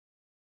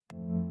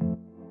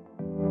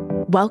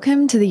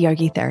Welcome to the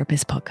Yogi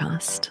Therapist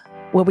podcast,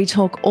 where we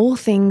talk all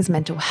things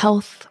mental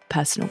health,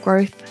 personal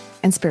growth,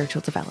 and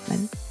spiritual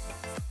development.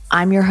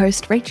 I'm your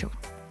host, Rachel,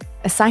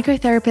 a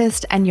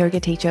psychotherapist and yoga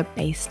teacher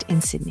based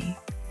in Sydney.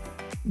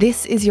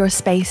 This is your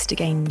space to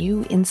gain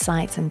new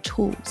insights and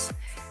tools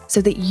so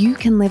that you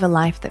can live a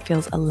life that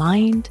feels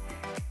aligned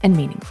and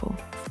meaningful.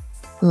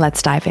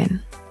 Let's dive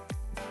in.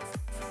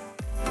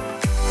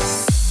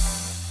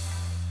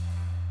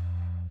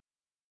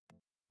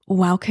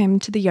 Welcome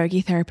to the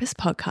Yogi Therapist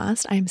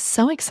podcast. I'm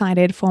so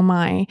excited for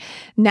my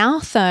now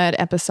third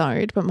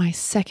episode, but my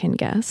second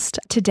guest.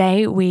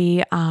 Today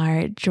we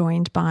are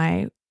joined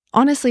by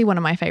honestly one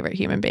of my favorite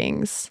human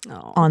beings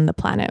on the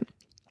planet.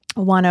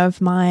 One of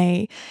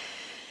my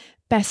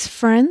best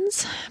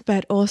friends,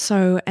 but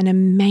also an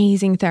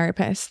amazing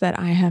therapist that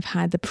I have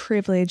had the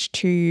privilege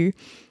to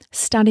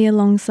study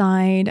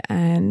alongside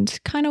and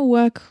kind of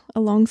work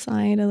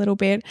alongside a little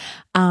bit.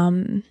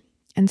 And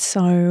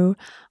so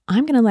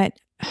I'm going to let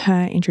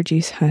her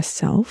introduce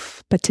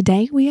herself. But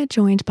today we are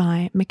joined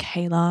by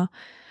Micaella.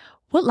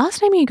 What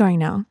last name are you going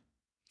now?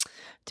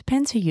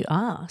 Depends who you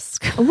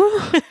ask.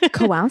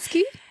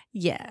 Kowalski?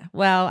 Yeah.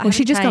 Well,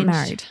 She just got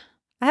married.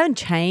 I haven't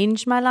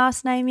changed my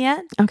last name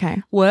yet.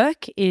 Okay.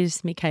 Work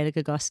is Micaella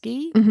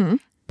Gogoski. Mm-hmm.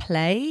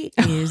 Play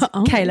is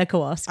Kayla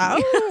Kowalski.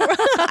 Oh.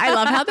 I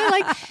love how they're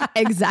like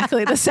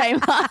exactly the same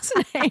last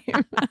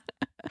name.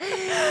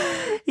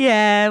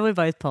 Yeah, we're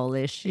both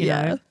Polish, you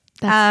know.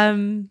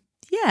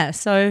 Yeah,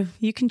 so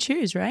you can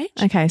choose, right?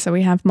 Okay, so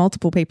we have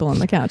multiple people on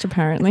the couch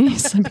apparently,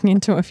 slipping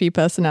into a few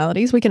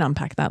personalities. We can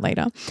unpack that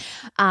later.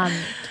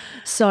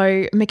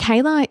 So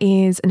Micaella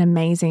is an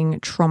amazing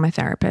trauma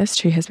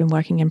therapist who has been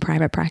working in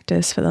private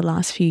practice for the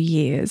last few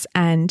years,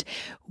 and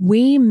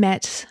we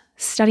met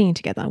studying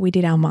together. We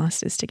did our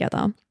masters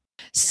together.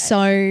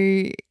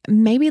 So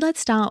maybe let's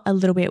start a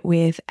little bit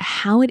with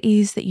how it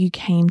is that you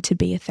came to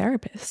be a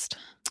therapist.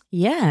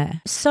 Yeah.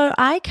 So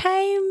I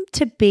came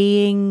to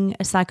being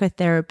a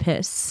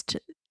psychotherapist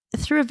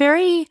through a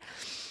very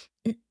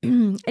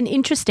an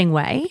interesting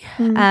way.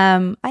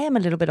 I am a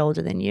little bit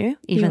older than you,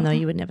 even though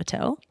you would never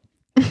tell.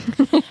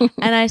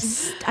 And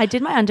I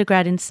did my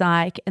undergrad in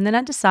psych, and then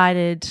I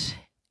decided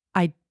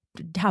I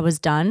was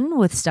done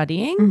with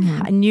studying.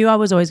 I knew I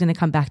was always going to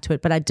come back to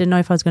it, but I didn't know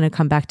if I was going to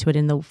come back to it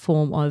in the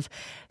form of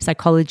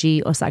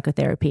psychology or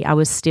psychotherapy. I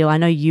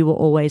know you were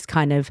always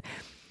kind of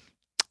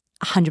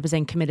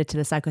 100% committed to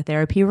the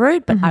psychotherapy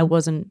route, but I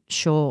wasn't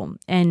sure.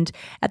 And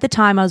at the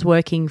time I was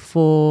working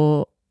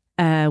for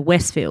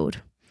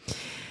Westfield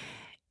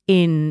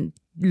in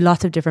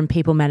lots of different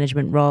people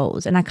management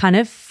roles, and I kind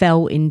of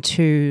fell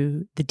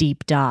into the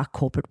deep, dark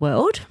corporate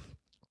world.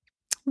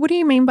 What do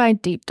you mean by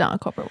deep,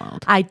 dark corporate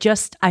world? I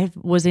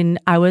was in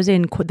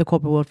the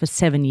corporate world for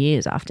 7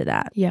 years after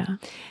that. Yeah.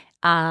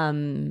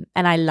 And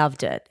I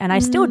loved it, and I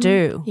still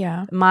do.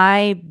 Yeah.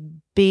 My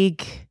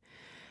big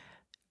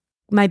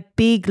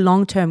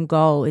long-term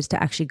goal is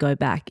to actually go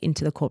back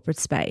into the corporate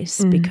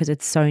space because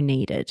it's so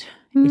needed.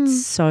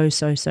 It's so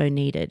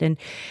needed. And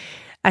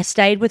I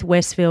stayed with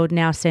Westfield,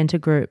 now Centre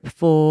Group,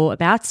 for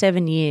about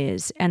 7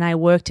 years, and I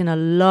worked in a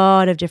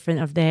lot of different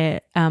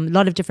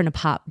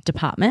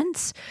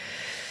departments,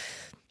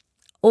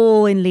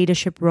 all in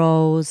leadership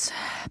roles,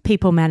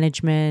 people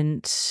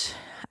management,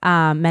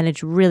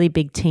 managed really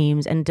big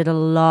teams, and did a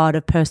lot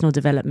of personal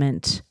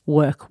development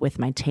work with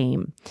my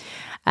team.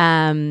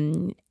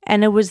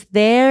 And it was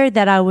there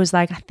that I was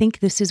like, I think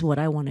this is what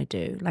I want to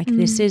do. Like,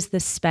 this is the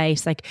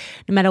space. Like,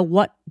 no matter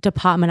what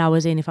department I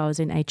was in, if I was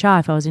in HR,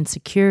 if I was in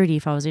security,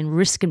 if I was in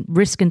risk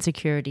and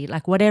security,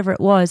 like whatever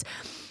it was,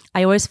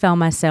 I always found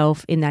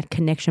myself in that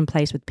connection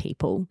place with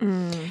people.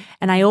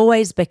 And I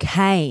always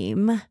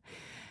became,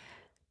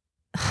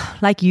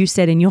 like you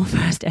said in your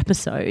first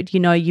episode,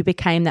 you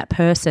became that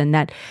person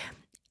that,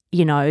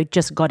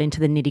 just got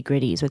into the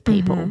nitty-gritties with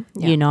people,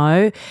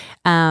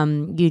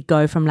 you'd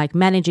go from like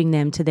managing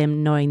them to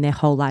them knowing their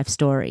whole life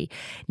story.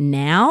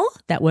 Now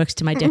that works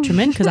to my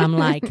detriment because I'm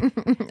like,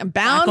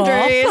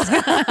 boundaries.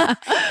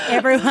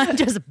 Everyone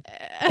just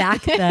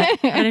back the,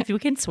 and if you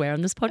can swear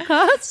on this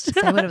podcast.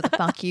 Say whatever the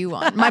fuck you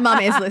want. My mum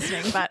is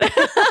listening, but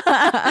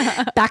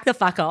back the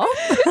fuck off.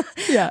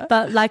 Yeah.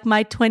 But like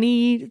my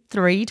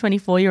 23,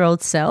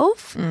 24-year-old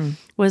self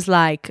was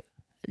like,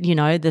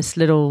 this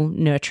little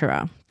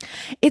nurturer.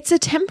 It's a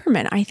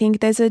temperament. I think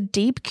there's a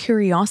deep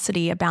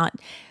curiosity about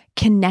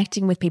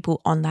connecting with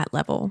people on that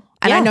level.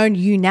 And I know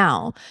you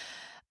now.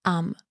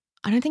 I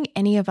don't think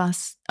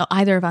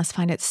either of us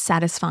find it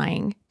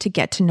satisfying to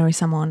get to know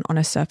someone on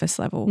a surface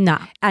level.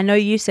 Nah. I know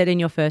you said in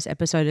your first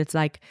episode it's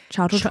like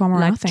childhood trauma,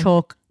 like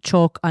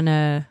chalk on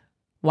a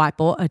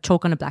whiteboard,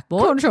 chalk on a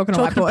blackboard. Chalk on a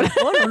whiteboard.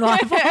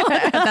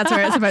 That's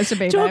where it's supposed to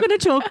be. Chalk on a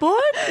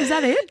chalkboard? Is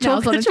that it?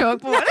 Nails on a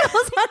chalkboard.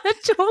 Nails on a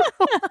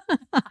chalkboard.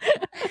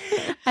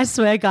 I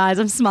swear, guys,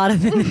 I'm smarter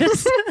than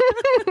this.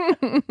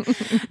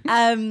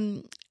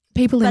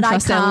 People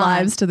entrust their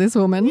lives to this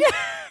woman.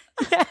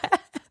 Yeah.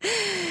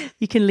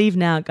 You can leave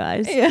now,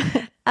 guys.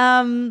 Yeah.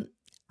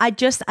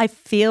 I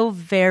feel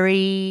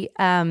very,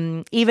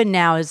 even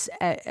now as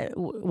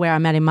where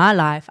I'm at in my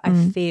life, I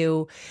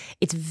feel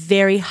it's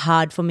very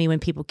hard for me when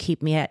people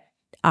keep me at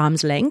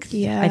arm's length.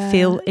 Yeah. I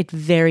feel it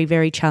very,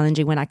 very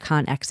challenging when I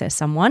can't access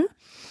someone.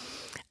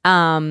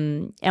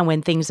 And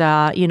when things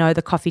are,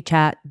 the coffee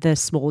chat, the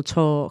small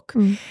talk.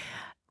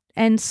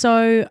 And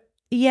so,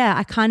 yeah,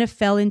 I kind of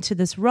fell into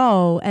this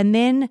role. And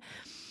then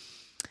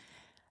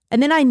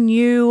I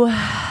knew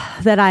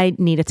that I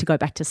needed to go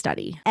back to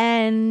study.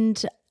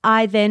 And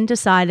I then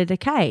decided,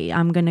 okay,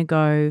 I'm going to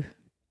go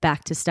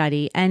back to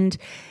study. And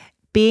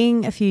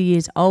being a few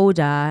years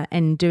older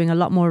and doing a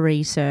lot more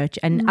research,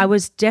 and I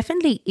was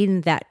definitely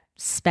in that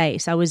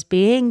space. I was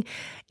being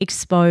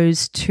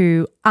exposed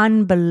to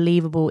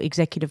unbelievable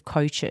executive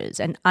coaches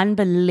and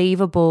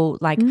unbelievable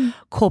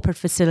corporate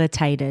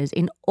facilitators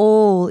in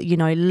all,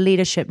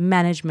 leadership,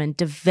 management,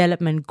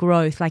 development,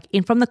 growth,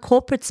 from the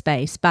corporate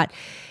space. But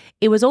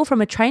it was all from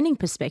a training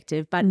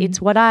perspective, but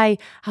it's what I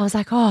was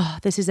like, oh,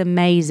 this is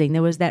amazing.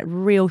 There was that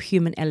real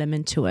human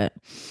element to it.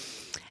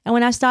 And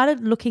when I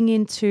started looking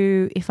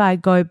into if I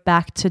go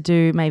back to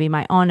do maybe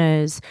my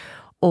honors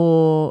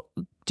or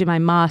do my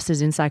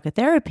master's in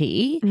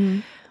psychotherapy,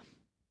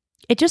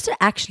 it just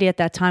actually at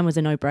that time was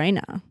a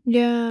no-brainer.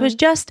 Yeah. It was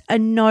just a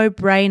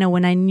no-brainer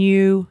when I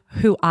knew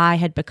who I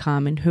had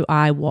become and who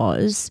I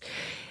was.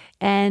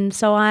 And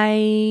so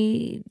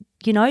I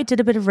did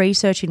a bit of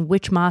research in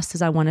which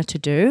masters I wanted to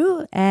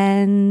do.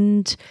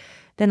 And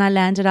then I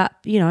landed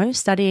up,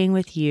 studying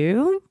with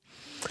you.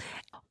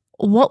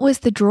 What was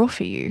the draw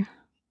for you?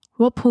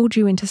 What pulled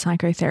you into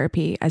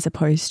psychotherapy as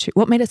opposed to,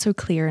 what made it so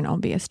clear and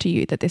obvious to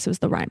you that this was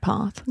the right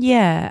path?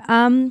 Yeah.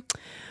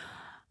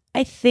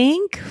 I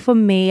think for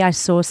me, I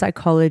saw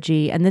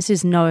psychology, and this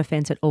is no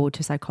offense at all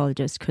to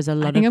psychologists because I'm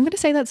going to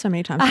say that so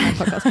many times in my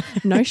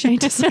podcast. No shame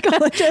to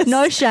psychologists.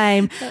 No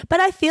shame. But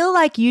I feel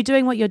like you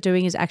doing what you're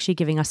doing is actually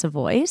giving us a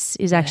voice,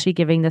 is actually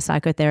giving the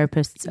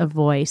psychotherapists a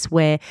voice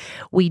where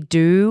we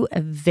do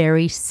a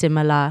very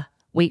similar,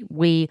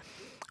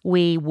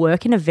 we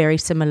work in a very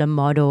similar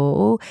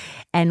model,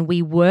 and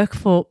we work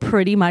for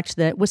pretty much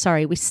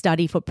we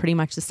study for pretty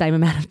much the same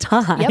amount of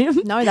time. Yep.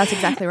 No, that's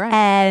exactly right.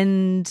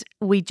 And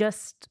we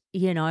just,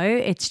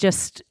 it's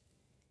just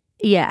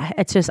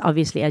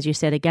obviously, as you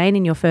said again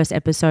in your first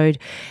episode,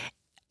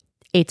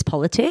 it's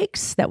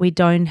politics that we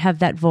don't have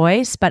that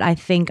voice. But I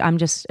think I'm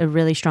just a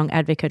really strong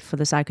advocate for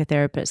the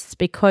psychotherapists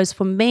because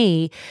for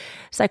me,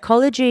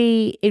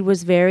 psychology, it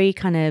was very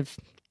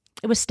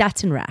it was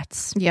stats and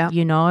rats. Yeah.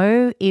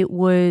 It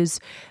was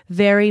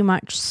very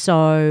much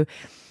so,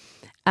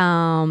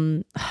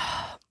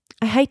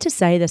 I hate to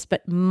say this,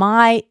 but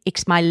my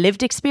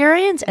lived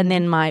experience and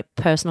then my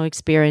personal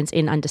experience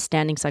in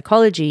understanding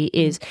psychology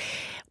is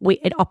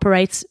it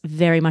operates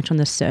very much on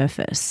the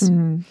surface.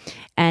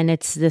 And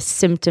it's the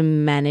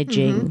symptom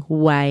managing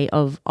way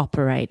of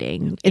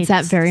operating. It's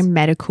that very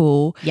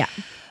medical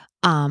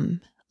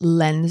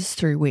lens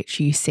through which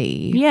you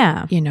see,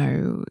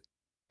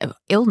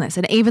 illness,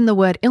 and even the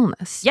word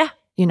illness. Yeah.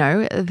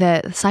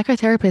 The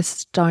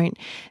psychotherapists don't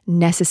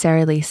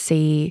necessarily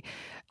see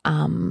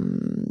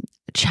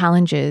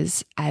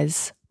challenges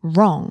as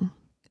wrong.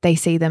 They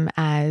see them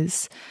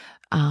as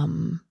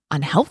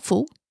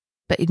unhelpful,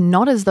 but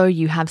not as though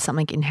you have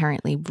something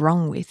inherently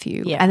wrong with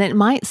you. Yeah. And it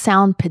might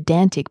sound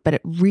pedantic, but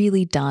it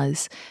really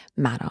does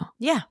matter.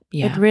 Yeah.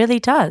 It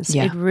really does.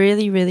 Yeah. It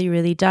really, really,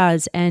 really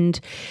does. And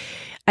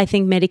I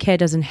think Medicare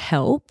doesn't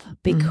help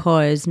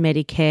because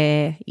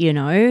Medicare,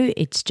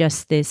 it's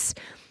just this,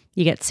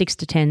 you get 6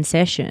 to 10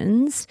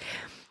 sessions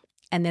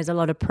and there's a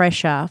lot of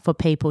pressure for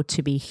people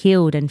to be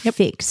healed and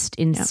fixed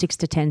in 6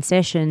 to 10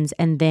 sessions.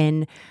 And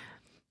then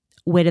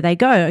where do they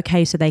go?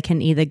 Okay, so they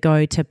can either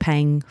go to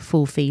paying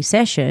full fee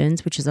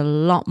sessions, which is a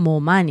lot more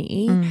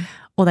money,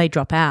 or they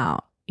drop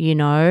out,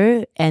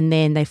 and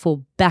then they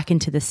fall back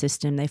into the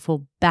system. They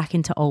fall back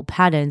into old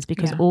patterns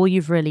because all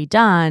you've really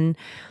done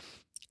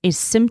is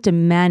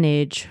symptom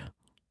manage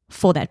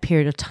for that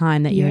period of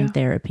time that you're in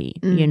therapy,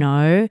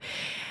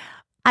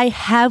 I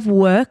have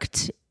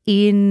worked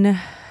in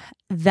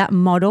that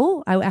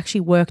model. I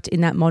actually worked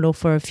in that model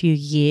for a few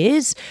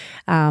years.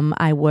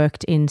 I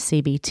worked in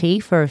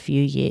CBT for a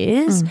few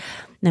years.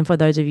 And for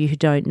those of you who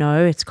don't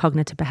know, it's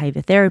cognitive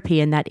behavior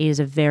therapy, and that is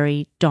a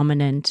very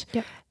dominant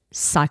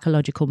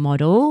psychological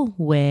model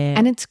where...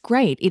 And it's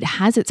great. It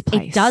has its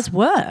place. It does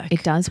work.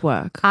 It does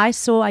work. I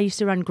used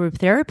to run group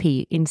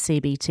therapy in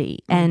CBT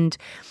and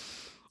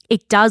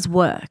it does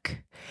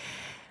work.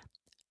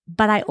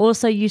 But I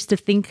also used to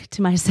think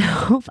to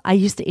myself, I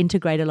used to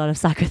integrate a lot of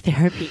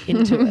psychotherapy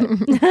into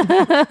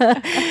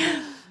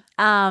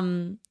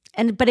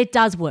it. But it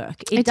does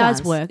work. It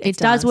does work. It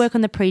does work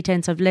on the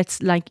pretense of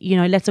let's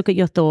look at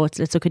your thoughts,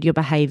 let's look at your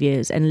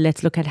behaviors, and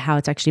let's look at how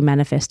it's actually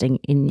manifesting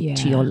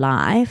into your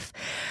life.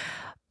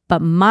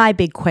 But my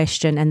big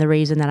question and the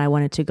reason that I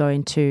wanted to go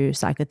into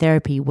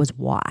psychotherapy was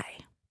why.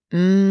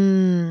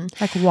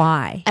 Like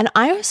why? And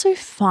I also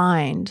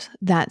find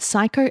that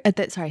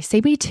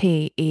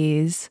CBT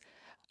is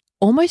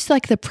almost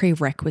like the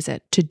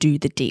prerequisite to do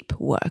the deep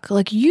work.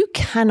 Like you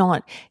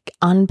cannot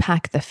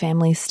unpack the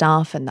family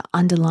stuff and the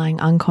underlying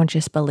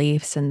unconscious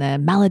beliefs and the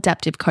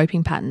maladaptive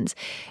coping patterns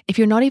if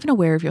you're not even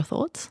aware of your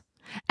thoughts.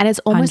 And it's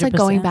almost like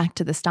going back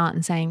to the start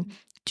and saying,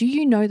 do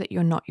you know that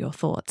you're not your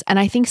thoughts? And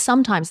I think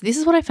sometimes, this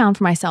is what I found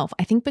for myself,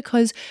 I think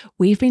because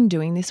we've been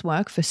doing this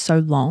work for so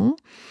long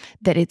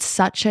that it's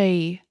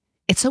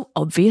so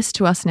obvious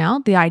to us now,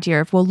 the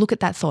idea of, well, look at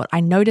that thought. I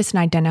noticed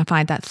and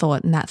identified that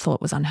thought and that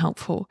thought was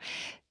unhelpful.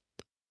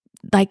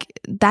 Like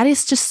that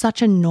is just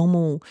such a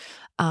normal,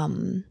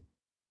 I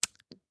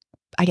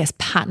guess,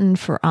 pattern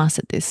for us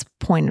at this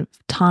point of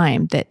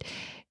time that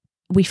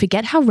we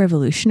forget how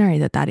revolutionary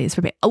that is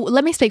for people. Oh,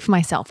 let me speak for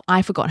myself.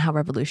 I forgot how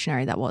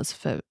revolutionary that was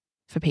for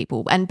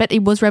people. But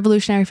it was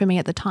revolutionary for me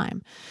at the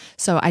time.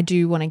 So I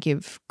do want to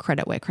give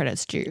credit where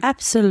credit's due.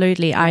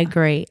 Absolutely. Yeah. I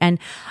agree. And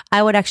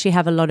I would actually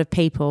have a lot of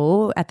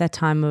people at that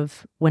time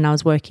of when I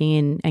was working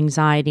in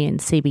anxiety and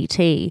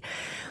CBT,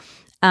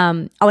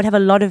 I would have a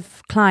lot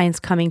of clients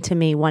coming to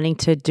me wanting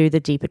to do the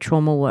deeper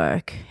trauma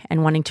work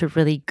and wanting to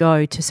really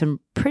go to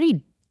some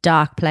pretty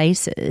dark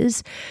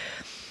places.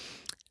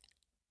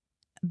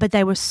 But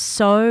they were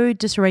so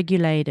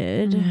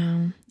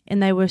dysregulated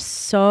and they were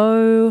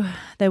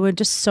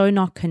just so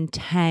not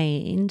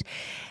contained.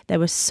 They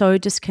were so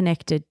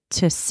disconnected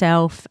to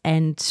self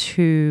and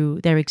to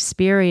their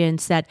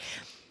experience that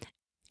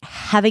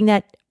having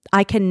that,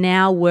 I can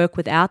now work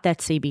without that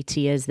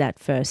CBT as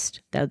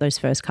those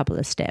first couple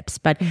of steps.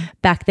 But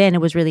back then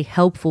it was really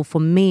helpful for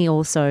me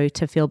also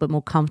to feel a bit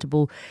more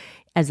comfortable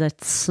as a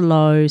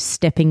slow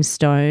stepping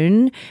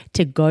stone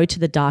to go to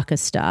the darker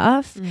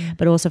stuff,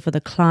 but also for the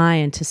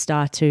client to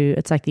start to,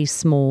 it's like these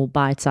small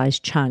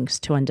bite-sized chunks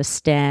to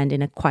understand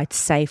in a quite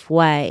safe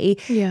way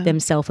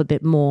themselves a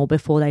bit more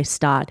before they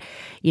start,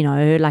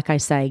 like I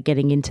say,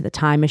 getting into the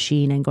time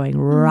machine and going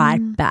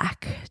right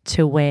back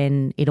to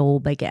when it all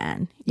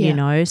began, you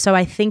know? So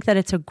I think that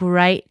it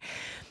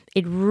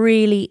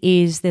really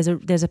is,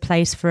 there's a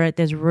place for it,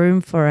 there's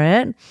room for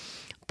it.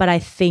 But I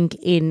think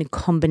in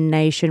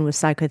combination with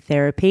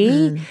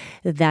psychotherapy,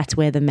 that's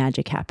where the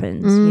magic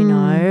happens,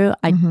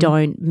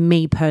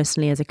 me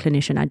personally as a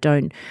clinician, I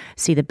don't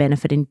see the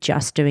benefit in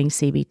just doing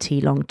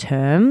CBT long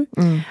term.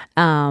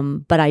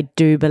 But I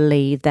do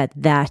believe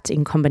that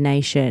in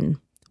combination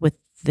with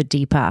the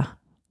deeper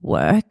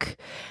work,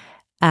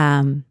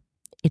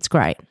 it's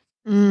great.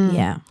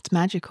 Yeah. It's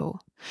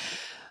magical.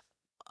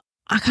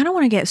 I kind of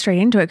want to get straight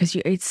into it because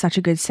it's such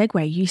a good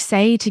segue. You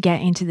say to get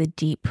into the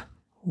deep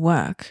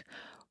work.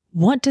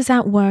 What does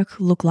that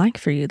work look like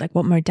for you? Like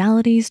what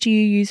modalities do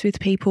you use with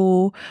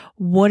people?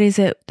 What is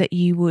it that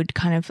you would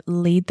kind of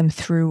lead them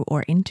through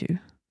or into?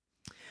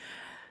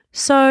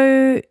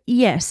 So,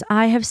 yes,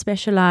 I have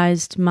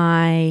specialized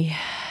my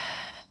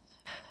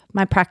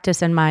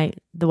practice and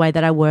the way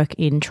that I work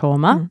in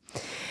trauma,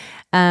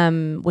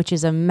 which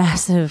is a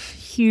massive,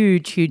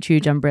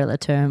 huge umbrella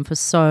term for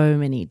so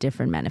many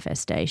different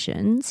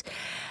manifestations.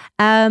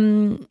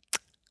 I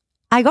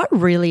got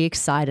really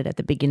excited at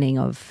the beginning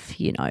of,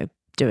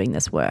 doing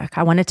this work.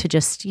 I wanted to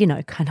just,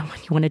 kind of,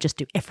 you want to just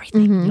do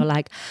everything. You're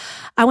like,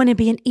 I want to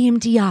be an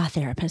EMDR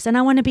therapist and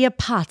I want to be a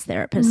parts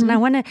therapist and I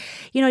want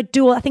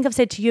to, I think I've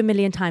said to you a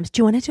million times,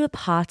 do you want to do a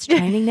parts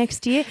training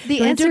next year?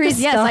 The answer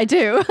is yes, I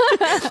do.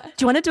 Do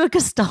you want to do a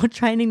Gestalt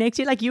training next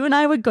year? Like you and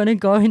I were going to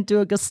go and do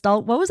a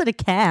Gestalt. What was it? A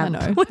camp? I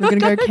know. We're going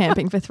to go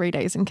camping for 3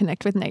 days and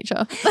connect with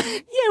nature.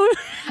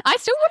 I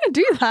still want to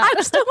do that.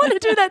 I still want to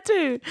do that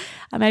too.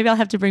 Maybe I'll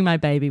have to bring my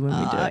baby when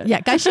we do it. Yeah,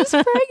 guys, she's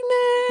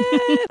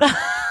pregnant.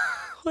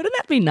 Wouldn't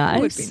that be nice?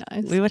 It would be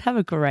nice. We would have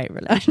a great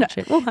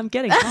relationship. Oh, I'm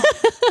getting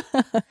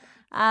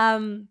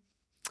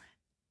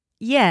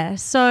yeah.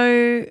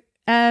 So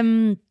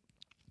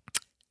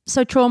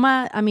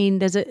trauma. I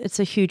mean, it's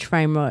a huge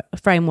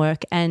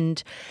framework,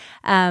 and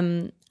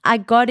I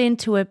got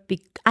into it.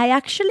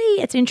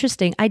 It's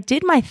interesting. I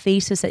did my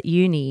thesis at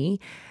uni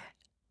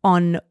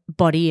on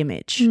body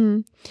image.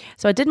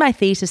 So I did my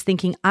thesis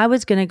thinking I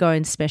was going to go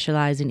and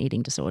specialize in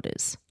eating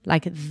disorders.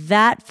 Like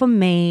that for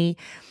me.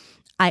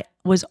 I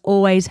was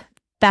always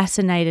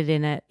fascinated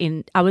in it.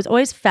 I was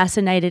always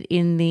fascinated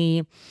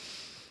in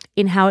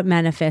how it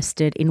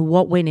manifested, in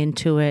what went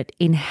into it,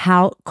 in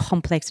how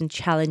complex and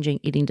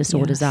challenging eating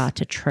disorders are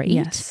to treat.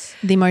 Yes,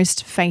 the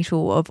most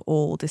fatal of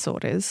all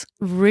disorders.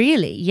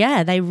 Really,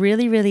 yeah, they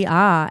really, really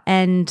are.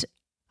 And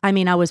I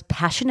mean, I was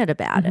passionate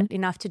about it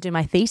enough to do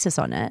my thesis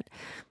on it.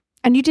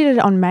 And you did it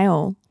on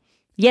male.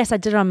 Yes, I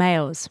did it on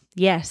males.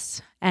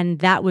 Yes, and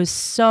that was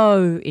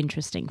so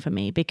interesting for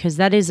me because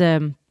that is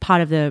a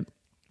part of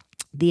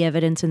the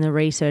evidence and the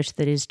research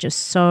that is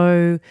just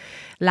so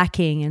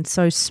lacking and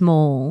so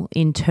small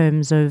in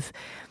terms of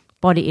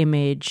body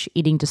image,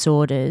 eating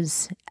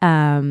disorders,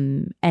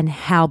 and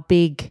how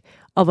big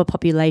of a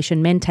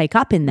population men take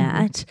up in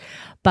that.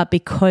 But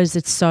because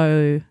it's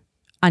so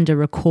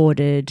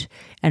under-recorded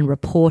and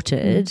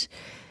reported,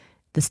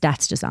 the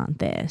stats just aren't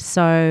there.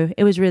 So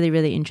it was really,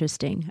 really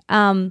interesting.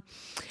 But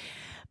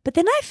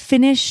then I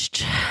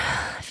finished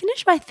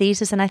my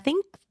thesis, and I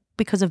think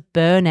because of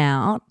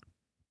burnout,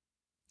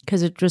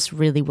 because it just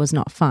really was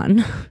not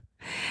fun.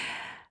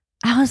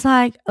 I was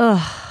like,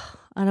 oh,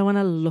 I don't want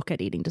to look at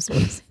eating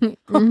disorders.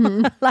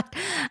 Like,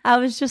 I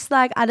was just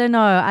like, I don't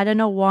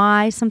know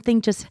why,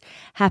 something just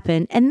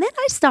happened. And then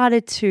I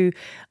started to,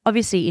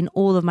 obviously in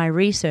all of my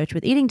research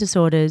with eating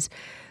disorders,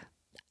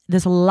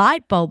 this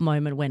light bulb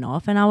moment went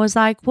off and I was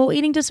like, well,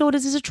 eating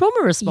disorders is a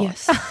trauma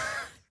response.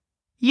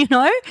 Yes.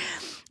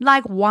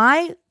 Like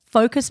why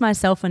focus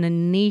myself on a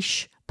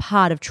niche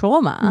part of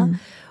trauma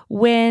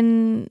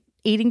when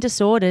eating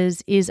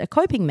disorders is a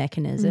coping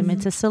mechanism.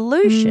 It's a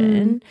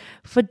solution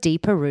for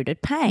deeper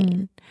rooted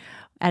pain.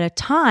 At a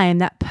time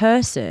that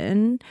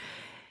person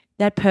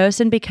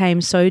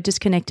became so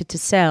disconnected to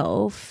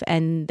self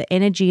and the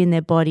energy in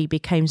their body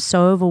became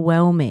so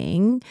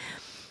overwhelming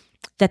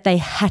that they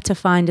had to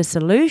find a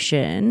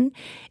solution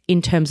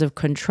in terms of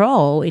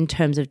control, in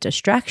terms of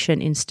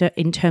distraction,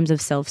 in terms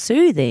of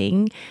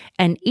self-soothing.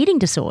 An eating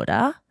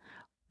disorder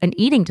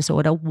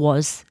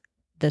was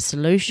the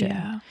solution.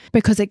 Yeah.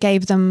 Because it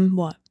gave them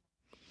what?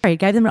 It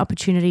gave them an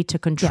opportunity to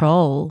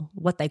control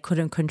what they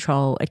couldn't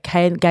control. It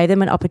gave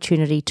them an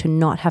opportunity to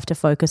not have to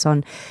focus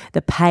on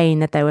the pain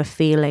that they were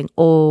feeling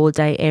all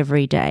day,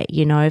 every day.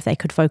 If they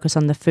could focus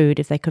on the food,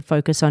 if they could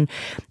focus on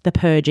the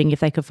purging, if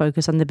they could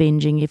focus on the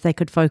binging, if they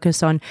could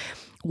focus on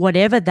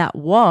whatever that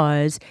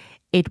was,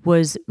 it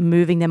was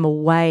moving them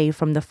away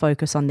from the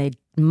focus on their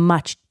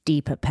much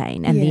deeper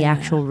pain and the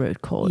actual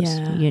root cause,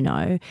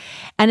 And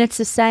it's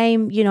the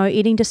same,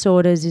 eating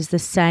disorders is the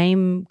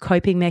same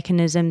coping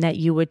mechanism that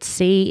you would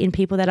see in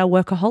people that are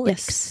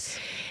workaholics,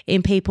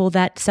 in people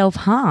that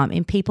self-harm,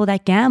 in people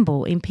that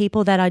gamble, in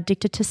people that are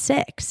addicted to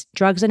sex,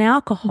 drugs and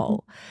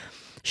alcohol,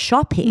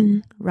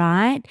 shopping,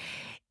 right?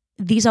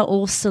 These are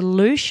all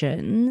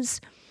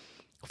solutions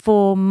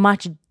for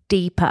much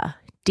deeper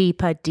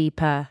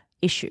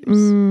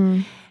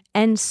issues.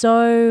 And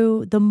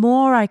so the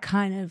more I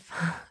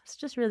it's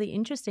just really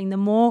interesting, the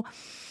more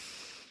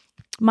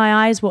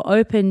my eyes were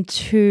open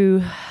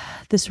to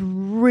this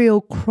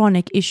real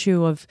chronic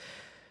issue of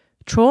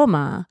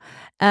trauma,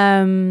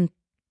 I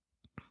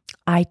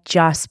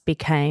just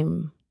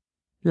became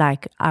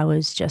like, I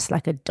was just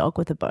like a dog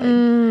with a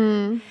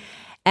bone.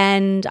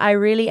 And I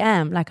really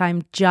am. Like,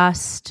 I'm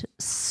just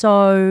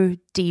so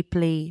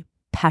deeply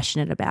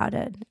passionate about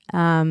it.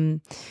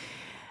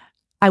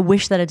 I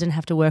wish that I didn't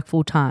have to work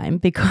full time,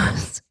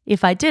 because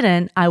if I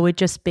didn't, I would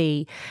just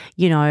be,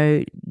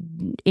 I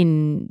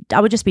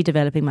would just be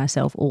developing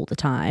myself all the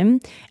time.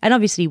 And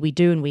obviously we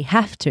do and we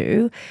have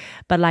to,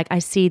 but like I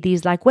see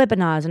these like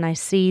webinars and I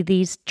see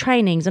these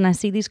trainings and I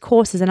see these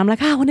courses and I'm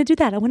like, I want to do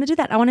that. I want to do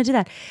that. I want to do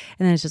that.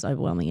 And then it's just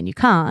overwhelming and you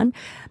can't.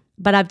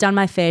 But I've done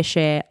my fair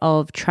share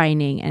of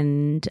training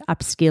and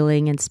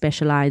upskilling and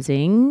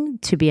specializing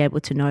to be able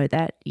to know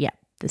that,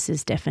 this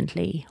is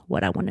definitely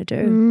what I want to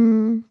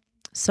do.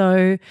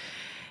 So,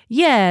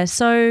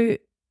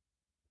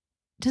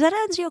 does that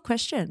answer your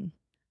question?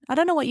 I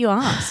don't know what you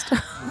asked.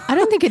 I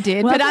don't think it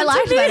did, but I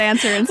liked that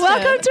answer instead.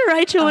 Welcome to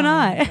Rachel and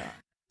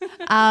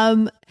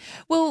I.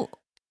 Well,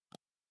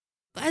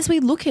 as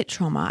we look at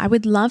trauma, I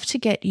would love to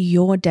get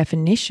your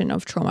definition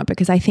of trauma,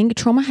 because I think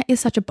trauma is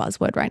such a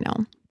buzzword right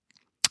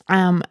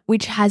now,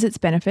 which has its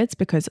benefits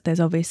because there's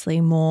obviously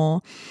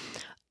more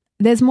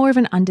of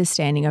an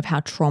understanding of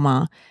how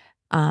trauma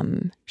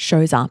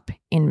shows up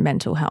in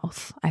mental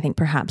health. I think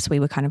perhaps we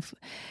were kind of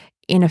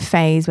in a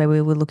phase where we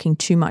were looking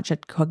too much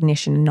at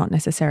cognition and not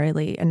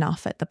necessarily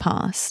enough at the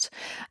past.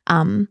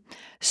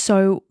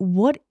 So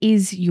what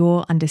is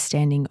your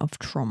understanding of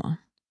trauma?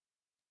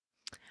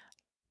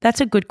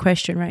 That's a good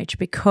question, Rach,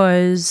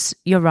 because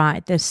you're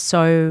right. There's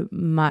so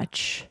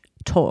much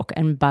talk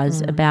and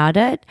buzz about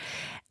it.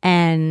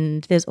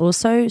 And there's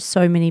also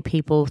so many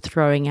people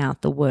throwing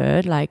out the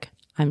word like,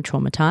 I'm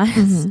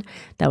traumatized.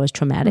 That was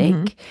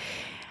traumatic.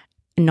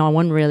 No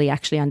one really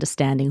actually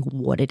understanding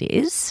what it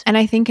is. And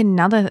I think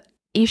another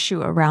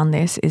issue around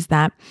this is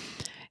that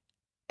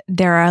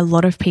there are a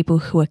lot of people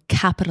who are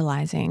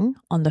capitalizing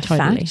on the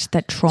fact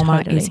that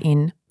trauma is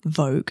in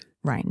vogue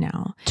right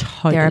now.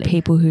 There are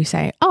people who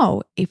say,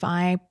 oh, if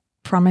I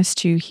promise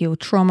to heal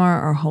trauma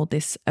or hold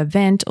this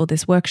event or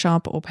this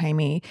workshop or pay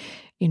me,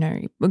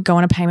 go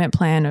on a payment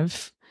plan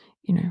of,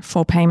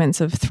 4 payments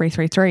of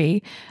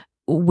 333,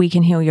 we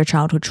can heal your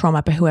childhood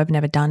trauma, but who have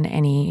never done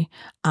any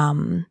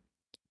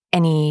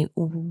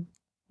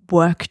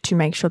work to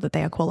make sure that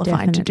they are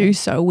qualified to do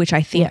so, which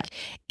I think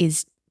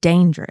is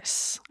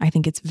dangerous. I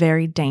think it's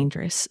very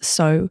dangerous.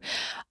 So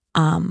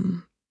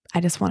I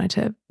just wanted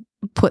to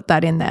put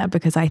that in there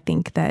because I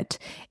think that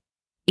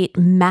it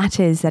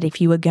matters that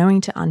if you are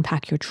going to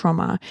unpack your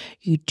trauma,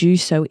 you do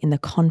so in the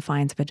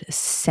confines of a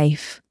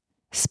safe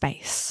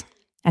space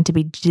and to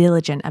be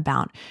diligent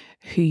about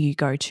who you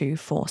go to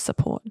for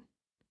support.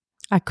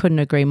 I couldn't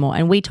agree more.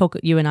 And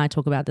you and I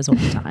talk about this all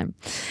the time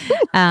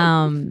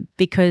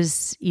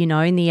because,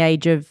 in the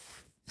age of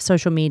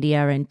social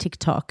media and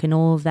TikTok and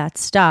all of that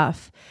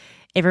stuff,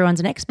 everyone's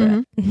an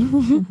expert.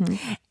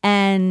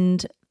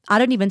 And I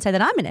don't even say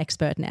that I'm an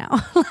expert now.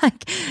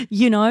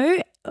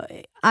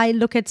 I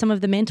look at some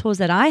of the mentors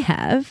that I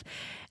have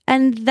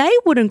And they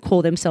wouldn't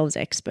call themselves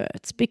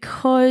experts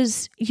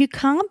because you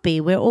can't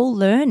be. We're all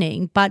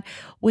learning, but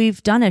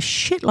we've done a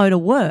shitload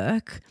of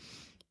work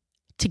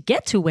to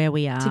get to where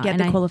we are. To get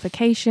the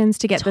qualifications,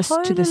 to get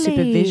to the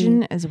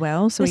supervision as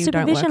well. So you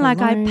don't work alone. Like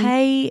I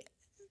pay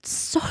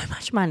so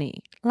much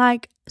money,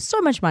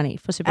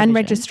 for supervision. And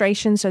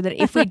registration, so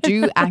that if we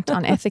do act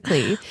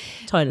unethically,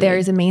 there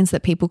is a means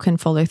that people can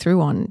follow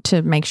through on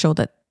to make sure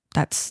that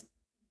that's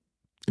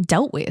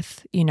dealt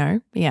with, you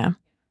know? Yeah.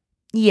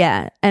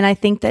 Yeah. And I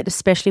think that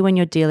especially when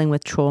you're dealing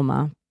with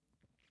trauma,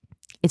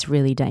 it's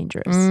really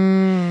dangerous.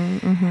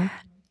 Mm-hmm.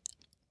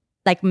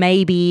 Like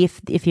maybe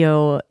if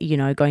you're, you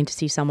know, going to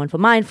see someone for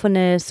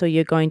mindfulness or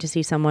you're going to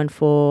see someone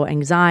for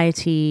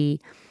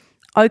anxiety,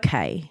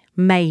 okay,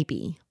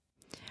 maybe.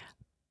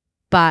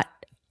 But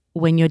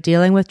when you're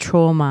dealing with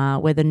trauma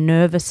where the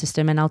nervous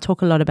system, and I'll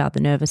talk a lot about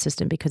the nervous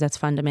system because that's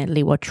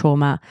fundamentally what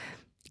trauma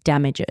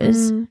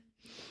damages,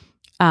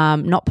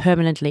 not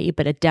permanently,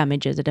 but it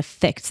damages, it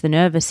affects the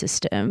nervous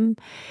system.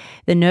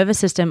 The nervous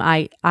system,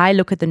 I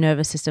look at the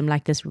nervous system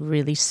like this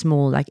really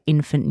small, like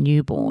infant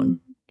newborn,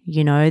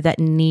 you know, that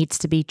needs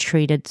to be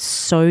treated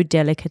so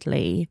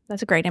delicately.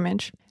 That's a great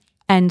image.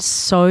 And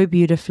so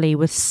beautifully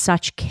with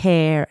such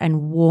care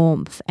and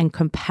warmth and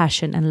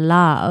compassion and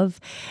love,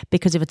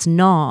 because if it's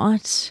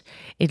not,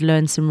 it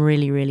learns some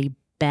really, really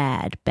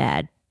bad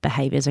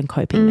behaviors and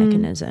coping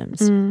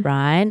mechanisms,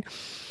 right?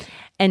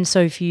 And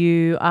so if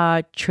you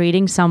are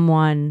treating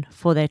someone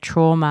for their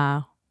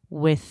trauma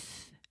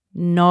with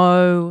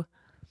no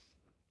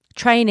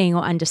training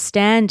or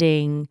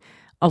understanding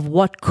of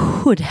what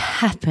could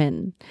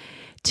happen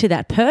to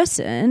that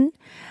person,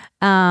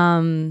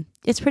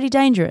 it's pretty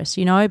dangerous,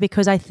 you know,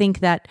 because I think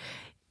that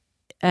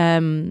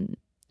when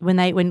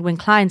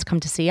clients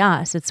come to see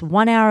us, it's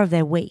 1 hour of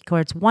their week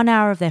or it's 1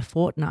 hour of their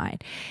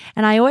fortnight.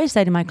 And I always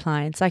say to my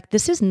clients, like,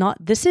 this is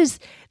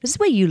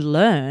where you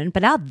learn,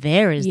 but out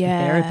there is the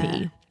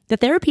therapy. The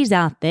therapy's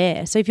out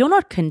there. So if you're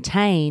not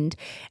contained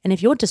and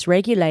if you're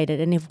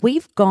dysregulated and if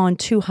we've gone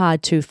too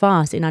hard too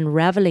fast in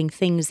unraveling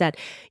things that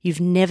you've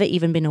never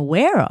even been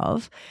aware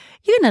of,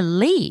 you're going to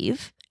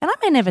leave and I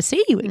may never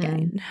see you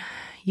again,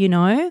 you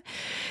know?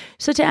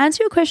 So to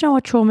answer your question on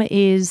what trauma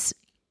is,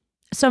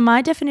 so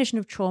my definition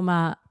of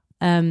trauma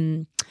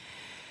comes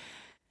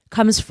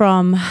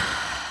from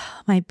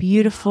my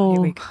beautiful...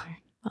 Here we go.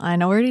 I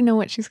already know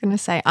what she's going to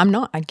say. I'm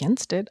not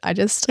against it. I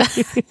just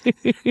I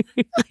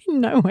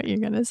know what you're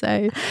going to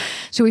say.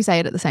 Should we say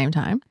it at the same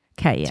time?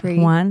 Okay, yeah. 3,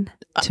 1,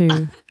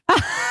 2.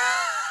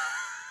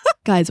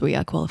 Guys, we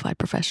are qualified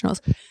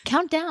professionals.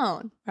 Count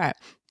down. All right.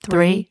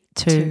 3,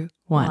 2,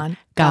 1.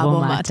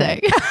 Gabor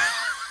mate.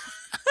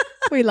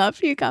 We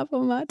love you,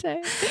 Gabor mate.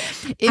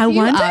 I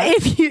wonder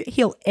if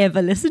he'll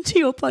ever listen to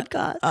your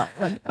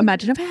podcast.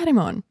 Imagine if I had him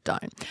on.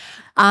 Don't.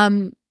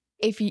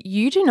 If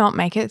you do not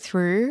make it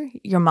through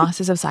your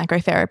Masters of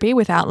Psychotherapy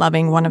without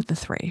loving one of the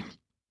three,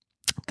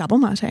 Gabor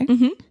mate,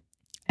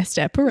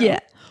 Esther Perel,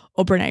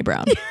 or Brene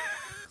Brown,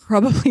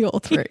 probably all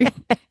three.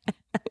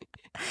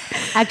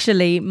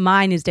 Actually,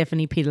 mine is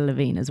definitely Peter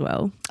Levine as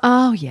well.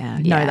 Oh, yeah.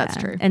 No, that's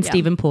true. And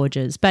Stephen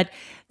Porges. But,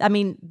 I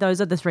mean,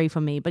 those are the three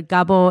for me. But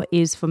Gabor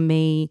is for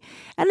me.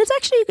 And it's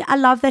actually, I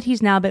love that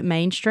he's now a bit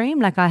mainstream.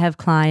 Like I have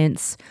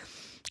clients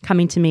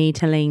coming to me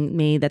telling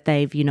me that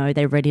they've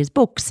read his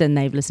books and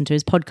they've listened to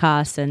his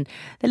podcasts and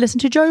they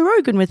listened to Joe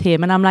Rogan with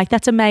him. And I'm like,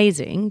 that's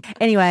amazing.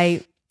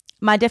 Anyway,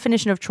 my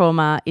definition of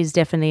trauma is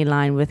definitely in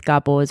line with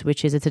Gabor's,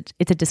 which is it's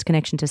a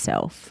disconnection to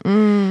self.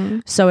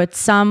 So at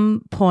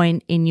some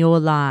point in your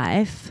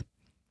life,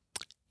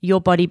 your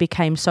body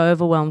became so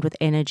overwhelmed with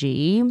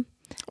energy.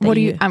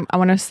 I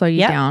want to slow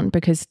you down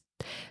because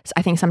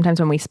I think sometimes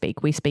when we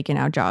speak in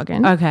our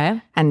jargon. Okay.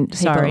 And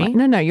sorry. Like,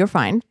 no, you're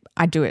fine.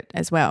 I do it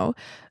as well.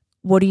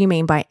 What do you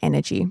mean by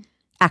energy?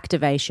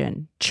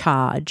 Activation,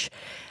 charge,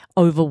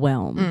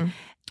 overwhelm.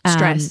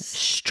 Stress.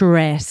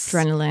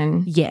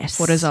 Adrenaline. Yes.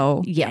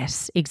 Cortisol.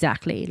 Yes,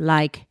 exactly.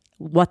 Like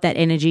what that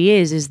energy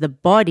is the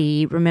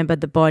body. Remember,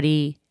 the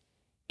body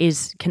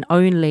can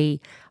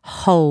only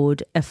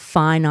hold a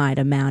finite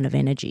amount of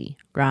energy,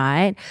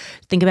 right?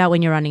 Think about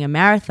when you're running a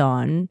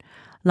marathon,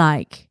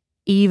 like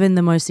even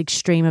the most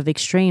extreme of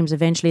extremes,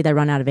 eventually they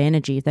run out of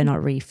energy if they're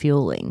not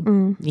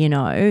refueling, you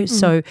know?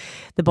 So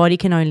the body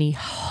can only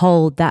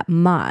hold that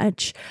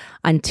much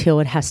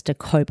until it has to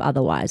cope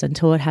otherwise,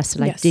 until it has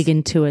to dig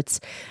into its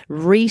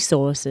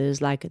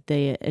resources, like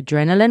the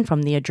adrenaline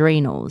from the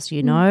adrenals,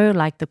 you know,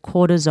 like the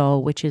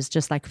cortisol, which is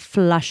just like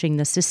flushing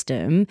the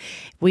system.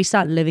 If we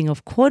start living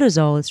off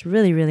cortisol, it's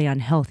really, really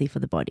unhealthy for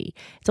the body.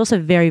 It's also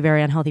very,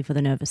 very unhealthy for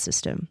the nervous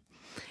system,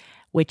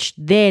 which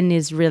then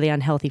is really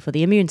unhealthy for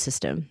the immune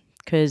system.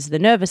 Because the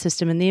nervous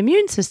system and the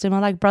immune system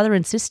are like brother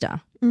and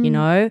sister, you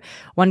know.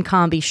 One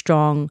can't be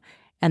strong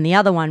and the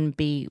other one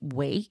be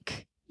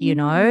weak, you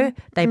know.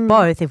 They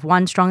both, if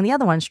one's strong, the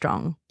other one's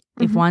strong.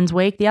 If one's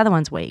weak, the other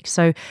one's weak.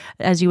 So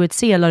as you would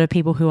see, a lot of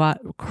people who are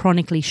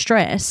chronically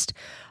stressed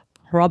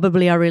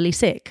probably are really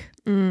sick,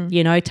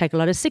 you know, take a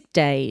lot of sick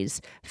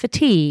days,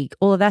 fatigue,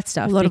 all of that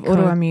stuff. A lot of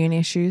autoimmune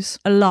issues.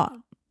 A lot.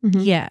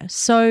 Yeah.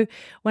 So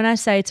when I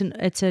say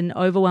it's an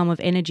overwhelm of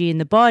energy in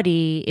the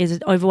body, is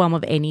an overwhelm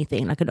of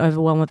anything, like an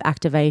overwhelm of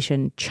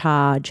activation,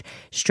 charge,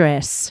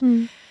 stress,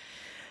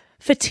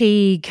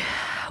 fatigue,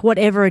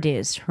 whatever it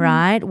is,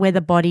 right? Where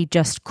the body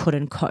just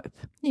couldn't cope.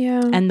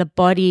 Yeah. And the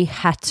body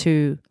had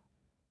to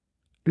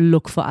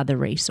look for other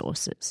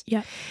resources.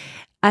 Yeah.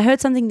 I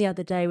heard something the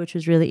other day which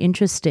was really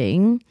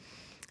interesting,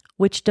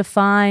 which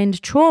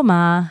defined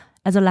trauma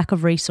as a lack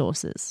of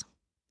resources.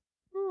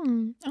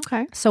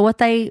 Okay. So what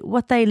they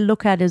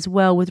look at as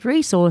well with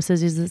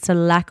resources is it's a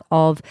lack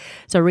of,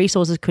 so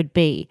resources could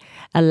be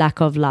a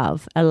lack of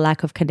love, a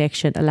lack of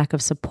connection, a lack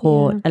of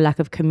support, a lack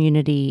of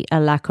community, a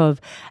lack of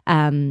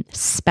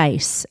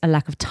space, a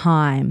lack of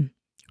time,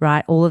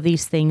 right? All of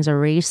these things are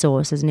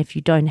resources. And if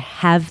you don't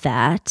have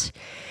that,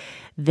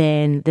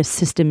 then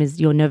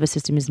your nervous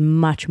system is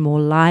much more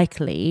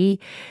likely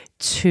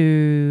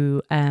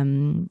to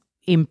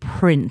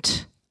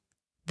imprint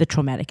the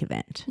traumatic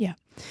event. Yeah.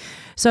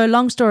 So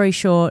long story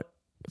short,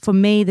 for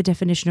me, the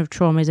definition of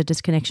trauma is a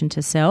disconnection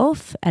to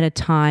self at a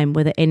time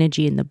where the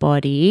energy in the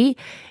body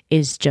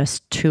is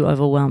just too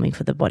overwhelming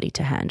for the body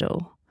to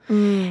handle.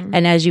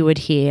 And as you would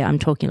hear, I'm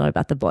talking a lot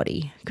about the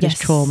body because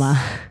trauma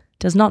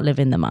does not live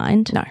in the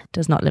mind. No.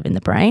 Does not live in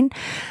the brain.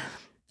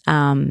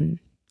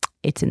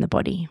 It's in the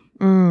body.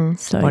 So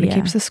the body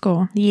keeps the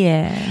score.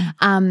 Yeah.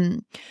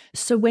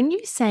 So when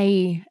you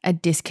say a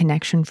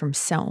disconnection from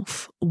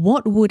self,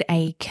 what would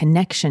a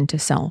connection to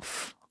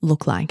self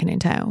look like and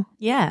entail?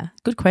 Yeah,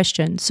 good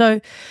question.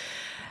 So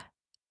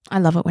I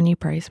love it when you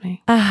praise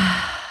me.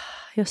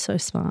 You're so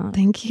smart.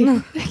 Thank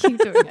you. Keep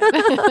doing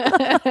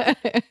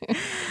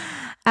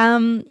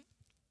it.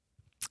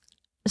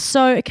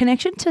 So a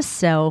connection to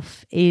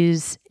self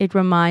it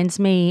reminds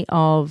me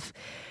of,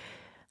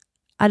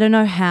 I don't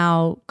know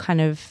how kind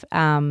of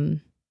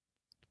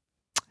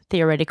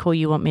theoretical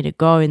you want me to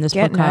go in this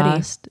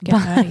podcast. Get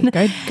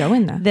nerdy. Go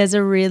in there. There's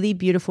a really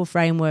beautiful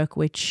framework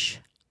which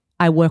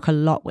I work a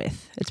lot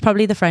with. It's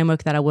probably the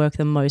framework that I work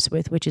the most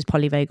with, which is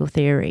polyvagal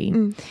theory.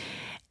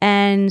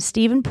 And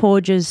Stephen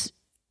Porges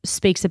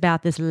speaks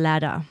about this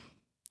ladder.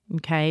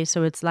 Okay,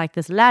 so it's like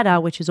this ladder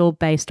which is all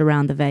based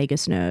around the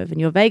vagus nerve. And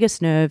your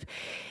vagus nerve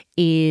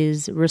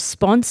is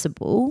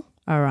responsible,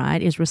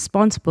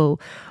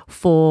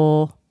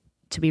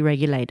 to be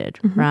regulated,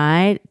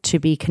 right? To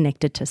be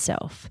connected to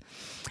self.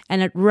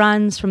 And it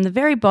runs from the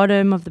very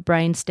bottom of the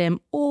brainstem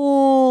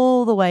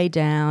all the way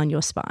down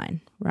your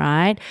spine,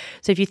 right?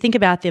 So if you think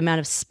about the amount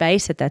of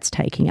space that's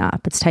taking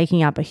up, it's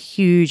taking up a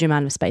huge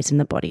amount of space in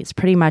the body. It's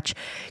pretty much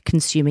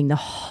consuming the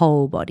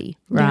whole body,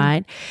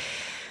 right?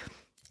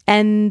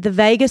 And the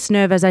vagus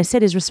nerve, as I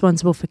said, is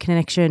responsible for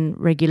connection,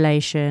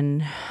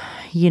 regulation,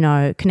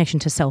 connection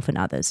to self and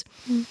others.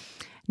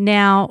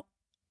 Now,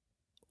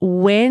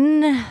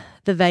 when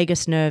the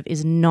vagus nerve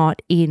is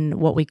not in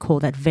what we call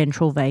that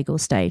ventral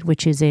vagal state,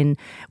 which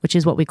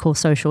is what we call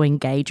social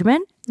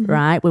engagement,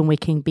 right? When we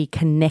can be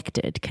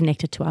connected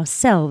to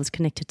ourselves,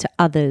 connected to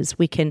others,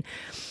 we can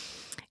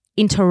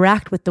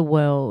interact with the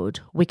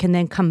world. We can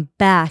then come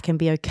back and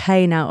be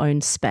okay in our own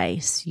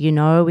space.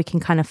 We can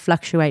kind of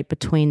fluctuate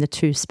between the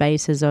two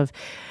spaces of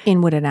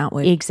inward and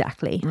outward.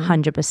 Exactly,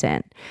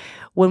 100%.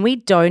 When we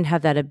don't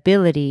have that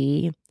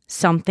ability,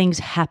 something's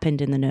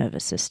happened in the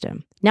nervous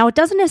system. Now, it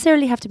doesn't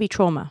necessarily have to be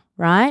trauma,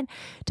 right?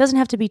 It doesn't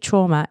have to be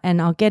trauma.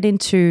 And I'll get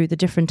into the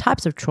different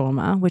types of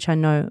trauma, which I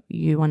know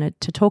you wanted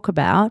to talk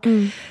about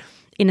in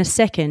a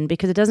second,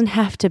 because it doesn't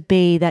have to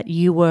be that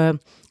you were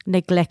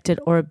neglected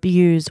or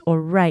abused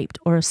or raped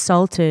or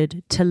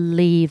assaulted to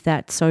leave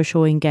that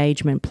social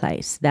engagement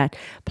place, that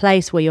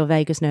place where your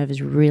vagus nerve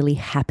is really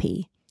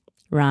happy,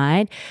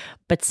 right?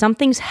 But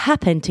something's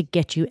happened to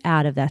get you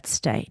out of that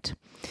state.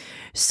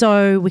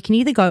 So we can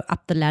either go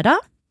up the ladder,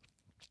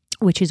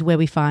 which is where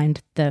we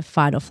find the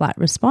fight or flight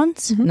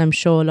response. And I'm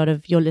sure a lot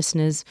of your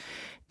listeners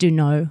do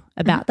know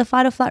about the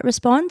fight or flight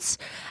response.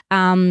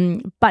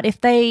 But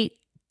if they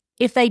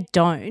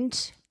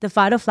don't, the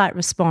fight or flight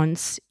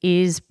response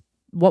is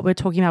what we're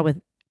talking about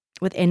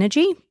with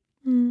energy,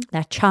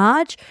 that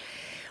charge,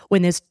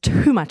 when there's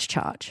too much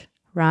charge,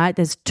 right?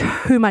 There's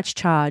too much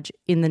charge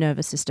in the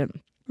nervous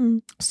system.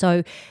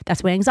 So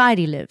that's where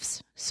anxiety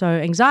lives. So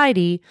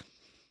anxiety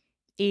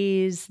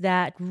is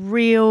that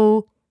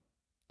real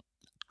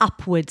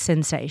upward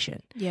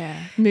sensation.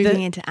 Yeah,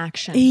 moving into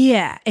action.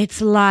 Yeah,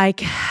 it's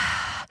like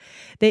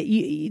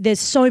there's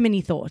so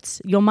many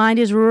thoughts. Your mind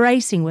is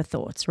racing with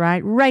thoughts,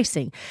 right?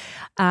 Racing.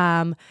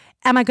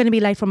 Am I going to be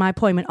late for my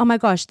appointment? Oh my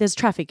gosh, there's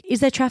traffic. Is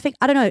there traffic?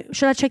 I don't know.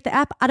 Should I check the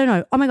app? I don't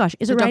know. Oh my gosh,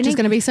 is it raining? The doctor's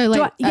going to be so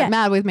late.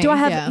 Mad with me. Do I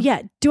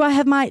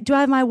have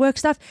my work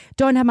stuff?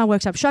 Don't have my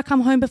work stuff. Should I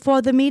come home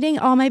before the meeting?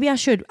 Oh, maybe I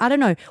should. I don't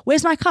know.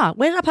 Where's my car?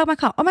 Where did I park my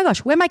car? Oh my gosh,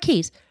 where are my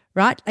keys?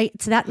 Right?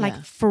 It's that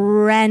like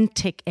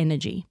frantic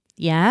energy,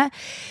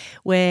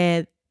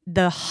 where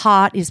the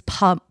heart is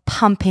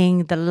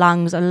pumping, the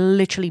lungs are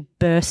literally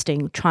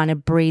bursting, trying to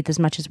breathe as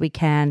much as we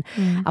can.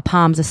 Our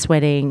palms are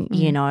sweating,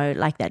 you know,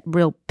 like that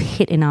real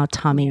pit in our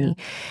tummy. Yeah.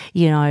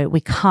 You know,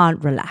 we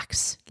can't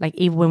relax. Like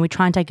even when we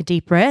try and take a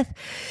deep breath,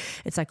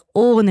 it's like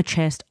all in the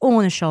chest, all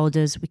in the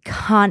shoulders. We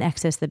can't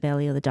access the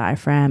belly or the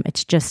diaphragm.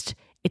 It's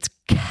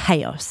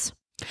chaos.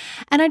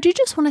 And I do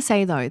just want to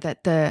say though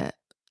that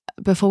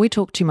before we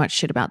talk too much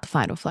shit about the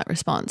fight or flight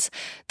response,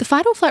 the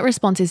fight or flight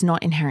response is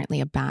not inherently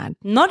a bad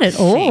Not at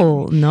thing.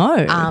 all,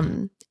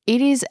 no.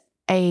 It is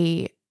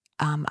a,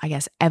 I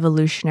guess,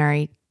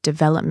 evolutionary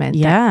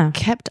development that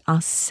kept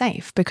us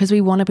safe because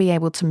we want to be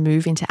able to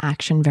move into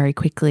action very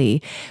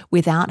quickly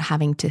without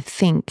having to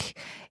think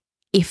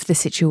if the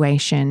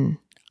situation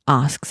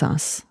asks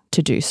us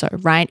to do so,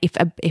 right?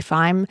 If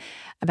I'm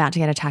about to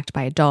get attacked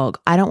by a dog,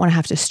 I don't want to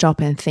have to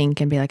stop and think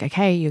and be like,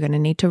 okay, you're going to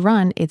need to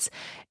run.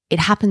 It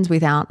happens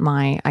without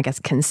my, I guess,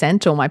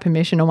 consent or my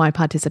permission or my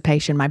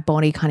participation. My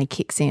body kind of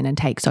kicks in and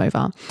takes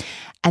over.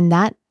 And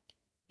that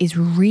is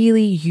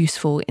really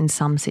useful in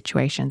some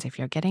situations if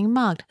you're getting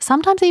mugged.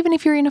 Sometimes even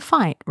if you're in a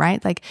fight,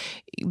 right? Like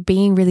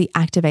being really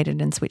activated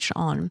and switched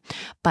on.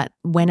 But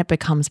when it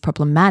becomes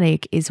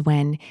problematic is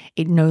when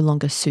it no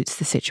longer suits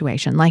the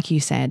situation. Like you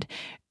said,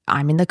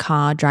 I'm in the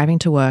car driving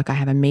to work. I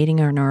have a meeting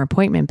or an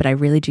appointment, but I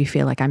really do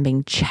feel like I'm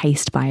being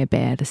chased by a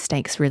bear. The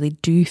stakes really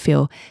do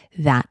feel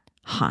that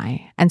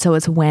high. And so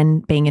it's when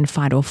being in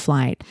fight or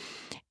flight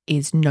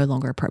is no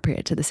longer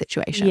appropriate to the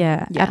situation.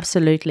 Yeah,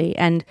 absolutely.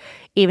 And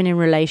even in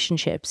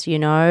relationships, you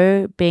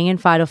know, being in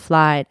fight or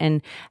flight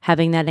and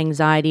having that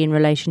anxiety in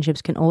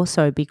relationships can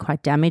also be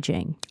quite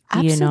damaging.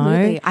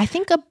 Absolutely. You know? I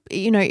think,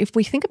 if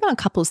we think about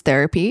couples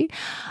therapy,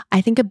 I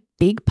think a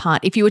big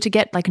part, if you were to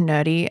get like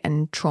nerdy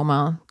and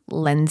trauma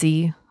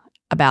lensy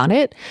about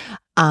it,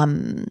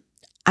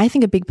 I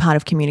think a big part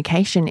of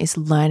communication is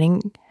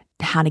learning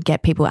how to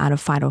get people out of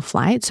fight or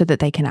flight so that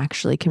they can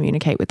actually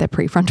communicate with their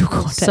prefrontal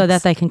cortex. So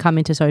that they can come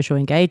into social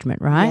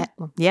engagement, right?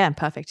 Yeah,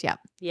 perfect. Yeah.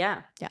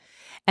 Yeah.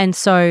 And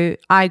so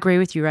I agree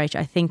with you, Rach.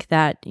 I think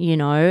that,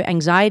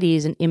 anxiety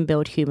is an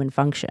inbuilt human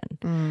function.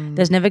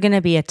 There's never going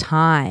to be a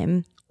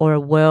time or a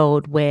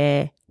world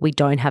where we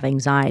don't have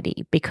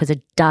anxiety because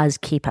it does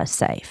keep us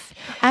safe.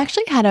 I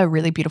actually had a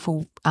really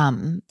beautiful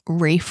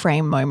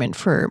reframe moment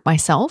for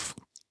myself.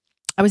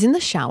 I was in the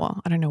shower.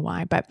 I don't know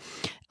why, but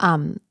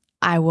I'm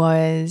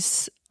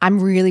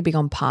really big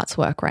on parts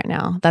work right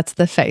now. That's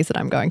the phase that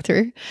I'm going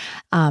through.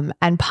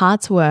 And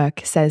parts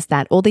work says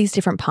that all these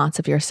different parts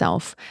of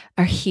yourself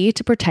are here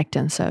to protect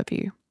and serve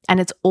you. And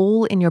it's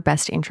all in your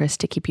best interest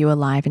to keep you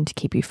alive and to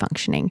keep you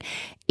functioning.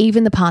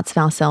 Even the parts of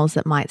ourselves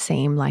that might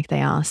seem like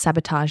they are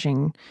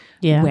sabotaging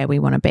where we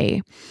want to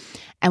be.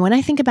 And when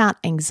I think about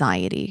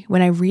anxiety,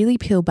 when I really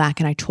peel back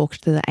and I talk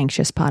to the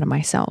anxious part of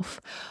myself,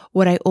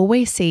 what I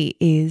always see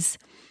is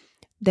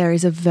there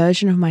is a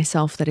version of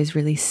myself that is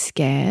really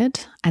scared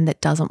and that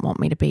doesn't want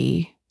me to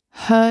be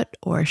hurt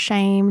or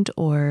ashamed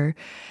or,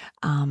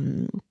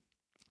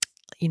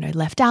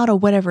 left out or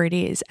whatever it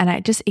is. And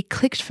it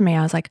clicked for me.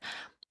 I was like,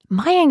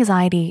 my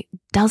anxiety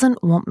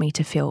doesn't want me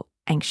to feel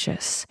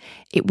anxious.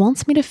 It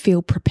wants me to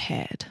feel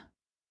prepared.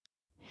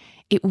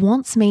 It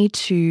wants me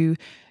to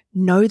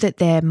know that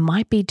there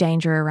might be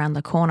danger around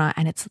the corner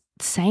and it's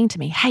saying to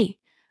me, hey,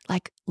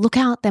 like, look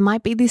out, there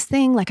might be this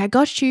thing, like I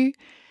got you.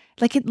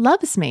 Like it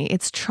loves me.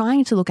 It's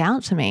trying to look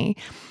out to me.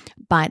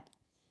 But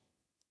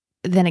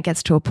then it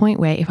gets to a point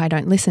where if I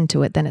don't listen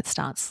to it, then it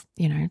starts,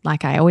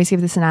 like I always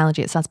give this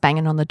analogy, it starts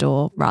banging on the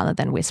door rather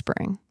than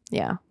whispering.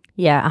 Yeah.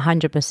 Yeah,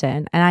 100%.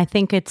 And I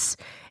think it's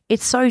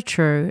so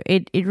true.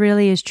 It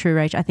really is true,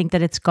 Rach. I think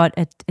that it's got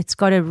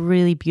a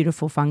really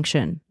beautiful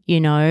function,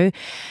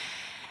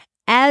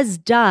 as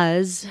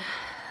does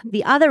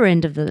the other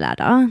end of the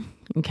ladder.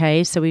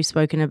 Okay, so we've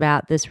spoken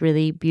about this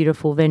really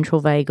beautiful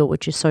ventral vagal,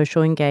 which is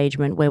social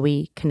engagement, where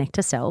we connect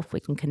to self,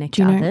 we can connect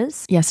to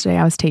others. Yesterday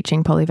I was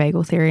teaching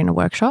polyvagal theory in a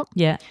workshop.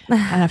 Yeah.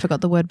 And I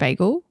forgot the word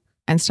vagal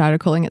and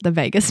started calling it the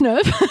vagus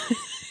nerve.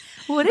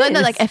 What is?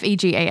 No, like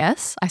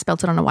FEGAS. I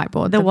spelt it on a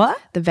whiteboard. The what?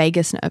 The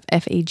vagus nerve,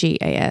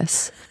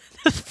 FEGAS.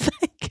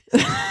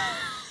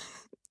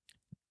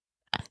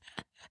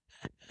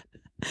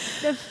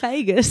 The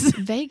Vegas.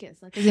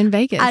 Vegas, like as in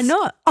Vegas. I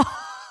know.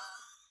 Oh.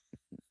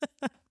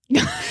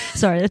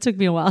 Sorry, that took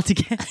me a while to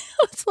get.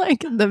 It's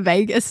like the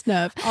vagus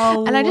nerve.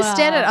 Oh, and I just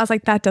stared at it. I was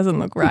like, that doesn't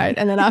look right.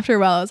 And then after a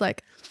while, I was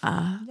like,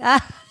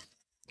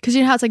 because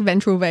you know how it's like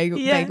ventral vagal.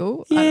 Yeah. I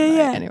don't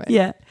know. Anyway.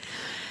 Yeah.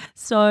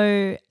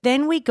 So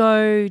then we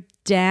go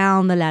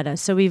down the ladder.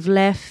 So we've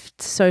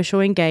left social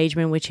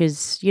engagement, which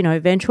is,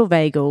 ventral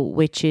vagal,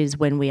 which is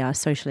when we are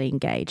socially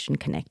engaged and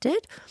connected.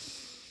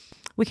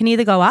 We can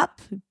either go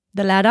up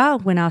the ladder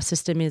when our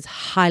system is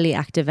highly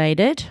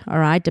activated, all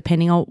right,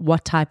 depending on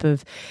what's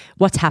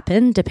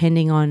happened,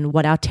 depending on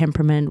what our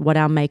temperament, what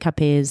our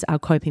makeup is, our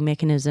coping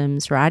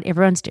mechanisms, right?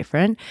 Everyone's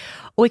different.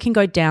 Or we can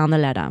go down the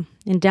ladder.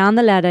 And down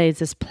the ladder is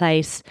this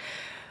place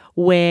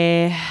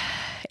where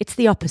it's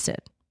the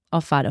opposite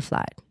of fight or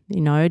flight,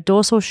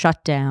 dorsal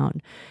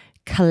shutdown,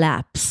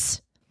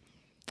 collapse,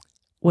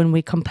 when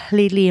we're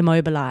completely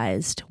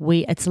immobilized,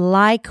 it's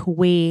like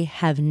we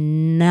have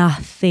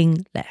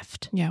nothing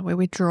left. Yeah, we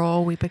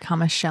withdraw, we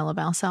become a shell of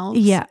ourselves.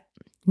 Yeah,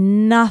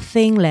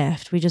 nothing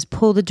left. We just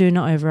pull the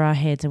doona over our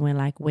heads and we're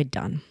like, we're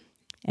done.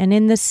 And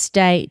in this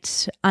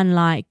state,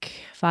 unlike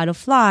fight or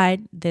flight,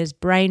 there's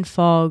brain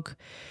fog,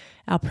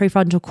 our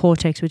prefrontal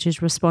cortex, which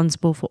is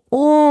responsible for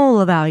all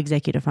of our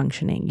executive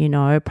functioning,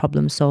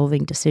 problem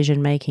solving,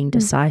 decision making,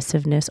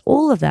 decisiveness,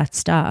 all of that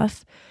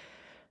stuff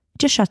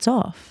just shuts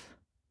off.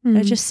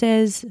 It just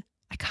says,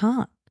 I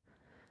can't.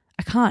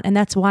 And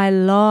that's why a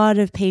lot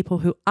of people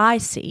who I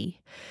see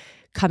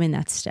come in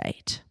that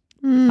state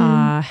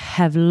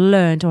have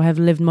learned or have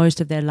lived most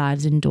of their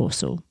lives in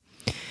dorsal,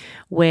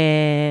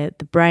 where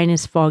the brain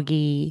is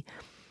foggy,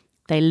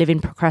 they live in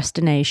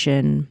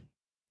procrastination,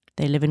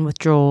 they live in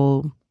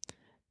withdrawal,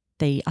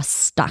 they are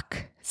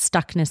stuck.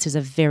 Stuckness is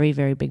a very,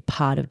 very big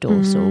part of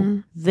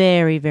dorsal.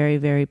 Very, very,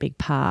 very big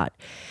part.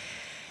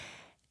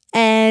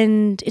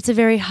 And it's a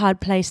very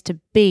hard place to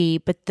be,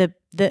 but the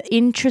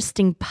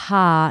interesting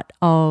part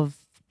of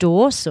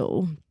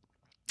dorsal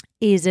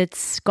is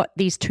it's got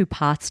these two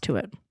parts to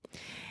it.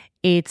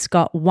 It's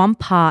got one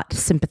part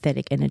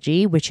sympathetic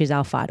energy, which is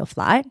our fight or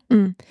flight,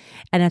 and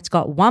it's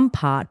got one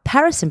part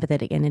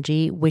parasympathetic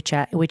energy, which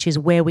is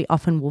where we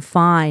often will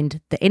find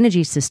the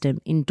energy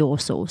system in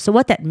dorsal. So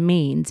what that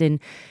means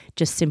in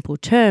just simple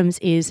terms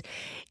is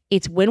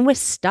it's when we're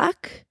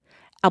stuck,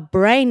 our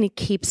brain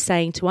keeps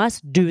saying to us,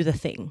 do the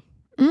thing.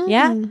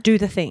 Yeah, do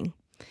the thing.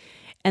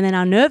 And then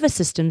our nervous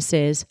system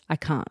says, I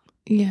can't.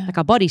 Yeah. Like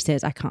our body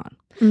says, I can't.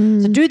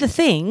 So do the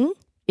thing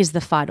is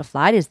the fight or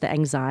flight, is the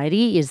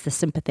anxiety, is the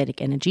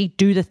sympathetic energy.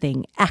 Do the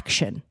thing,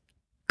 action,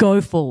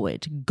 go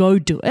forward, go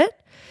do it.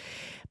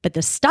 But the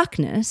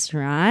stuckness,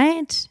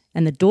 right,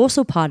 and the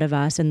dorsal part of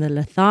us and the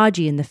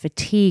lethargy and the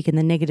fatigue and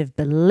the negative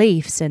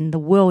beliefs and the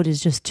world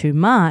is just too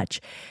much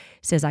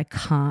says, I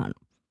can't.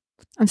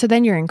 And so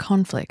then you're in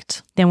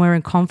conflict. Then we're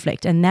in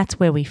conflict, and that's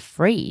where we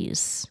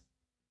freeze.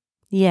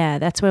 Yeah,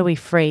 that's where we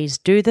freeze.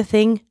 Do the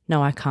thing.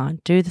 No, I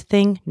can't. Do the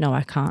thing. No,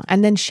 I can't.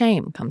 And then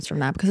shame comes from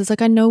that because it's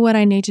like, I know what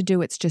I need to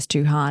do. It's just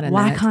too hard. And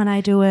why can't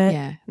I do it?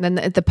 Yeah. And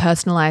then the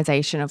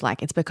personalization of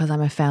like, it's because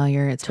I'm a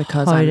failure. It's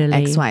because I'm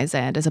X, Y, Z,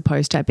 as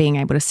opposed to being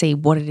able to see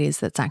what it is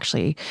that's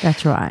actually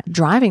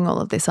driving all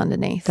of this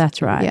underneath.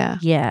 That's right. Yeah.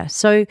 Yeah.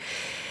 So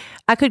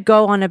I could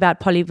go on about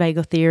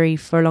polyvagal theory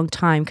for a long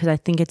time because I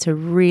think it's a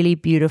really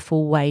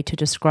beautiful way to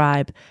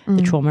describe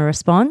the trauma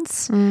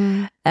response.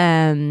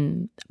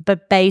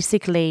 But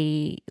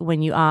basically,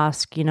 when you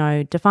ask,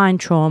 define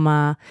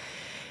trauma,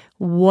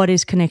 what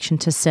is connection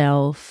to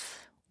self?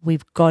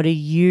 We've got to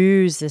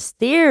use this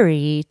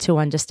theory to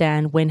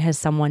understand when has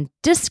someone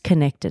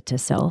disconnected to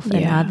self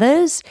and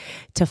others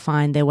to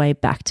find their way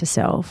back to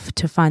self,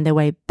 to find their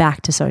way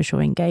back to social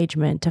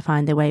engagement, to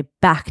find their way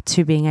back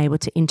to being able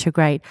to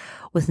integrate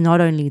with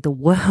not only the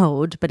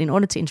world, but in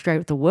order to integrate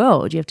with the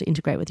world, you have to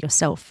integrate with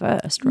yourself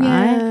first, right?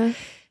 Yeah.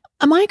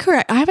 Am I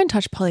correct? I haven't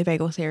touched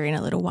polyvagal theory in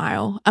a little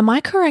while. Am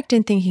I correct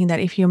in thinking that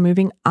if you're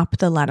moving up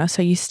the ladder,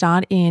 so you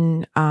start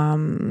in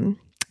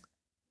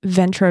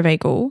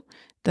ventrovagal,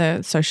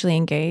 the socially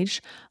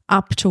engaged,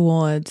 up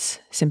towards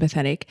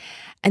sympathetic,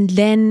 and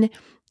then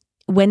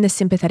when the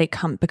sympathetic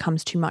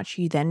becomes too much,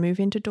 you then move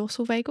into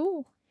dorsal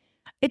vagal?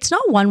 It's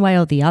not one way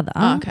or the other.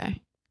 Oh,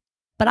 okay.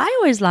 But I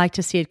always like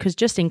to see it because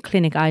just in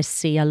clinic, I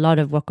see a lot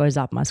of what goes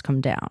up must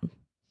come down.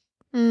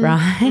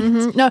 Right?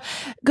 Mm-hmm. No,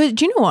 good.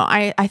 Do you know what?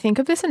 I think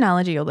of this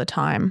analogy all the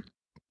time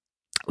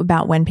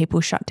about when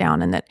people shut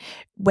down, and that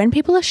when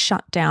people are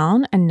shut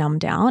down and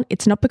numbed out,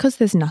 it's not because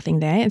there's nothing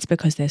there. It's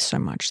because there's so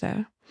much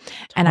there.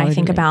 Totally. And I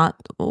think about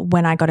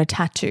when I got a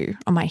tattoo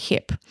on my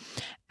hip,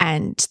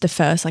 and the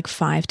first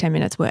 5-10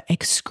 minutes were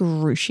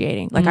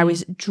excruciating. I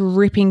was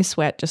dripping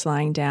sweat just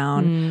lying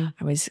down.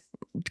 I was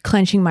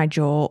clenching my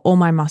jaw. All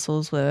my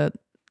muscles were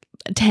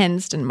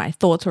tensed and my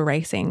thoughts were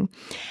racing.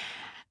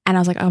 And I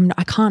was like,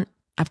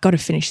 I've got to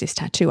finish this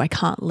tattoo. I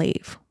can't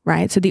leave,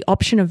 right? So the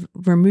option of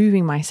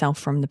removing myself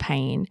from the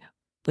pain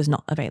was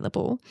not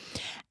available.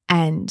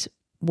 And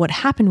what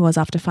happened was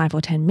after 5 or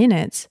 10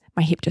 minutes,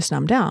 my hip just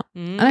numbed out.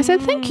 And I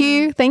said, thank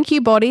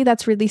you, body.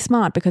 That's really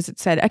smart, because it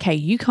said, okay,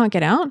 you can't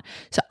get out,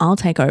 so I'll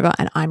take over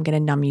and I'm going to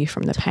numb you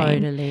from the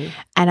pain. Totally.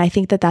 And I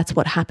think that that's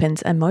what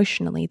happens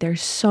emotionally.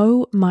 There's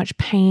so much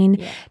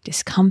pain,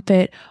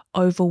 discomfort,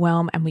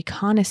 overwhelm, and we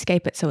can't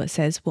escape it. So it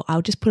says, well,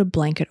 I'll just put a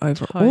blanket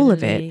over all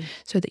of it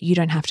so that you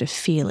don't have to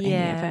feel any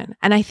of it.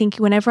 And I think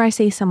whenever I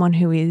see someone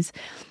who is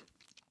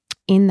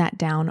in that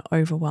down,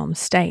 overwhelmed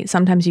state,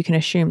 sometimes you can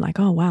assume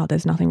oh, wow,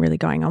 there's nothing really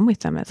going on with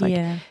them. It's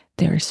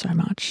there is so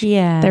much.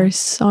 Yeah. There is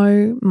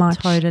so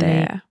much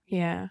there.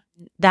 Yeah.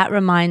 That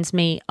reminds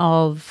me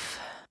of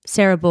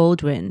Sarah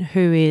Baldwin,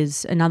 who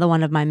is another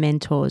one of my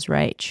mentors,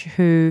 Rach,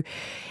 who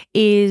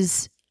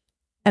is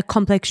a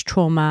complex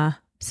trauma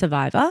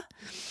survivor.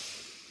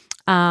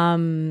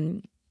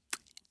 And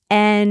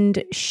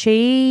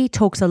she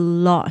talks a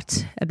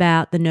lot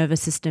about the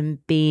nervous system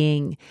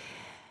being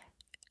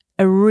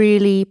a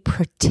really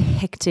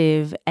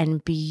protective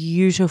and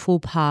beautiful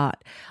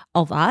part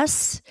of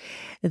us,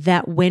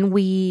 that when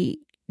we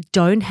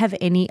don't have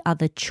any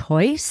other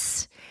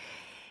choice.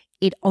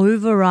 It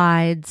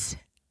overrides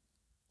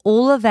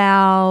all of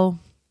our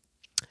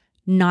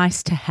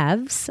nice to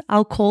haves,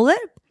 I'll call it,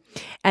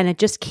 and it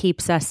just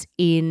keeps us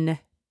in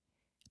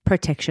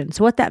protection.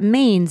 So what that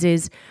means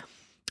is,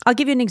 I'll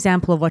give you an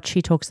example of what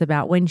she talks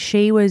about. When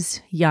she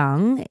was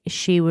young,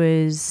 she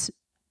was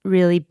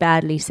really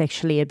badly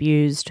sexually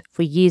abused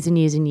for years and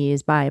years and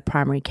years by a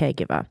primary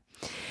caregiver.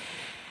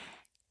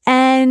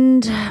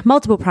 And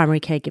multiple primary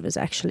caregivers,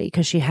 actually,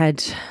 because she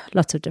had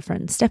lots of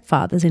different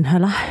stepfathers in her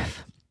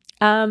life.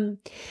 And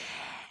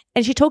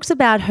she talks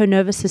about her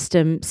nervous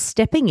system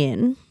stepping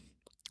in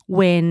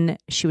when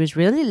she was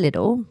really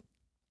little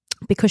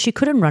because she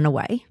couldn't run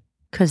away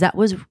because that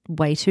was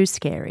way too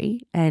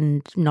scary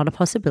and not a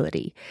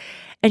possibility.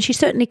 And she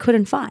certainly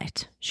couldn't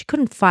fight. She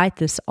couldn't fight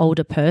this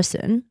older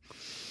person.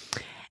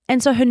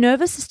 And so her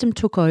nervous system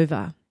took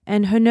over.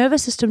 And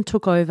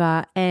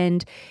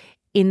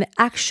in the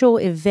actual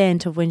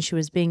event of when she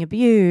was being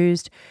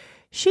abused,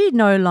 she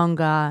no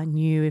longer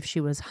knew if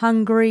she was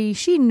hungry.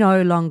 She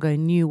no longer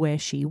knew where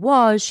she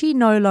was. She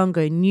no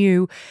longer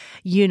knew,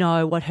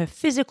 what her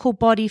physical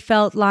body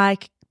felt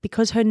like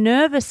because her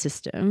nervous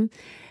system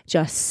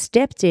just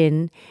stepped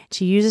in.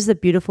 She uses the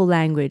beautiful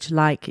language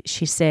like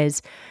she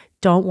says,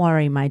 "Don't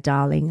worry, my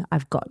darling,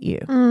 I've got you."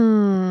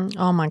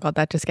 Oh my God,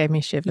 that just gave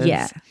me shivers.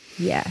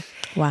 Yeah.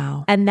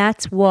 Wow. And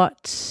that's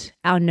what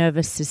our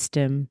nervous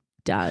system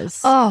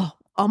does. Oh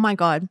my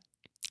God.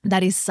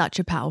 That is such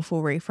a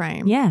powerful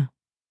reframe. Yeah.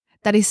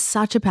 That is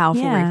such a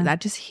powerful reframe.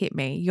 That just hit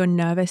me. Your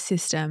nervous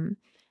system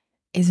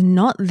is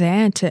not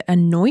there to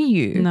annoy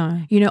you.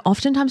 No.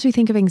 Oftentimes we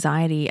think of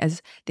anxiety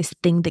as this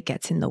thing that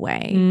gets in the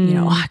way.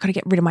 I got to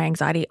get rid of my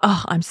anxiety.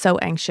 Oh, I'm so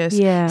anxious.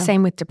 Yeah.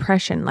 Same with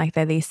depression. Like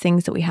they're these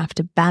things that we have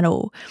to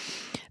battle.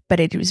 But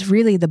it was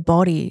really the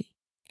body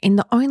in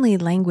the only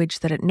language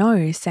that it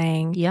knows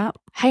saying, "Yep,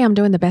 hey, I'm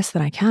doing the best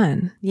that I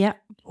can." Yep.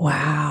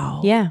 Wow.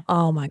 Yeah.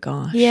 Oh my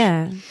gosh.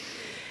 Yeah.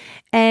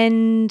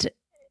 And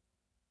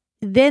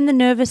then the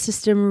nervous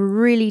system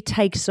really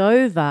takes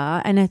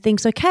over and it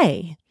thinks,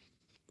 okay,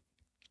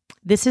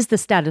 this is the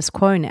status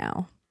quo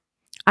now.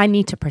 I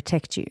need to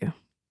protect you,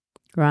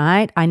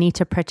 right? I need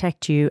to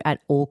protect you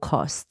at all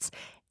costs.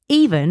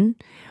 Even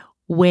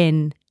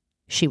when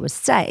she was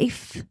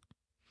safe,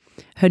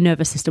 her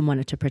nervous system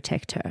wanted to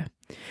protect her.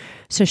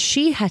 So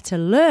she had to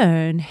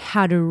learn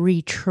how to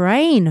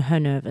retrain her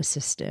nervous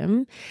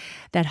system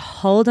that,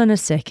 hold on a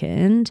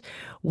second,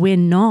 we're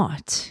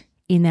not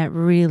in that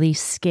really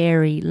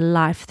scary,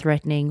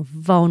 life-threatening,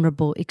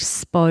 vulnerable,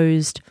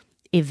 exposed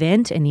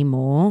event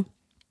anymore.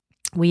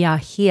 We are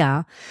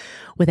here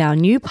with our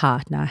new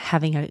partner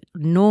having a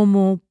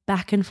normal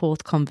back and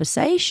forth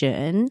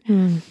conversation.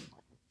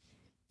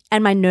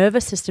 And my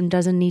nervous system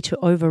doesn't need to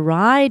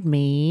override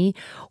me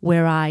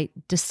where I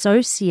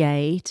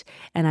dissociate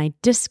and I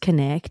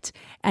disconnect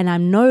and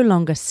I'm no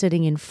longer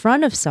sitting in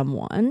front of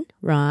someone,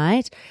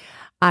 right?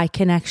 I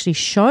can actually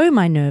show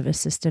my nervous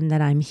system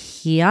that I'm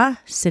here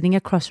sitting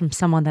across from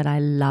someone that I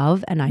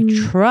love and I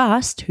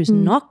trust, who's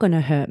not going to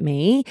hurt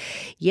me.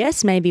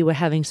 Yes, maybe we're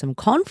having some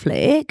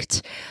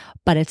conflict,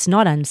 but it's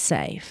not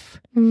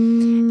unsafe.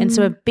 And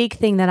so a big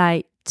thing that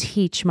I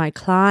teach my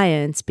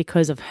clients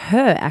because of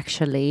her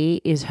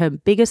actually is her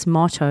biggest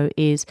motto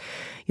is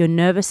your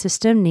nervous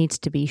system needs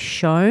to be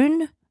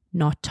shown,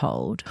 not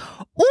told.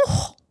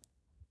 Oh,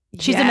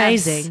 she's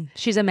amazing.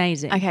 She's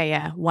amazing. Okay,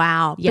 yeah.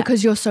 Wow. Yeah.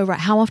 Because you're so right.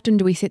 How often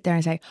do we sit there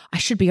and say, I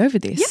should be over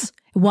this? Yeah.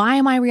 Why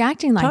am I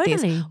reacting like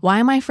this? Why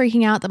am I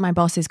freaking out that my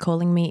boss is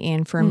calling me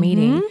in for a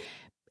meeting?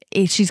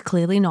 She's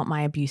clearly not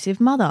my abusive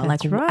mother.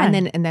 That's right.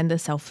 And then the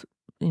self,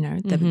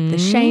 the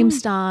shame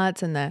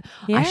starts and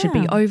I should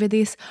be over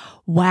this.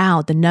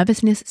 Wow. The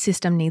nervousness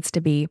system needs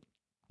to be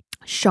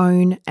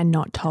shown and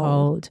not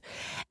told.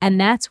 And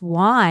that's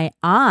why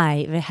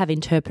I have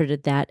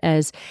interpreted that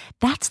as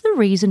that's the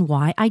reason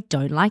why I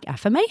don't like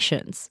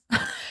affirmations.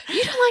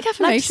 You don't like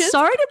affirmations?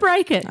 Sorry to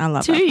break it I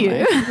love to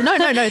you.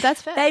 No,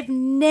 that's fair. They've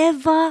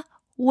never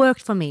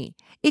worked for me.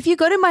 If you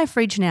go to my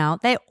fridge now,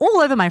 they're all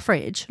over my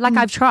fridge. Like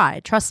I've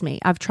tried, trust me,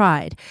 I've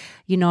tried.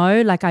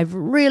 I've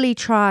really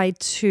tried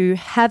to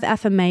have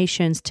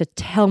affirmations to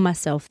tell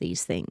myself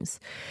these things.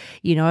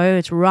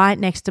 It's right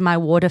next to my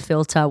water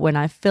filter when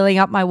I'm filling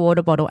up my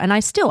water bottle and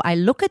I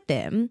look at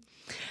them,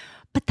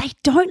 but they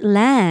don't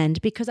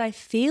land because I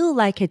feel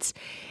like it's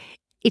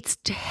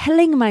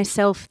telling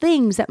myself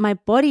things that my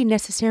body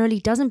necessarily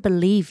doesn't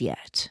believe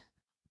yet.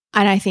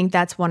 And I think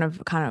that's one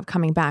of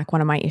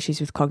my issues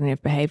with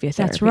cognitive behavior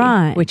therapy. That's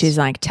right. Which is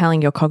like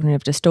telling your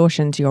cognitive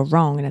distortions you're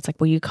wrong. And it's like,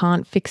 well, you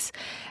can't fix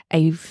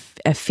a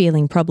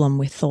feeling problem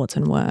with thoughts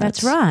and words.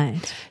 That's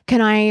right.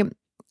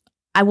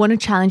 I want to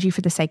challenge you for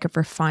the sake of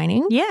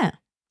refining. Yeah.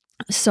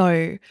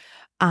 So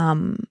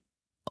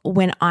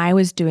when I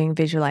was doing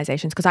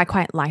visualizations, because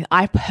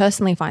I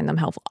personally find them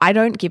helpful. I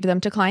don't give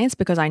them to clients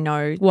because I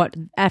know. What,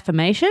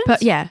 affirmations?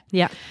 But yeah.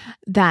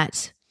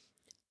 That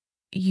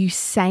you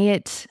say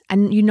it,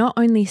 and you not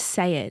only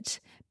say it,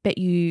 but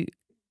you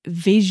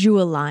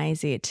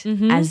visualize it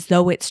as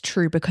though it's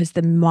true, because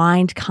the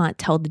mind can't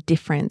tell the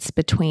difference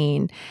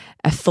between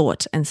a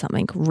thought and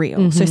something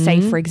real. So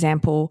say, for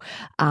example,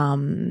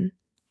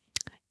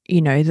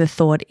 the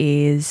thought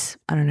is,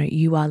 I don't know,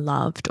 you are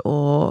loved,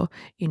 or,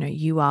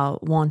 you are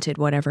wanted,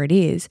 whatever it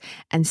is,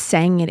 and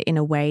saying it in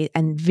a way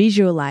and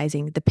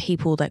visualizing the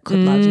people that could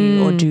love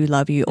you or do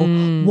love you, or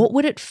what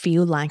would it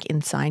feel like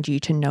inside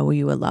you to know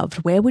you were loved?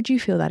 Where would you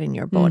feel that in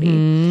your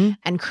body?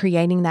 And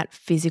creating that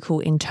physical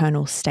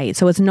internal state.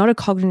 So it's not a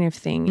cognitive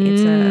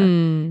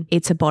thing,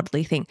 it's a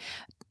bodily thing.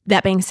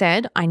 That being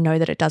said, I know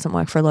that it doesn't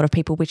work for a lot of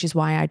people, which is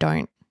why I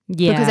don't.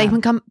 Yeah. Because they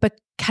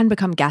can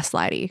become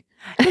gaslighty.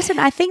 Listen,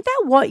 I think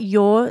that what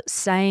you're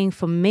saying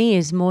for me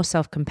is more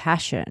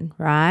self-compassion,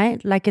 right?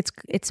 Like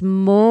it's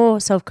more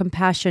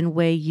self-compassion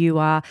where you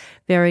are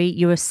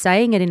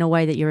saying it in a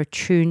way that you're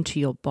attuned to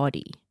your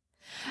body.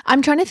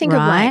 I'm trying to think of,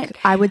 like,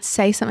 I would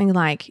say something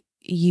like,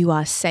 you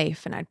are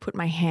safe, and I'd put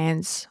my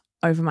hands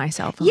over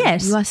myself.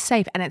 Yes. Like, you are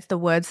safe. And it's the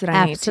words that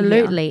I need to hear.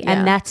 Absolutely.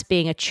 And that's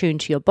being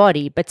attuned to your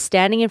body. But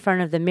standing in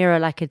front of the mirror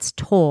like it's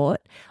taught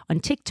on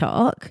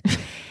TikTok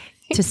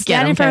to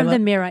stand in front of the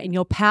mirror in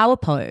your power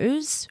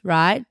pose,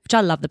 right? Which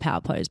I love the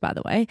power pose, by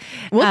the way.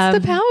 What's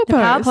the power pose? The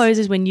power pose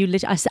is when you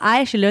I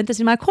actually learned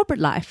this in my corporate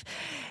life.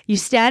 You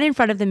stand in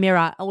front of the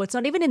mirror. Oh, it's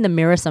not even in the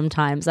mirror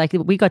sometimes. Like,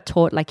 we got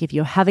taught, like, if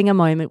you're having a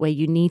moment where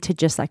you need to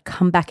just like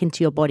come back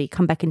into your body,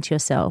 come back into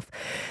yourself,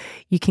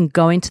 you can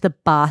go into the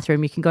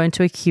bathroom, you can go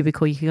into a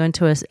cubicle, you can go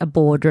into a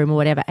boardroom or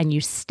whatever, and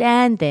you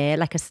stand there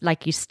like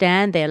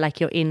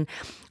you're in,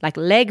 like,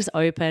 legs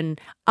open,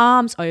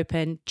 arms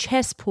open,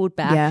 chest pulled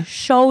back,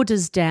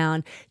 shoulders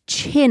down,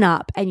 chin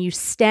up, and you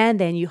stand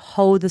there and you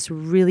hold this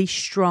really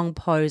strong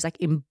pose, like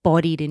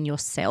embodied in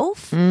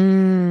yourself.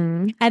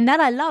 And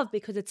that I love,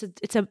 because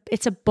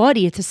it's a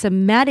body, it's a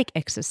somatic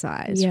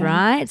exercise,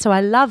 right? So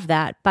I love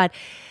that. But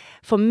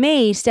for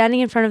me, standing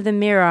in front of the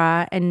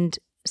mirror and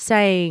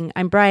saying,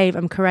 I'm brave,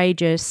 I'm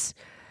courageous,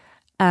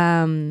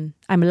 I'm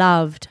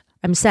loved,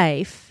 I'm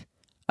safe,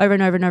 over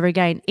and over and over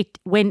again,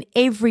 when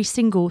every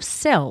single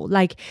cell,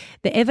 like,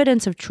 the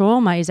evidence of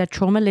trauma is that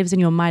trauma lives in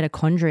your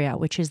mitochondria,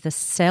 which is the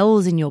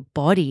cells in your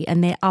body,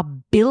 and there are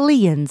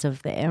billions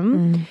of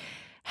them.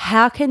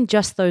 How can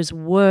just those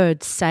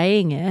words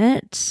saying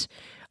it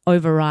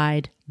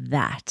override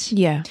that?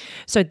 Yeah.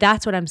 So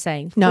that's what I'm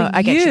saying. No,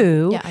 I get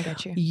you. Yeah, I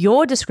get you.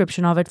 Your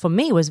description of it for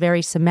me was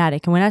very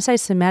somatic. And when I say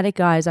somatic,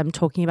 guys, I'm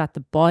talking about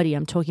the body.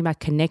 I'm talking about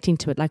connecting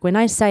to it. Like, when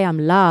I say I'm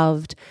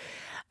loved,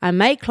 I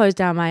may close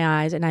down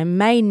my eyes and I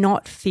may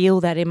not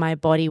feel that in my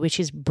body, which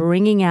is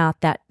bringing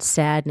out that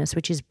sadness,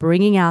 which is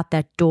bringing out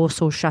that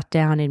dorsal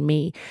shutdown in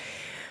me,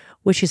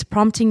 which is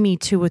prompting me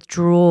to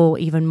withdraw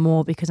even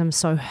more because I'm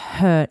so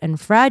hurt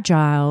and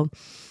fragile.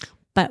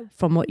 But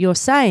from what you're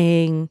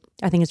saying,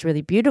 I think it's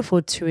really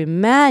beautiful to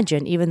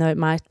imagine, even though it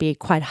might be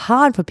quite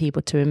hard for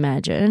people to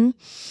imagine,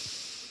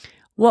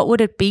 what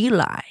would it be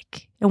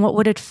like and what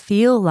would it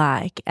feel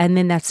like? And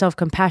then that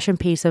self-compassion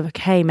piece of,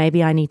 okay,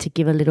 maybe I need to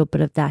give a little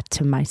bit of that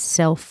to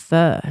myself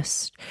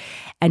first.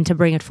 And to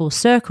bring it full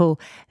circle,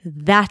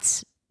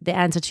 that's the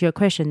answer to your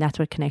question. That's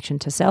what connection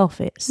to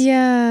self is.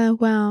 Yeah,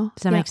 wow.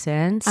 Does that make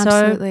sense?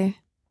 Absolutely. So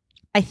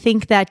I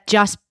think that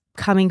just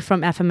coming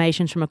from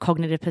affirmations from a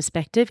cognitive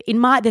perspective,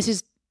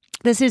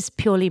 this is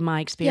purely my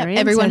experience.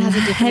 Yeah, everyone has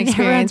a different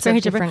experience. Very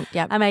different.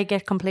 I may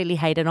get completely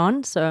hated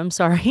on, so I'm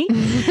sorry.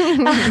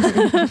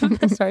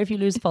 Sorry if you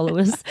lose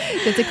followers.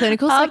 There's a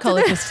clinical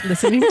psychologist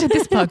listening to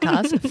this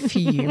podcast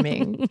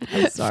fuming.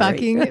 I'm sorry.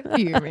 Fucking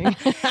fuming.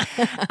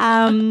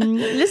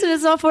 Listen,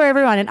 it's not for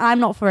everyone, and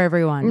I'm not for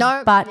everyone.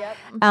 No. But,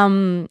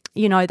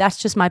 that's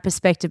just my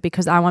perspective,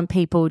 because I want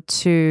people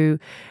to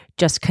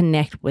just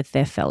connect with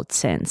their felt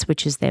sense,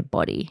 which is their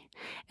body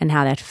and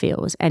how that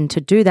feels. And to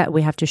do that,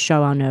 we have to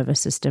show our nervous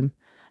system,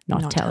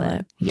 not tell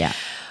it. Yeah.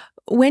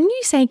 When you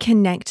say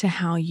connect to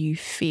how you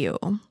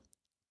feel,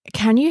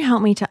 can you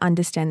help me to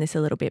understand this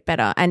a little bit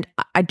better? And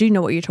I do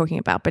know what you're talking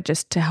about, but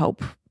just to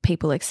help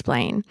people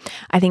explain,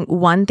 I think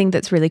one thing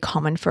that's really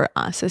common for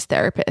us as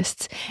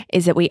therapists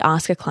is that we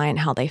ask a client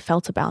how they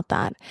felt about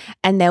that,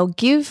 and they'll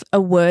give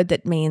a word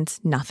that means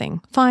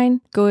nothing.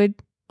 Fine, good,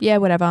 yeah,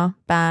 whatever,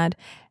 bad.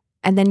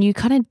 And then you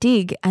kind of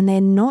dig, and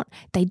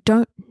they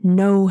don't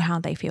know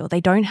how they feel.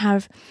 They don't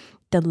have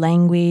the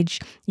language.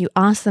 You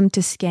ask them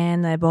to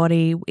scan their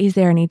body. Is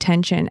there any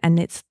tension? And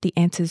the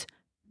answer's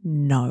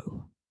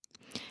no.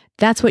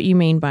 That's what you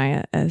mean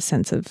by a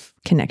sense of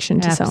connection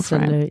to self,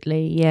 right?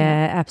 Absolutely.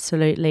 Yeah,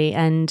 absolutely.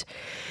 And,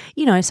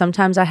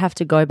 sometimes I have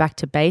to go back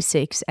to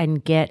basics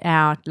and get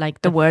out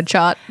like the word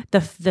chart,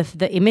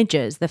 the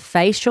images, the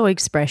facial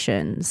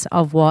expressions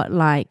of what,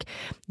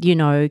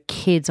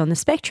 kids on the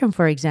spectrum,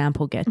 for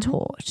example, get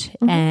taught,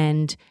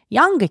 and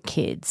younger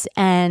kids.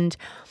 And,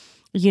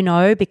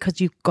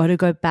 because you've got to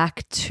go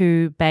back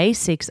to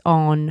basics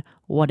on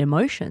what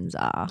emotions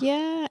are.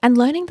 Yeah. And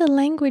learning the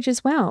language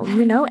as well,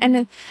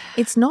 and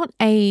it's not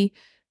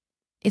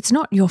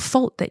your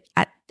fault that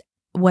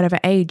whatever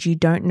age, you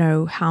don't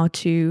know how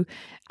to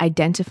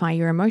identify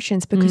your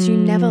emotions because you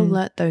never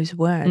learnt those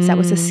words. That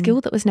was a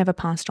skill that was never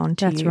passed on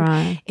to you. That's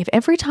right. If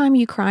every time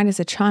you cried as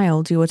a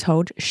child, you were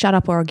told, shut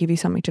up or I'll give you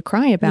something to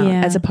cry about,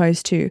 as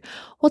opposed to,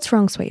 what's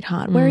wrong,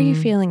 sweetheart? Where are you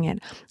feeling it?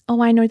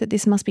 Oh, I know that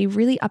this must be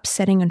really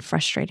upsetting and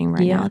frustrating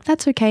right now.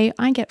 That's okay.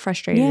 I get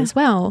frustrated as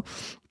well.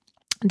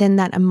 Then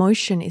that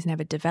emotion is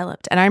never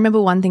developed. And I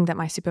remember one thing that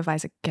my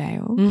supervisor,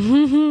 Gail,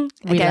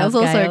 Gail's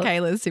also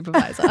Kayla's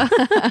supervisor.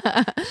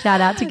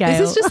 Shout out to Gail.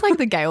 This is just like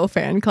the Gail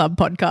fan club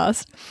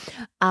podcast.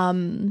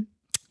 One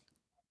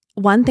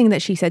thing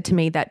that she said to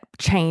me that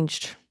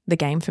changed the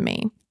game for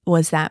me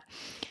was that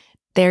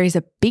there is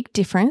a big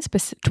difference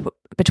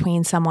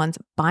between someone's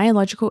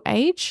biological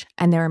age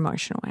and their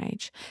emotional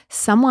age.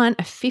 Someone,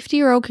 a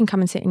 50-year-old can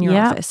come and sit in your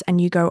office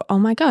and you go, oh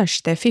my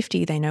gosh, they're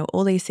 50. They know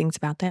all these things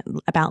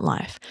about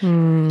life.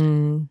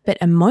 But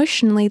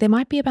emotionally, they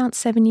might be about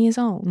 7 years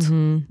old.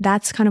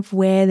 That's kind of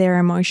where their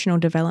emotional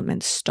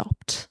development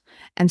stopped.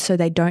 And so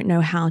they don't know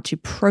how to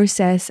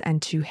process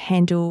and to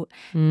handle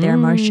their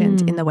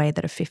emotions in the way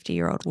that a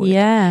 50-year-old would.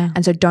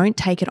 And so don't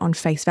take it on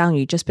face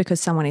value. Just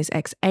because someone is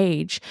X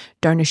age,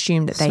 don't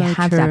assume that they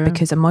have that,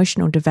 because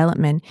emotional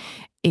development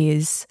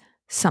is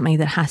something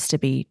that has to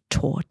be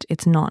taught.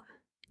 It's not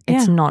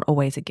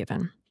always a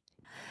given.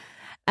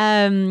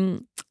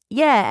 And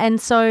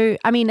so,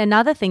 I mean,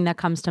 another thing that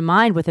comes to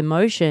mind with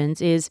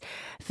emotions is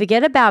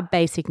forget about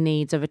basic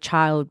needs of a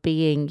child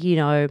being, you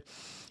know,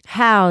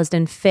 housed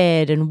and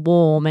fed and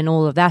warm and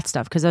all of that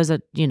stuff, because those are,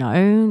 you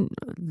know,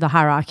 the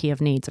hierarchy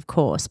of needs, of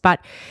course. But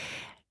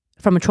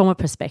from a trauma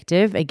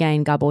perspective,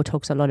 again, Gabor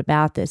talks a lot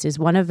about this, is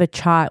one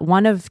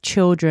of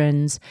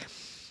children's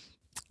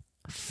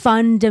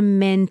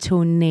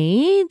fundamental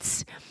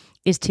needs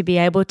is to be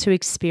able to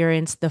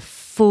experience the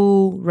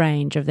full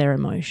range of their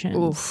emotions.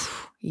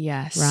 Oof,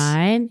 yes.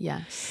 Right?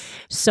 Yes.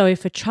 So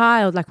if a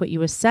child, like what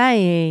you were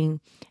saying,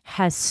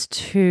 has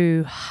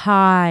to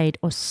hide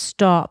or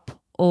stop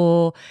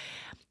or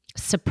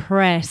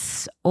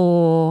suppress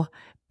or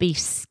be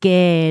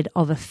scared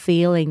of a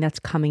feeling that's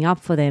coming up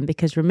for them,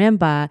 because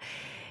remember,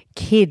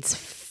 kids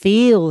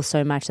feel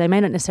so much. They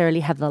may not necessarily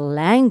have the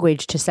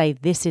language to say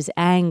this is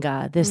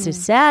anger, this is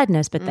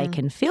sadness, but they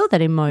can feel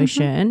that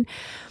emotion.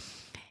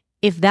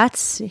 If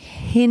that's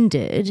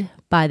hindered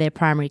by their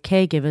primary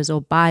caregivers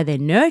or by their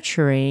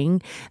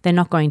nurturing, they're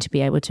not going to be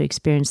able to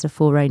experience the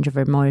full range of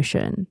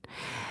emotion.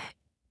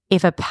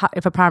 If a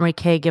primary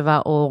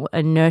caregiver or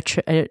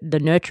the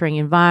nurturing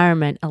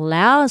environment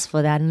allows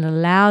for that and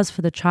allows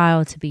for the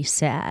child to be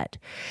sad,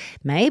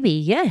 maybe,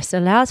 yes,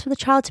 allows for the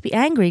child to be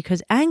angry,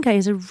 because anger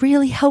is a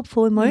really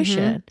helpful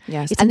emotion.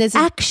 Yes. It's an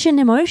action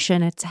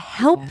emotion. It's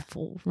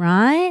helpful,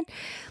 right?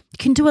 You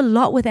can do a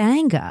lot with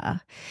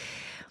anger.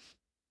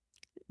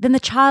 Then the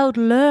child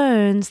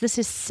learns this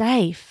is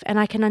safe and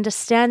I can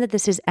understand that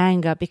this is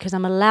anger because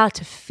I'm allowed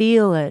to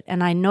feel it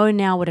and I know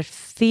now what it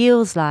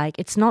feels like.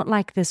 It's not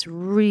like this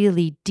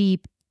really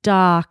deep,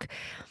 dark,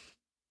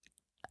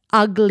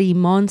 ugly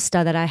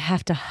monster that I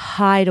have to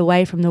hide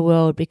away from the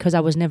world because I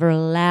was never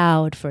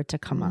allowed for it to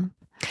come up.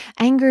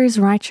 Anger is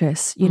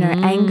righteous. You know,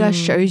 anger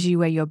shows you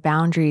where your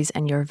boundaries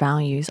and your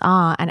values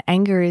are. And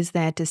anger is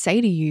there to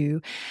say to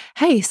you,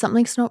 hey,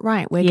 something's not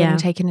right. We're getting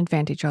taken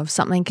advantage of.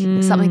 Something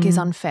is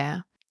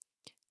unfair.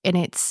 And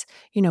it's,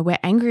 you know, we're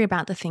angry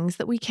about the things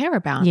that we care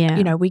about. Yeah.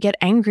 You know, we get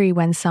angry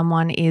when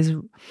someone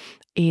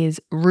is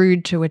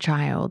rude to a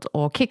child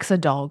or kicks a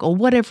dog or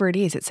whatever it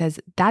is. It says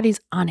that is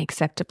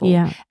unacceptable.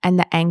 Yeah. And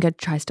the anger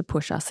tries to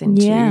push us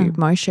into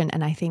motion.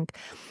 And I think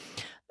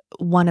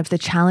one of the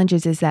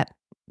challenges is that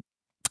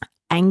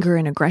anger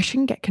and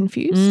aggression get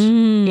confused.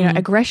 You know,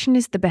 aggression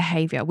is the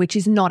behavior, which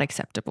is not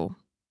acceptable.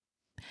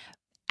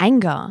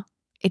 Anger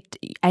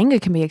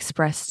can be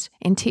expressed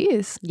in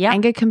tears. Yeah.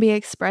 Anger can be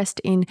expressed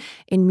in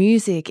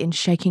music, in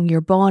shaking your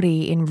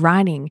body, in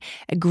writing.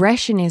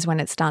 Aggression is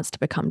when it starts to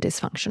become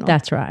dysfunctional.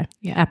 That's right.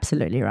 Yeah.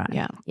 Absolutely right.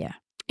 Yeah. Yeah.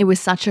 It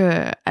was such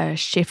a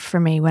shift for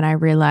me when I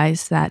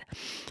realized that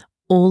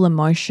all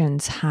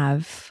emotions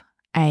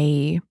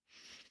they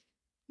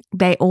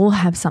all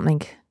have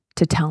something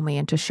to tell me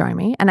and to show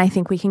me. And I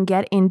think we can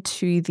get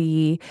into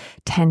the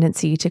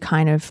tendency to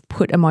kind of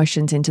put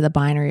emotions into the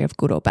binary of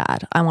good or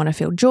bad. I want to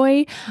feel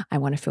joy. I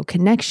want to feel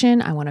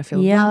connection. I want to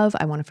feel love.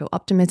 I want to feel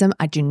optimism.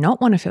 I do not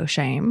want to feel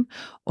shame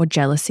or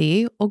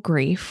jealousy or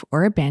grief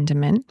or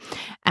abandonment.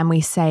 And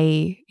we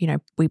say, you know,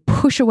 we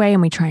push away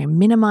and we try and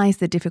minimize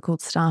the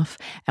difficult stuff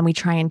and we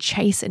try and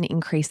chase and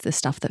increase the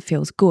stuff that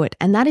feels good.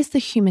 And that is the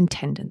human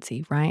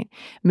tendency, right?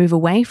 Move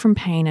away from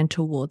pain and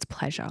towards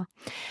pleasure.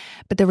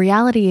 But the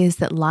reality is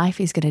that life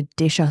is going to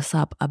dish us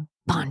up a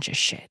bunch of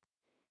shit.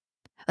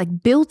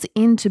 Like built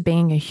into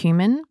being a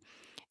human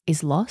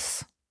is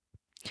loss,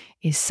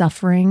 is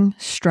suffering,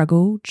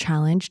 struggle,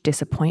 challenge,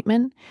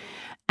 disappointment.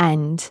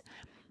 And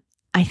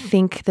I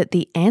think that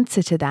the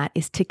answer to that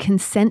is to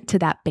consent to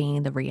that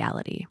being the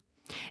reality,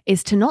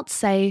 is to not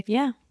say,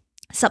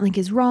 something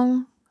is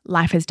wrong,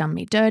 life has done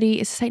me dirty.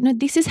 Is to say, no,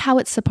 this is how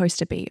it's supposed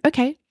to be.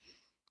 Okay,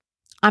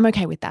 I'm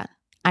okay with that.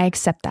 I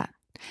accept that.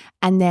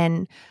 And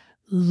then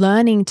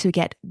learning to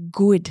get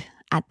good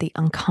at the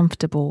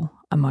uncomfortable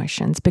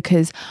emotions,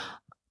 because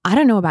I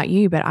don't know about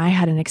you, but I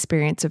had an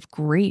experience of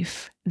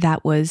grief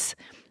that was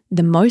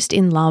the most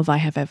in love I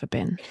have ever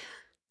been.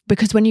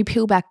 Because when you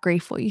peel back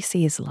grief, what you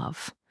see is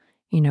love.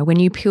 You know, when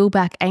you peel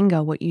back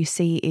anger, what you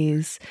see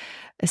is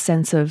a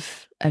sense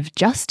of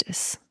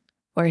justice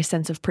or a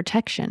sense of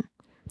protection.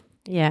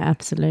 Yeah,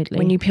 absolutely.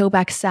 When you peel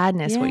back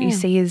sadness, what you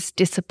see is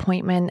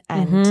disappointment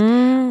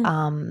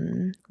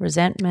and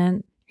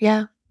resentment.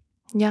 Yeah.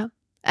 Yeah.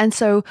 And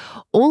so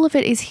all of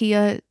it is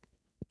here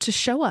to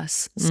show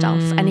us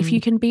stuff. And if you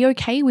can be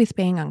okay with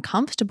being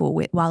uncomfortable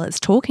while it's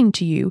talking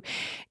to you,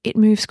 it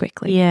moves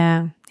quickly.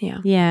 Yeah. Yeah.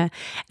 Yeah.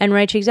 And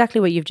Rach,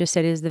 exactly what you've just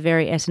said is the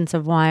very essence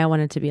of why I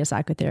wanted to be a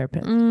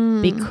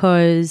psychotherapist,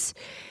 because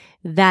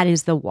that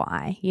is the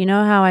why. You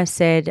know how I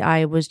said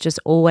I was just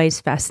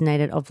always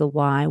fascinated of the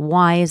why.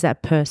 Why is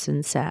that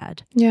person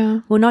sad?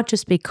 Yeah. Well, not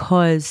just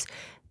because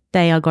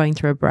they are going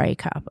through a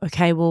breakup.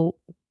 Okay, well,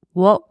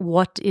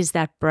 what is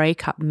that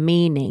breakup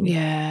meaning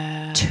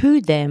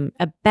to them,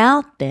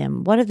 about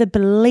them? What are the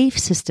belief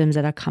systems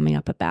that are coming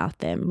up about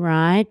them,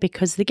 right?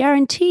 Because the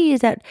guarantee is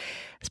that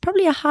there's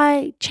probably a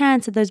high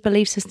chance that those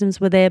belief systems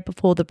were there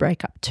before the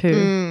breakup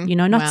too. You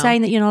know, not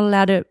saying that you're not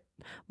allowed to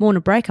mourn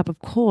a breakup, of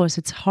course,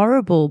 it's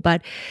horrible,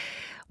 but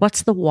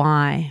what's the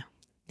why?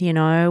 You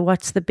know,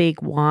 what's the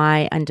big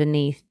why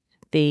underneath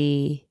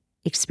the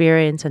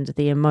experience, under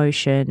the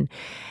emotion?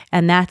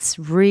 And that's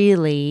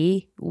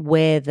really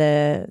where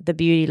the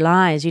beauty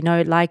lies. You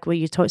know, like where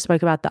you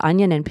spoke about the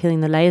onion and peeling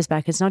the layers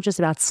back, it's not just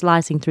about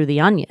slicing through the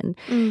onion,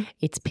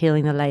 it's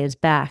peeling the layers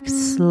back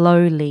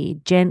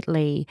slowly,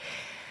 gently,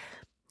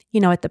 you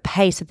know, at the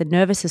pace that the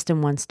nervous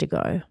system wants to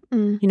go.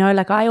 You know,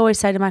 like I always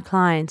say to my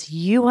clients,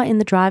 you are in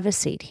the driver's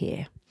seat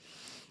here.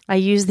 I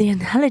use the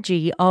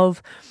analogy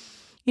of,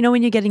 you know,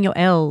 when you're getting your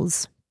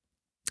L's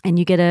and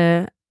you get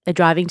a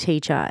driving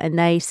teacher and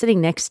they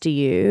sitting next to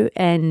you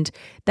and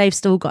they've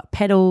still got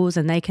pedals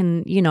and they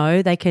can, you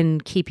know, they can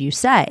keep you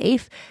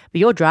safe, but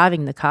you're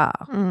driving the car,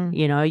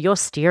 you know, you're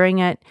steering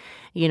it,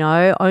 you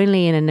know,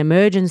 only in an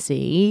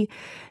emergency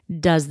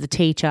does the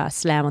teacher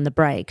slam on the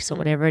brakes or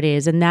whatever it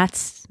is. And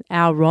that's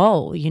our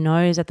role, you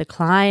know, is that the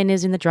client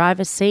is in the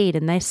driver's seat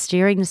and they're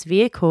steering this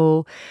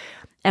vehicle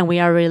and we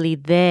are really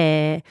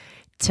there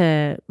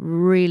to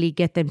really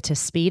get them to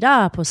speed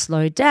up or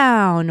slow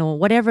down or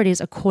whatever it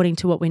is according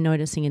to what we're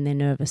noticing in their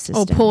nervous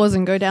system. Or pause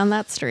and go down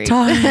that street.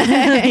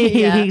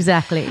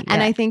 Exactly.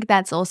 And I think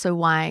that's also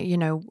why, you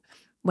know,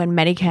 when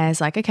Medicare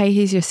is like, okay,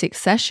 here's your 6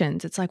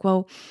 sessions, it's like,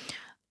 well,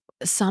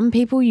 some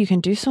people you can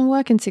do some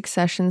work in 6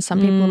 sessions.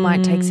 Some people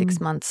might take 6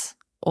 months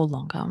or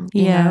longer,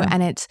 you know,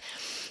 and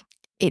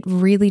it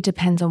really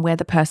depends on where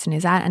the person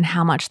is at and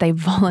how much they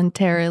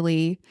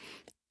voluntarily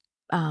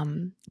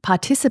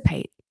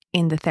participate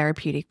in the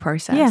therapeutic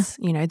process.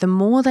 You know, the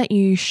more that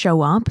you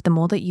show up, the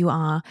more that you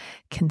are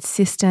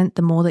consistent,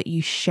 the more that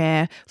you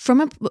share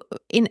from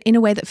in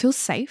a way that feels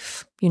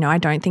safe. You know, I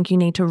don't think you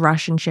need to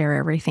rush and share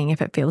everything if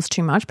it feels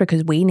too much,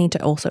 because we need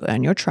to also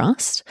earn your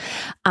trust.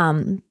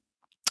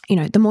 You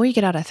know, the more you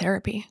get out of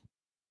therapy.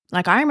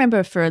 Like I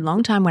remember for a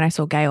long time when I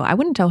saw Gail, I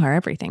wouldn't tell her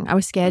everything. I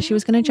was scared she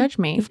was going to judge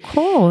me. Of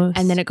course.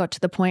 And then it got to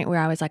the point where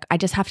I was like, I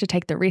just have to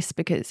take the risk,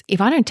 because if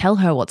I don't tell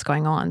her what's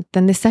going on,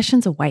 then this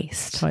session's a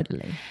waste.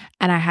 Totally.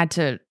 And I had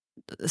to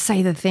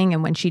say the thing.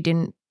 And when she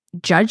didn't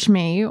judge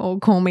me or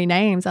call me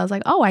names, I was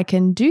like, oh, I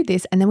can do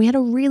this. And then we had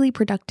a really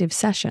productive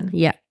session.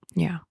 Yeah.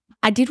 Yeah.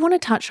 I did want to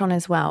touch on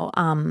as well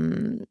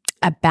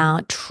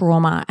about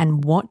trauma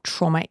and what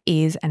trauma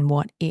is and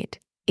what it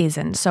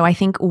isn't. So I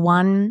think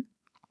one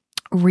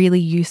really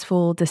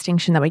useful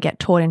distinction that we get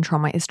taught in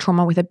trauma is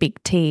trauma with a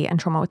big T and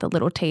trauma with a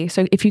little t.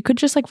 So if you could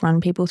just like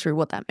run people through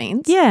what that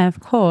means. Yeah, of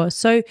course.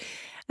 So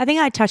I think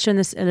I touched on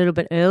this a little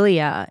bit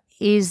earlier,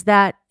 is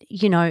that,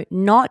 you know,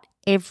 not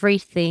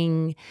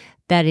everything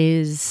that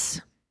is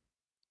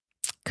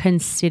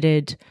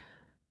considered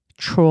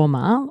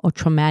trauma or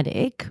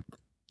traumatic,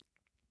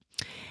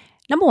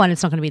 number one,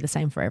 it's not going to be the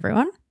same for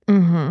everyone,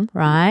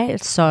 right?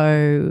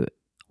 So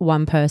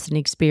one person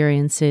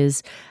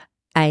experiences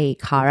a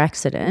car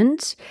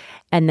accident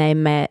and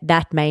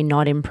that may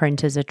not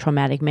imprint as a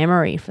traumatic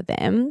memory for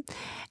them,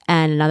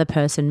 and another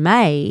person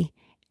may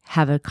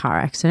have a car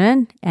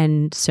accident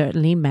and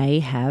certainly may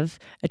have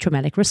a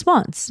traumatic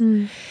response.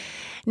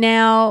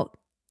 Now,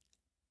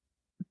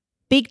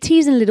 big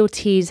T's and little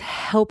T's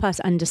help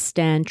us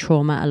understand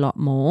trauma a lot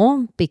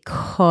more,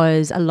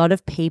 because a lot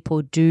of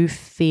people do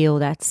feel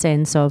that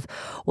sense of,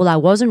 well, I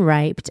wasn't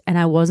raped and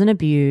I wasn't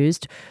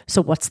abused,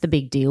 so what's the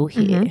big deal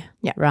here?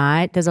 Yeah.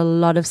 Right? There's a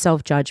lot of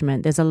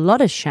self-judgment. There's a lot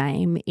of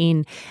shame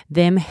in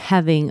them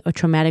having a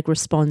traumatic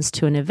response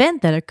to an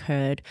event that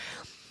occurred.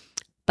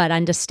 But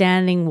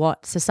understanding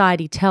what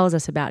society tells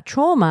us about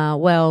trauma,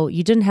 well,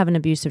 you didn't have an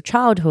abusive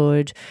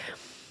childhood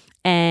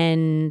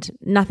and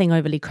nothing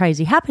overly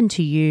crazy happened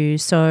to you,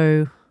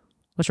 so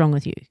what's wrong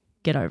with you?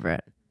 Get over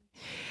it.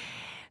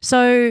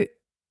 So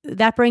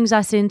that brings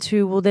us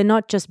into, well, they're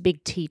not just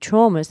big T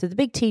traumas. So the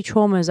big T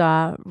traumas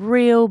are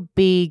real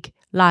big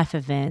life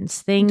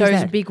events, things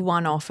those big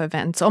one-off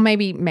events, or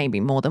maybe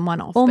more than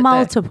one-off. Or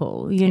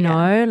multiple,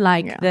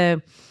 like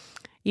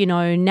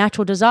Yeah.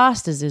 natural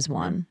disasters is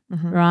one,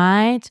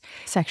 right?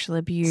 Sexual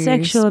abuse,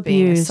 being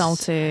abuse,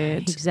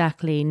 assaulted.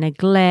 Exactly.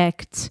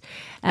 Neglect.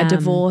 A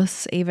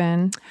divorce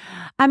even.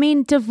 I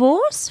mean,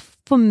 divorce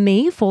for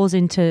me falls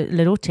into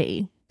little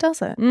T.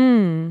 Does it?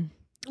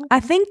 I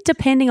think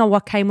depending on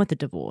what came with the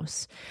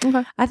divorce.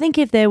 Okay. I think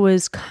if there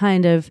was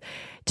kind of,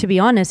 to be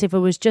honest, if it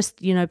was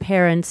just,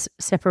 parents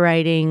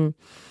separating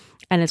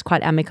and it's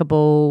quite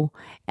amicable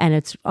and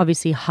it's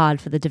obviously hard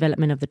for the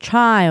development of the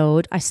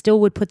child, I still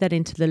would put that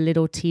into the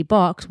little T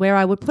box, where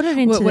I would put it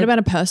into what about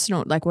a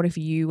personal, like what if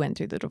you went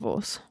through the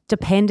divorce?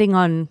 Depending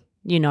on,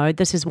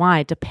 this is why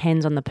it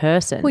depends on the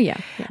person. Well, yeah.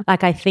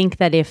 Like I think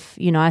that if,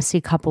 I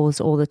see couples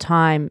all the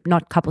time,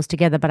 not couples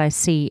together, but I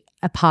see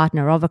a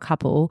partner of a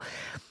couple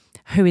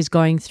who is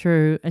going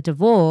through a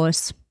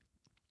divorce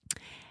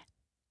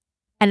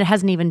and it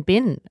hasn't even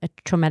been a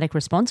traumatic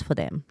response for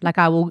them. Like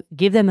I will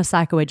give them a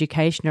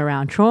psychoeducation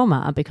around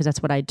trauma because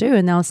that's what I do.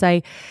 And they'll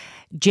say,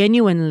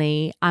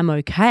 genuinely, I'm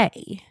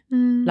okay.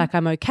 Like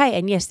I'm okay.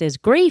 And yes, there's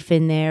grief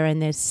in there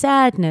and there's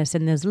sadness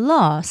and there's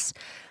loss.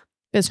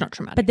 It's not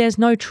traumatic. But there's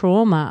no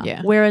trauma.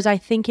 Yeah. Whereas I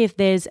think if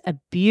there's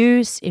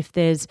abuse, if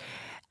there's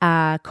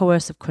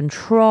coercive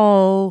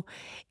control,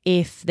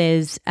 if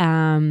there's,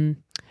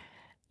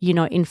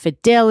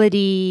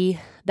 infidelity,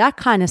 that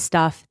kind of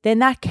stuff, then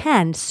that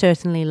can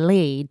certainly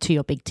lead to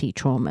your big T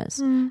traumas.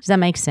 Does that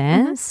make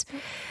sense?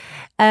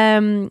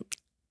 The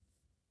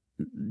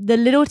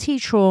little T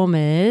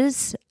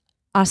traumas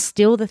are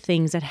still the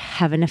things that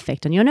have an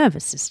effect on your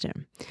nervous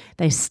system.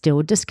 They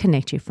still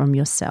disconnect you from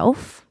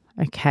yourself,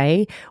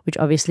 okay, which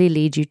obviously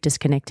leads you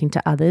disconnecting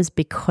to others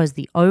because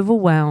the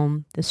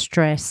overwhelm, the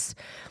stress,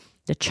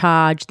 the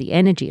charge, the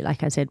energy,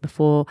 like I said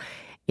before,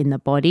 in the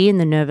body, in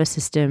the nervous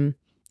system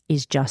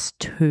is just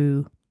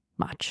too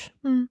much.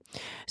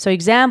 So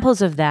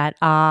examples of that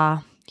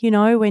are,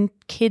 when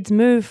kids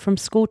move from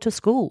school to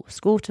school,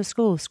 school to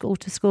school, school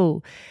to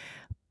school,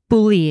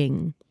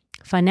 bullying,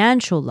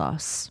 financial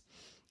loss,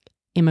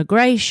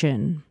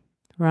 immigration,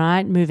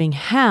 right? Moving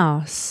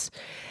house,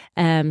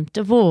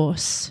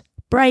 divorce,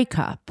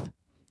 breakup,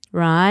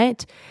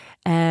 right?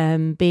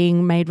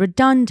 Being made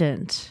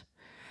redundant.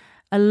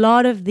 A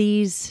lot of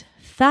these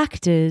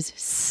factors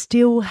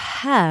still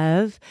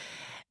have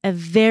a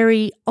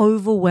very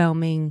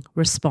overwhelming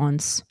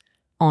response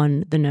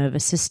on the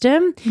nervous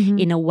system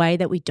in a way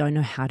that we don't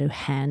know how to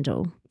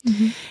handle.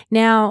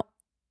 Now,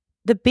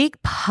 the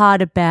big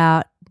part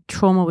about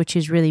trauma, which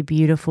is really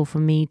beautiful for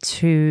me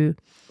to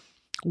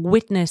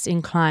witness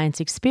in clients'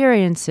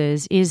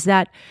 experiences, is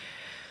that,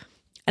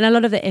 and a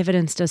lot of the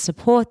evidence does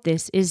support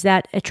this, is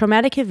that a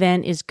traumatic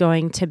event is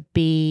going to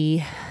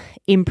be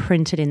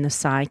imprinted in the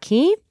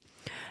psyche,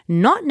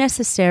 not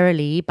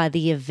necessarily by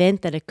the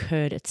event that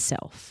occurred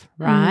itself,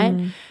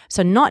 right?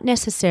 So it's not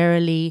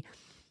necessarily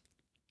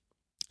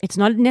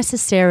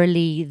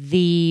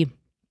the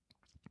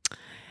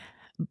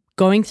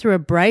going through a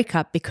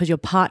breakup because your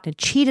partner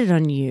cheated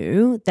on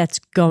you that's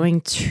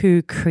going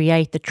to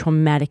create the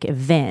traumatic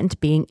event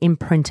being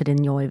imprinted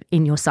in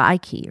your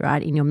psyche,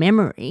 right, in your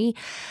memory.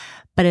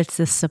 But it's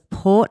the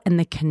support and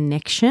the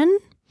connection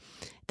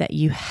that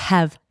you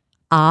have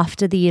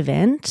after the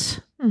event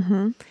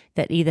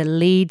that either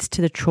leads to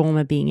the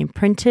trauma being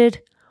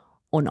imprinted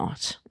or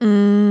not.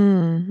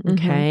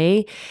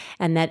 Okay.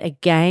 And that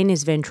again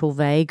is ventral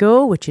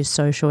vagal, which is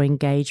social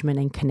engagement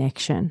and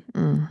connection.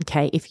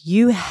 Okay. If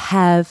you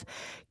have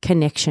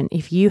connection,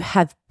 if you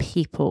have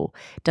people,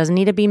 it doesn't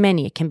need to be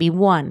many, it can be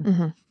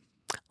one.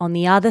 On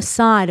the other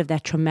side of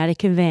that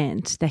traumatic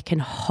event that can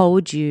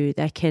hold you,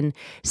 that can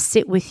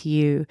sit with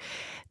you,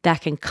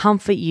 that can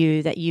comfort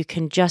you, that you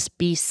can just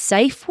be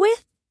safe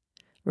with,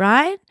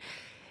 right?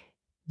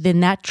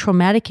 Then that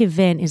traumatic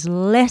event is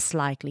less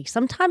likely,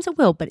 sometimes it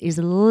will, but is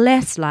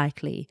less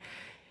likely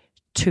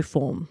to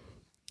form.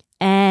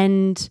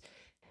 And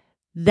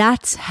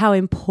that's how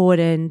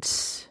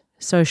important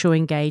social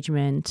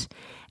engagement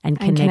and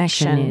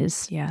connection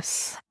is.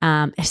 Yes.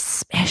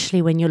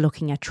 Especially when you're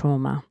looking at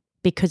trauma.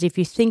 Because if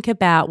you think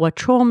about what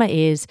trauma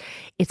is,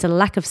 it's a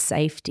lack of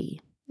safety.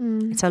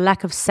 It's a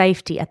lack of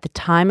safety at the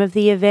time of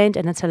the event,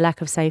 and it's a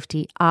lack of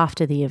safety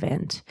after the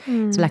event.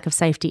 It's a lack of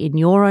safety in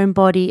your own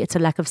body. It's a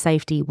lack of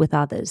safety with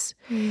others.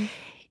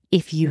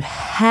 If you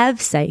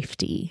have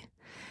safety,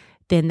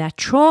 then that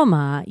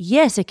trauma,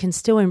 yes, it can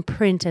still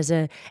imprint as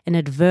an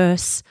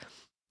adverse,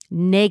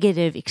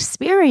 negative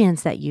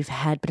experience that you've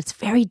had, but it's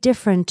very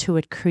different to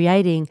it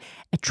creating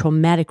a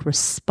traumatic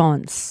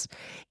response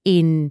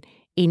in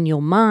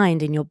your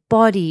mind, in your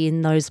body,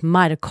 in those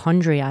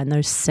mitochondria and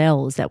those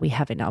cells that we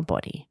have in our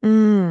body.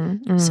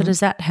 So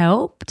does that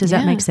help? Does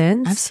that make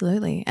sense?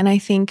 Absolutely. And I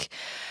think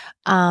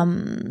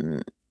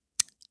one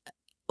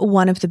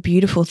of the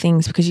beautiful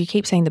things, because you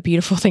keep saying the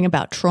beautiful thing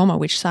about trauma,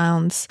 which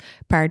sounds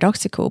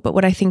paradoxical, but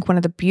what I think one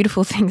of the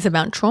beautiful things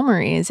about trauma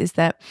is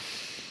that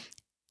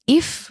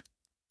if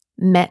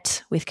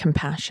met with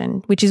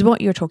compassion, which is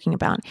what you're talking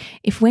about.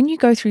 If when you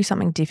go through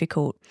something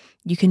difficult,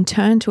 you can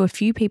turn to a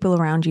few people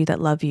around you that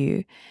love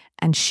you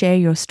and share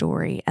your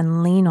story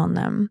and lean on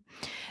them,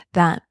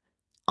 that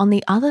on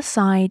the other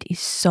side is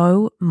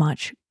so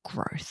much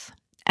growth.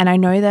 And I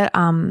know that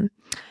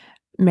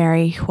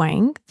Mary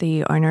Huang,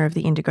 the owner of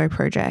the Indigo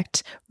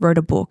Project, wrote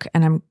a book,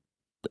 and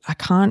I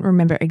can't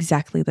remember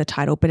exactly the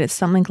title, but it's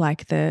something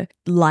like The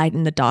Light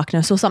in the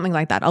Darkness or something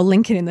like that. I'll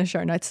link it in the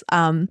show notes.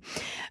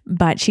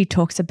 But she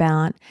talks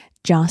about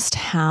just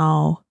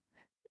how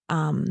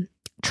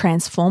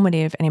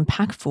transformative and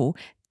impactful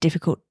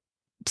difficult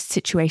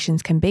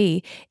situations can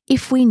be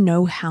if we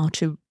know how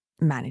to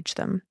manage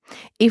them,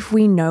 if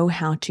we know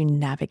how to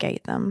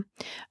navigate them.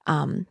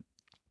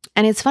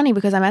 And it's funny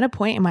because I'm at a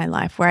point in my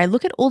life where I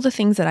look at all the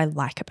things that I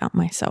like about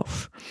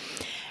myself.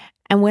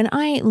 And when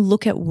I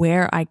look at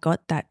where I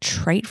got that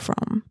trait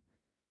from,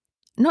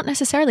 not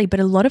necessarily, but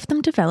a lot of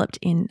them developed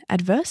in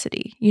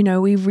adversity. You know,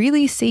 we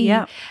really see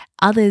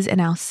others and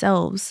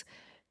ourselves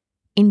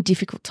in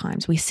difficult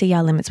times. We see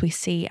our limits, we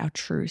see our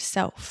true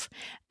self.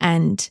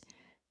 And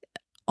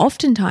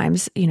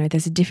oftentimes, you know,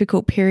 there's a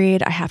difficult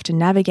period, I have to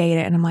navigate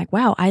it, and I'm like,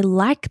 wow, I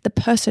like the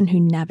person who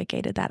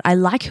navigated that. I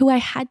like who I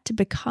had to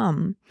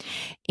become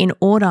in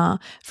order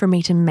for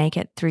me to make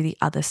it through the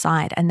other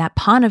side. And that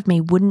part of me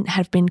wouldn't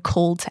have been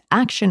called to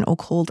action or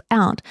called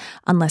out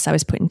unless I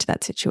was put into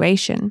that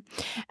situation.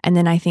 And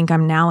then I think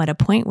I'm now at a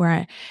point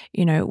where,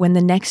 when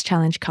the next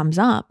challenge comes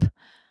up,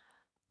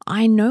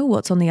 I know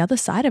what's on the other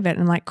side of it.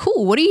 And I'm like,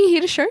 cool, what are you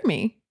here to show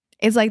me?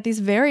 It's like this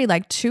very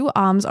two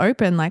arms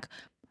open, like,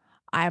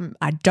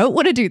 I don't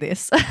want to do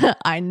this.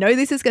 I know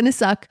this is going to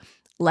suck.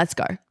 Let's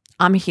go.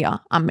 I'm here.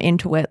 I'm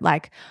into it.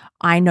 Like,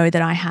 I know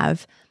that I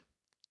have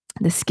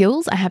the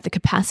skills, I have the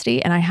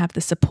capacity, and I have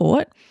the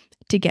support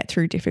to get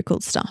through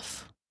difficult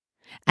stuff.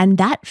 And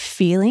that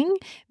feeling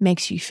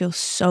makes you feel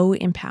so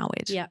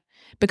empowered. Yeah.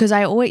 Because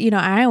I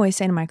always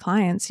say to my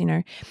clients,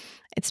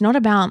 it's not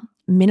about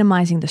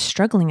minimizing the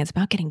struggling. It's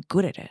about getting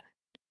good at it.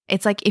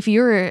 It's like if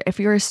you're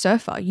a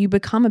surfer, you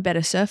become a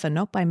better surfer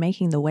not by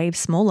making the waves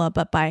smaller,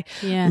 but by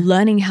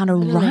learning how to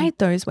ride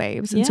those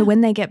waves. And so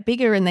when they get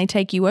bigger and they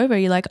take you over,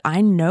 you're like,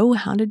 I know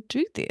how to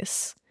do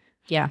this.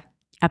 Yeah,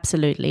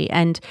 absolutely.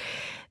 And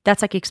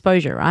that's like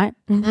exposure, right?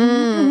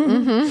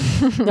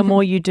 Mm-hmm. The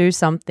more you do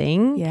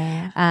something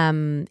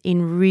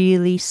in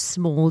really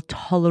small,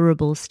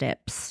 tolerable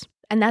steps.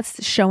 And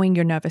that's showing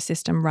your nervous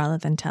system rather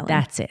than telling.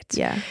 That's it.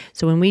 Yeah.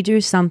 So when we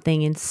do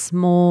something in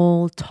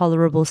small,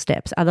 tolerable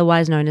steps,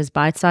 otherwise known as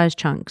bite-sized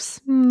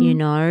chunks,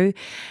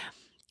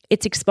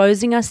 it's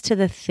exposing us to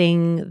the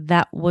thing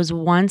that was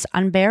once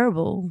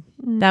unbearable,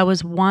 that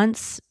was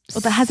once...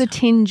 Or that has a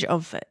tinge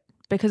of it,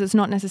 because it's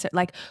not necessarily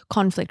like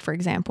conflict, for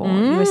example.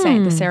 You were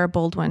saying the Sarah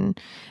Baldwin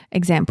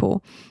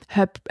example.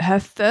 Her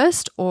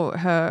first or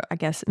her, I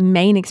guess,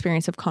 main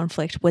experience of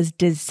conflict was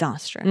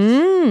disastrous.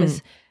 It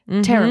was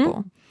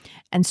terrible.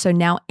 And so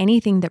now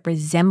anything that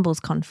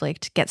resembles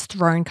conflict gets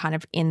thrown kind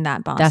of in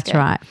that basket. That's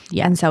right.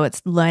 Yeah. And so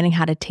it's learning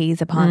how to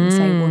tease apart and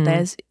say, well,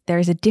 there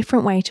is a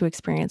different way to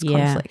experience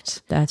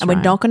conflict. That's and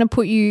we're not going to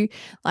put you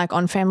like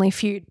on Family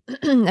Feud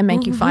and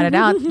make you fight it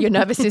out. Your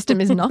nervous system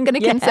is not going to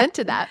consent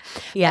to that.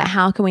 Yeah. But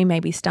how can we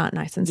maybe start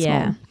nice and small?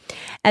 Yeah.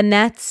 And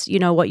that's,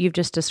 what you've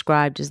just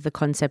described is the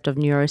concept of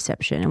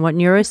neuroception. And what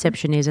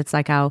neuroception is, it's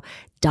like our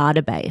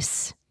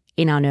database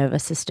in our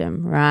nervous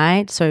system,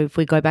 right? So if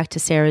we go back to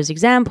Sarah's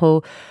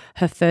example,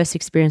 her first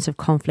experience of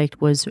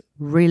conflict was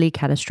really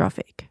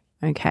catastrophic,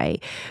 okay?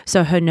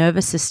 So her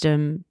nervous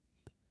system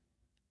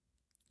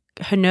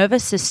filed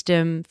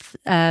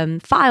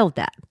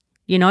that,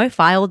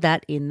 filed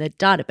that in the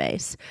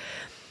database.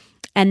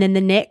 And then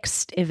the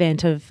next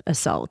event of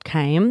assault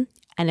came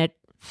and it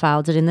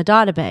filed it in the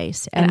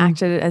database. And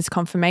acted as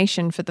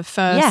confirmation for the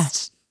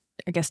first,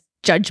 I guess,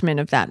 judgment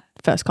of that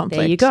first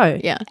conflict. There you go.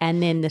 Yeah.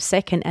 And then the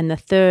second and the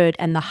third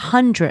and the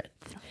 100th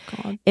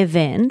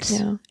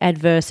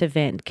adverse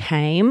event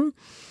came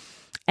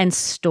and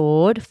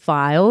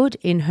filed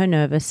in her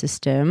nervous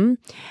system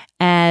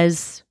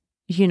as,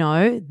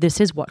 this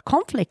is what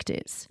conflict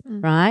is,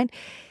 right?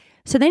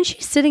 So then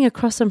she's sitting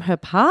across from her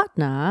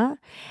partner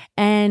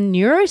and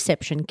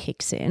neuroception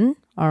kicks in,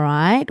 all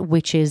right,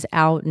 which is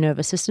our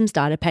nervous system's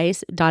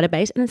database,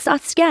 and it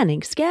starts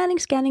scanning.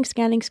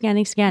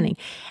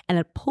 And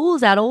it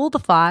pulls out all the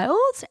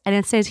files and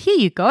it says, here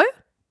you go.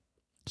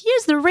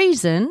 Here's the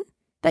reason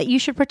that you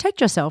should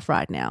protect yourself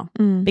right now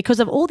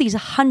because of all these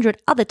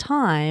 100 other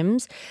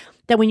times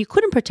that when you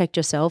couldn't protect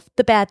yourself,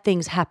 the bad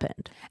things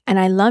happened. And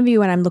I love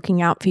you and I'm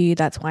looking out for you.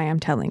 That's why I'm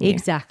telling you.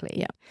 Exactly.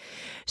 Yeah.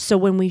 So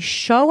when we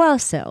show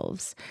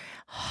ourselves,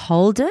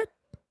 hold it,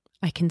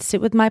 I can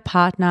sit with my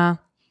partner,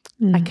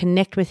 I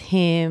connect with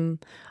him,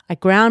 I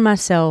ground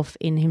myself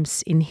in him,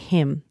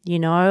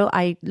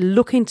 I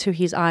look into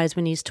his eyes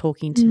when he's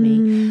talking to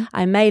me.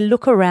 I may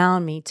look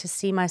around me to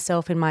see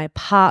myself in my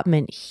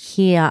apartment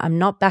here. I'm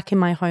not back in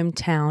my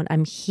hometown.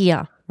 I'm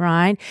here,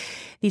 right?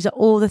 These are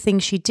all the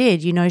things she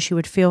did. She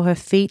would feel her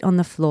feet on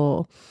the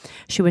floor.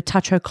 She would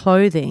touch her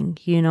clothing,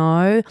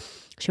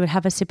 She would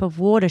have a sip of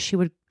water. She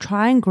would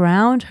try and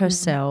ground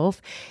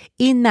herself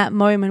in that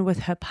moment with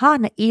her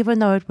partner, even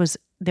though it was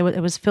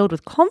filled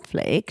with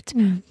conflict,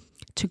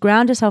 to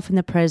ground herself in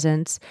the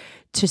presence,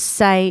 to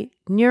say,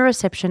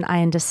 neuroception,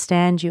 I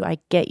understand you. I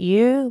get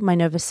you. My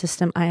nervous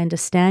system, I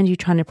understand you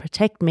trying to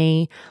protect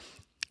me.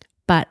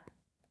 But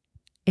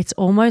it's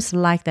almost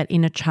like that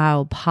inner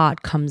child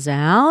part comes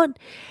out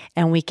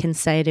and we can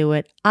say to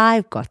it,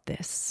 I've got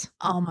this.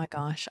 Oh my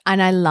gosh.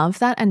 And I love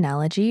that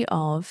analogy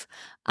of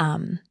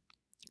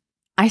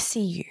I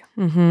see you.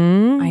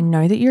 Mm-hmm. I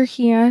know that you're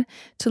here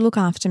to look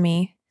after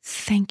me.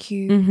 Thank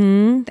you.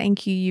 Mm-hmm.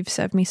 Thank you. You've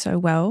served me so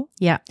well.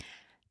 Yeah.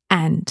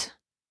 And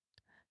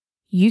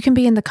you can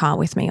be in the car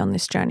with me on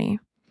this journey,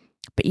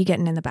 but you're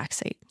getting in the back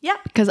seat. Yeah.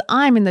 Because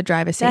I'm in the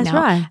driver's seat That's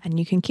now. right. And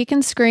you can kick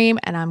and scream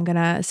and I'm going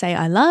to say,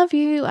 I love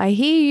you. I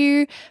hear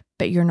you,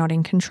 but you're not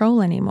in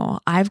control anymore.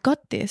 I've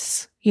got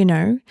this, you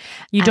know.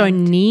 You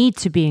don't need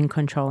to be in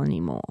control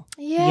anymore.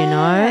 Yeah. You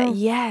know?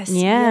 Yes.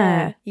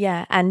 Yeah.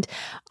 Yeah. And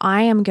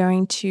I am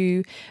going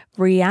to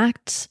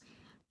react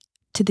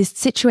to this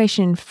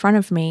situation in front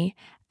of me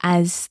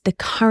as the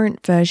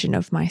current version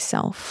of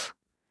myself.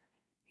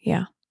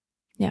 Yeah.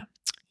 Yeah.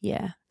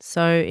 Yeah.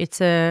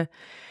 So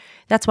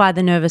that's why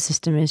the nervous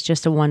system is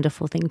just a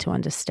wonderful thing to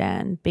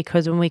understand,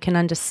 because when we can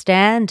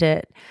understand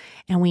it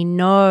and we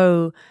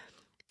know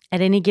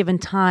at any given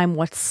time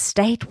what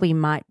state we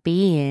might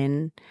be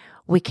in,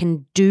 we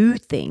can do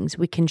things.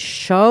 We can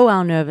show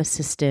our nervous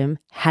system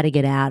how to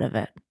get out of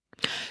it.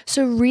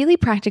 So really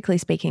practically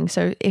speaking,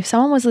 so if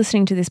someone was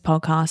listening to this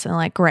podcast and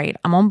like, great,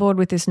 I'm on board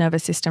with this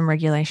nervous system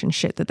regulation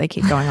shit that they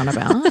keep going on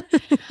about.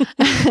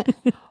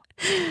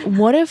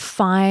 What are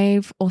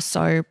 5 or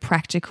so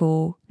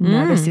practical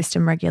nervous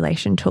system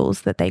regulation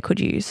tools that they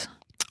could use?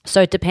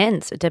 So it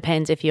depends. It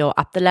depends if you're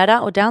up the ladder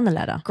or down the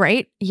ladder.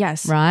 Great.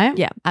 Yes. Right?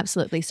 Yeah,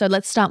 absolutely. So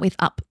let's start with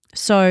up.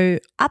 So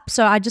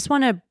I just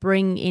want to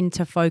bring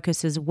into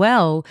focus as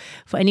well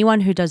for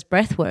anyone who does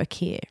breath work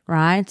here,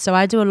 right? So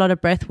I do a lot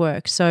of breath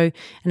work. So,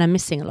 and I'm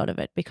missing a lot of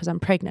it because I'm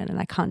pregnant and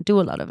I can't do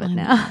a lot of it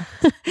now.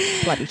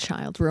 Bloody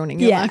child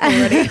ruining your life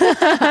already.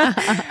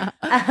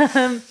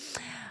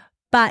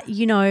 But,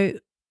 you know,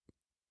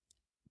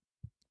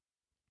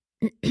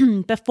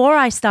 before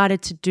I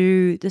started to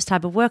do this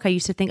type of work, I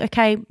used to think,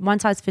 okay, one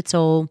size fits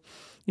all,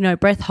 you know,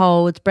 breath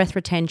holds, breath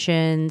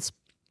retentions,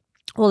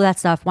 all that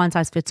stuff, one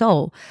size fits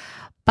all.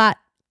 But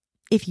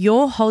if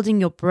you're holding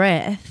your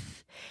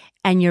breath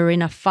and you're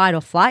in a fight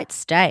or flight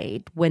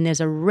state when there's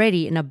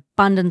already an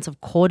abundance of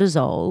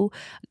cortisol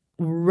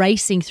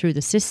racing through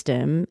the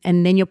system,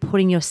 and then you're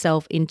putting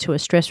yourself into a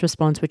stress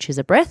response, which is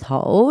a breath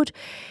hold,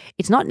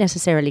 it's not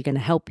necessarily going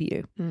to help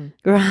you,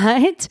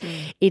 right?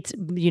 It's,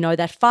 you know,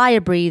 that fire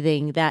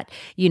breathing that,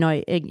 you know,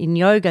 in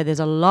yoga, there's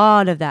a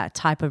lot of that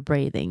type of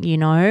breathing, you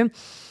know.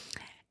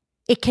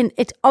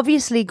 It's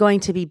obviously going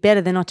to be better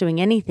than not doing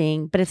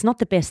anything, but it's not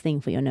the best thing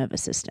for your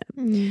nervous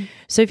system.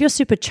 So if you're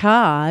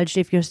supercharged,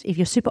 if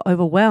you're super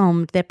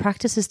overwhelmed, there are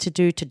practices to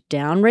do to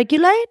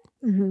down-regulate.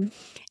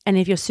 And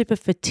if you're super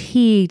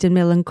fatigued and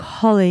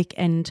melancholic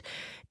and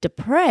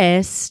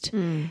depressed,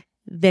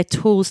 they're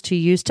tools to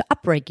use to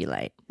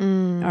upregulate.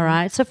 All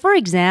right. So for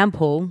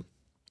example,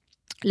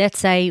 let's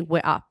say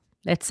we're up.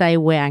 Let's say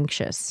we're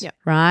anxious,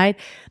 right?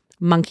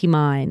 Monkey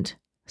mind,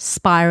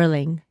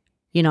 spiraling,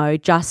 you know,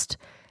 just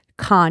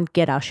can't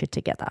get our shit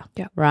together,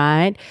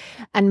 right?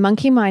 And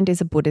monkey mind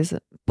is a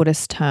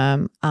Buddhist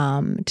term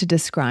to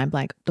describe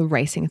like the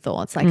racing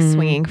thoughts, like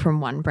swinging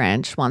from one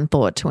branch, one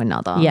thought to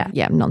another.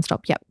 Yeah,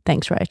 nonstop. Yep.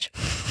 Thanks, Rach.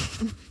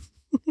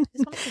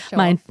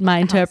 my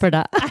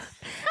interpreter.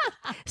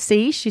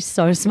 See, she's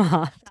so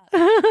smart.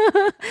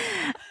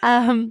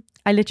 I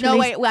literally. No,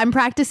 wait. I'm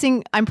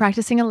practicing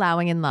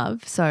allowing in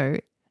love. So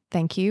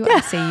thank you. I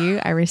see you.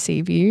 I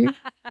receive you.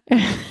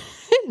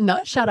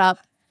 No, shut up.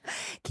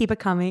 Keep it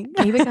coming.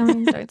 Keep it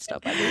coming. Don't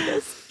stop. I do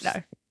this. No,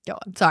 go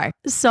on. Sorry.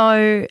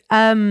 So,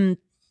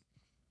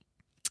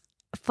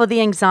 for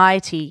the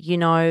anxiety, you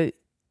know,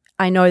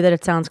 I know that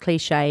it sounds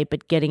cliche,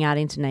 but getting out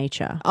into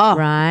nature,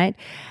 right?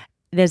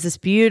 There's this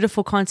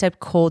beautiful concept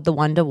called the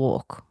Wonder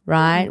Walk,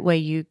 right? Where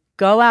you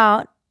go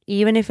out,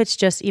 even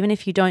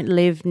if you don't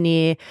live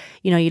near,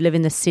 you know, you live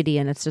in the city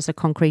and it's just a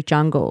concrete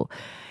jungle,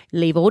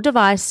 leave all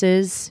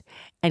devices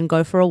and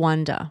go for a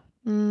wander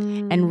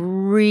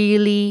and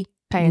really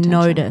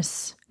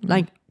notice,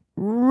 like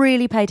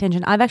really pay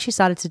attention. I've actually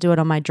started to do it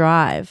on my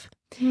drive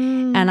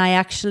and I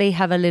actually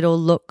have a little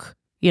look,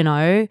 you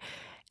know,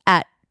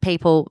 at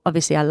people.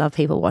 Obviously I love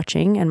people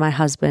watching and my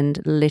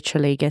husband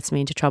literally gets me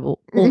into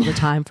trouble all the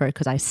time for it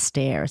because I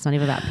stare. It's not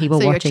even about people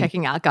watching. So you're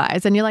checking out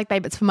guys and you're like,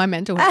 babe, it's for my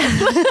mental health.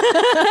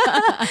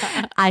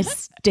 I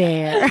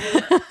stare.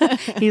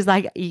 He's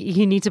like,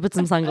 you need to put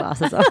some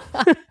sunglasses on.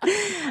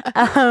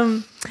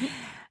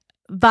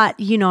 But,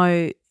 you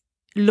know,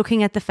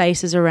 looking at the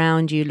faces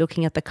around you,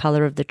 looking at the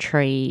color of the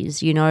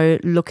trees, you know,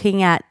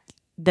 looking at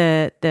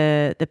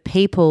the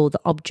people, the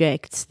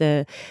objects,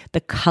 the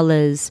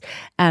colors,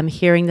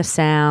 hearing the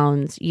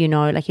sounds,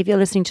 like if you're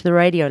listening to the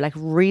radio, like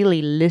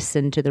really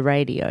listen to the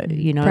radio,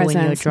 when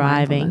you're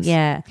driving.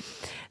 Yeah.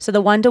 So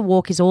the Wonder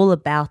Walk is all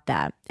about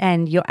that.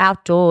 And you're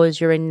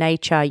outdoors, you're in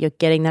nature, you're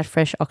getting that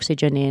fresh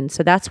oxygen in.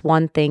 So that's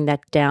one thing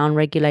that down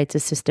regulates the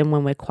system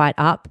when we're quite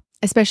up.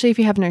 Especially if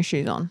you have no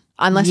shoes on,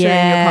 unless you're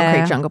in your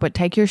concrete jungle. But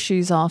take your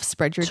shoes off,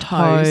 spread your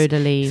toes,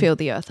 feel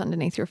the earth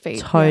underneath your feet.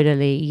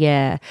 Totally,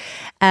 yeah.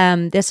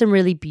 There's some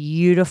really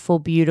beautiful,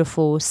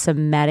 beautiful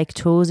somatic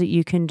tools that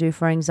you can do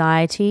for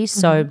anxiety.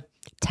 So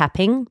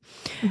tapping.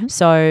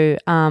 So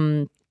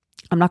I'm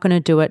not going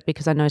to do it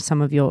because I know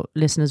some of your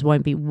listeners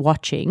won't be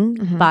watching,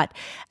 but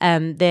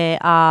there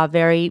are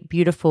very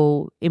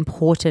beautiful,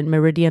 important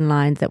meridian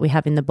lines that we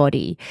have in the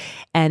body.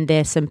 And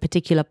there's some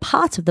particular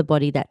parts of the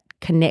body that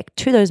connect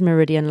to those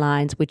meridian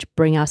lines, which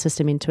bring our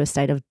system into a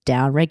state of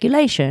down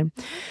regulation.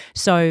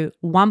 So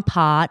one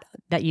part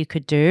that you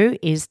could do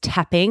is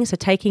tapping. So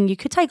you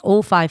could take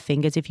all 5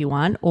 fingers if you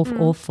want, or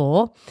all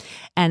 4.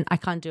 And I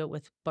can't do it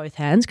with both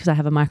hands because I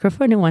have a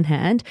microphone in one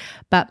hand,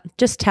 but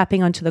just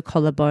tapping onto the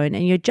collarbone,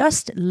 and you're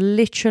just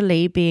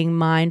literally being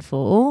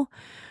mindful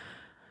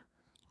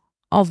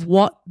of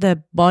what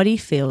the body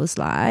feels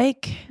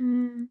like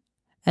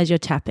as you're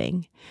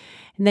tapping.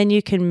 And then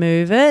you can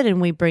move it, and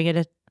we bring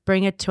it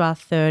to our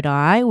third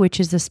eye, which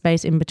is the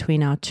space in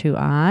between our 2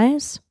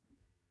 eyes.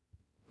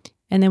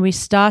 And then we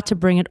start to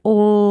bring it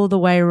all the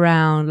way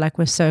around like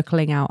we're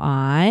circling our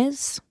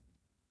eyes.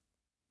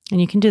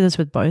 And you can do this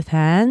with both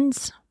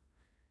hands.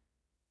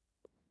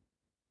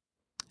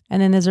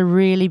 And then there's a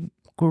really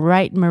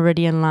great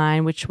meridian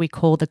line, which we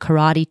call the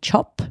karate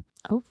chop,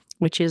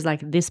 which is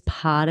like this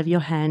part of your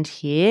hand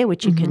here,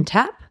 which you can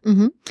tap.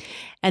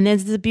 And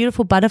there's the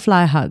beautiful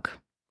butterfly hug,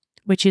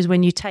 which is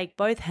when you take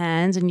both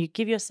hands and you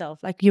give yourself,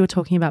 like you were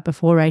talking about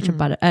before, Rachel,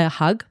 a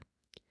hug.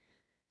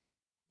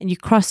 And you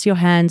cross your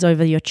hands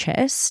over your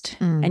chest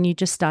and you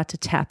just start to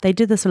tap. They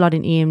do this a lot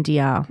in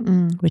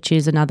EMDR, which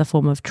is another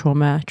form of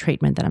trauma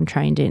treatment that I'm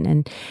trained in.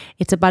 And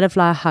it's a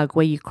butterfly hug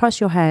where you cross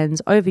your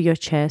hands over your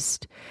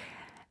chest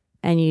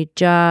and you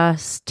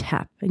just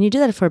tap. And you do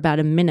that for about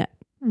a minute.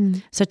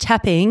 So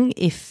tapping,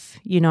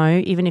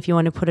 even if you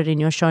want to put it in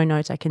your show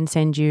notes, I can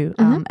send you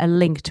a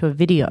link to a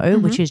video,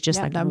 which is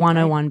just like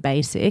 101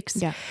 basics.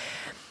 Yeah.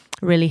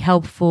 Really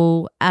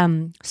helpful.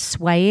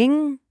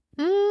 Swaying.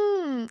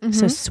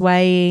 So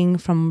swaying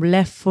from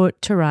left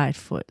foot to right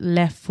foot,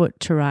 left foot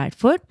to right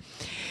foot.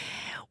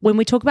 When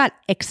we talk about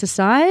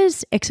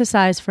exercise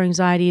for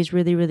anxiety is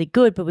really, really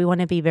good, but we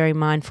want to be very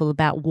mindful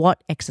about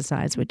what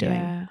exercise we're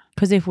doing.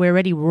 Because if we're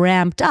already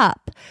ramped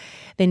up,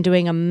 then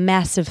doing a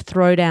massive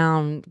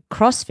throwdown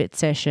CrossFit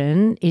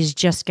session is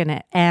just going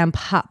to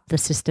amp up the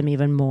system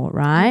even more,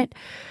 right?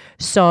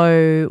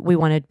 So we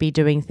want to be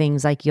doing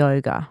things like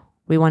yoga.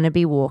 We want to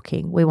be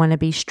walking. We want to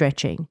be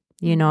stretching.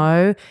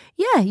 You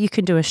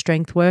can do a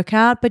strength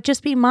workout, but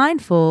just be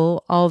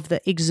mindful of the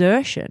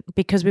exertion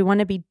because we want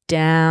to be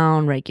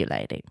down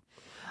regulating.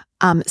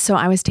 So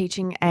I was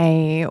teaching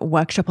a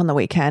workshop on the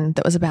weekend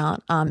that was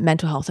about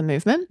mental health and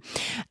movement.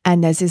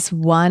 And there's this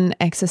one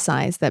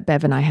exercise that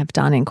Bev and I have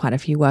done in quite a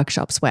few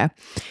workshops where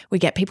we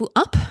get people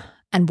up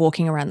and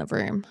walking around the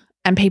room.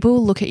 And people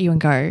will look at you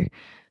and go,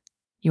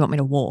 "You want me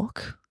to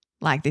walk?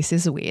 Like, this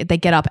is weird." They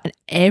get up and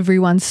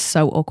everyone's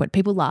so awkward.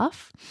 People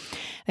laugh.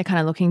 They're kind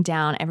of looking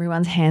down.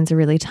 Everyone's hands are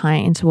really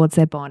tight in towards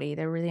their body.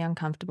 They're really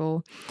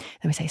uncomfortable.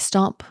 Then we say,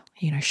 "Stop,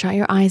 shut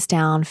your eyes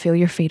down, feel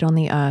your feet on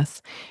the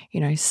earth,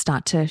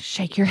 start to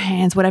shake your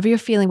hands, whatever you're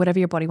feeling, whatever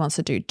your body wants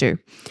to do."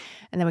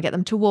 And then we get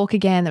them to walk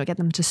again. Then we get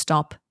them to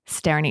stop,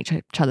 stare in each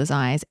other's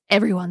eyes.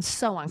 Everyone's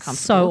so uncomfortable.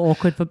 So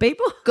awkward for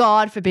people.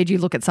 God forbid you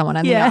look at someone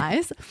in the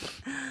eyes.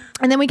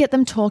 And then we get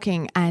them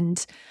talking.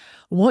 And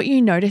what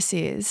you notice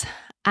is,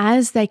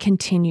 as they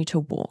continue to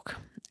walk,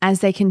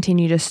 as they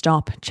continue to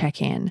stop,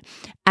 check in,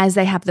 as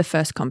they have the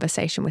first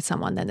conversation with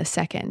someone, then the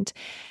second,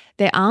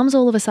 their arms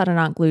all of a sudden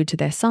aren't glued to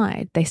their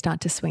side. They start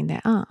to swing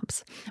their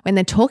arms. When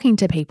they're talking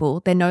to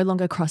people, they're no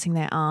longer crossing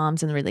their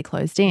arms and really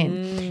closed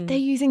in. They're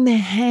using their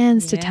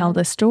hands to tell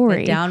the story.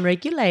 They're down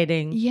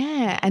regulating.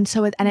 Yeah. And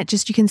so it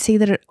just, you can see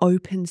that it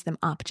opens them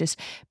up. Just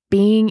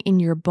being in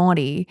your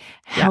body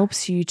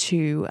helps you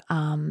to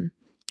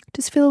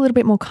just feel a little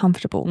bit more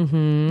comfortable.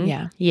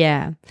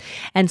 Yeah.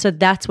 And so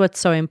that's what's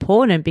so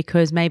important,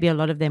 because maybe a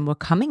lot of them were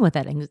coming with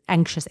that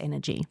anxious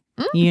energy,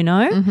 So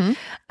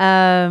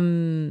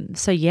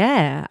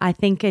yeah, I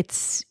think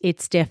it's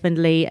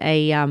definitely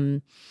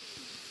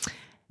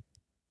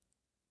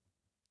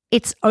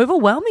it's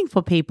overwhelming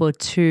for people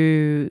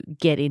to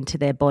get into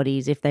their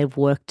bodies if they've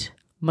worked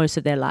most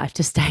of their life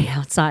to stay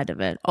outside of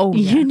it.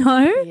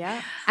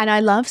 Yeah. And I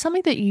love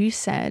something that you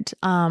said,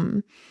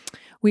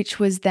 which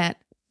was that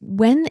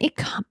when it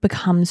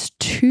becomes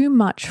too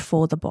much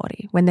for the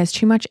body, when there's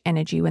too much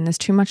energy, when there's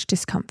too much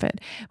discomfort,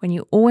 when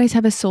you always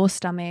have a sore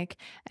stomach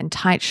and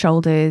tight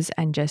shoulders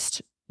and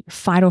just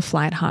fight or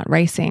flight, heart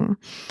racing,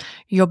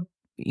 your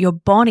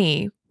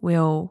body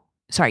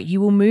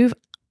you will move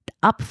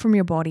up from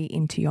your body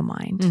into your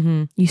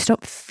mind. You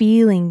stop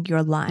feeling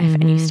your life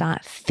and you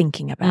start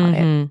thinking about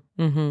it.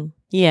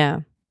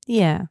 Yeah.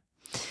 Yeah.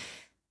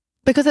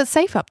 Because it's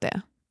safe up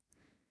there.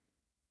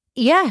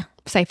 Yeah.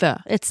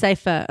 Safer. It's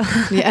safer.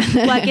 Yeah.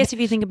 Well, I guess if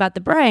you think about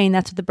the brain,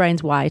 that's what the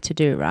brain's wired to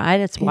do, right?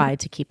 It's wired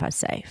to keep us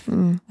safe.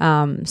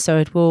 So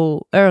it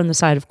will err on the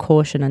side of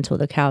caution until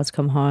the cows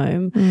come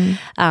home.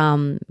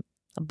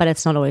 But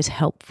it's not always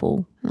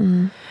helpful.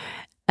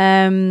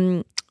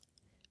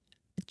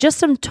 Just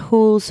some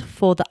tools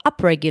for the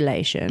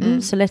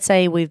upregulation. So let's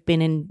say we've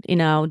been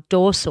in our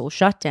dorsal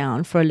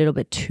shutdown for a little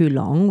bit too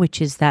long,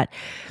 which is that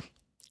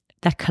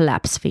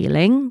collapse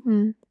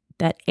feeling,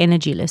 that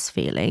energyless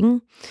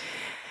feeling.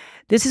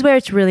 This is where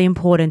it's really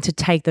important to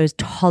take those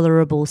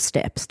tolerable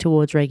steps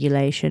towards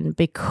regulation,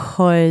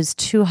 because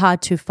too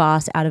hard, too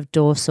fast out of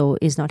dorsal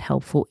is not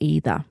helpful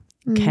either.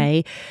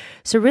 Okay.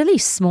 So really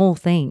small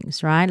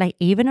things, right? Like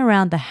even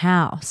around the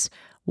house,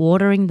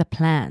 watering the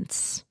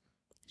plants.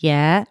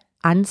 Yeah.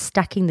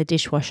 Unstacking the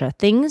dishwasher.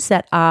 Things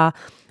that are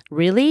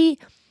really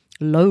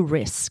low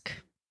risk.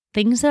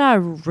 Things that are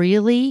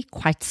really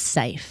quite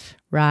safe,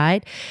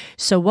 right?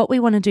 So what we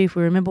want to do, if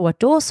we remember what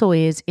dorsal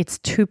is, it's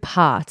two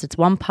parts. It's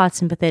one part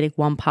sympathetic,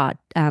 one part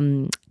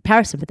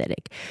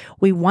parasympathetic.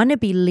 We want to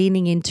be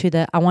leaning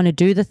into I want to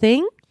do the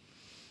thing,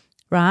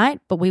 right?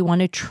 But we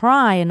want to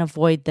try and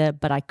avoid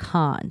but I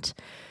can't.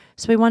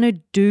 So we want to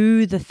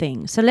do the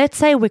thing. So let's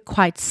say we're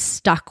quite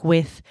stuck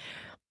with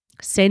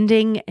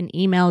sending an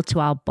email to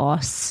our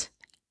boss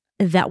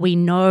that we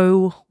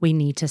know we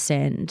need to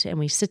send, and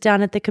we sit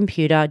down at the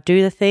computer,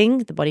 do the thing.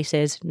 The body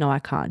says, no, I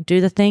can't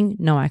do the thing.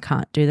 No, I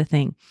can't do the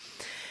thing.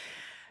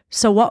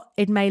 So what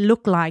it may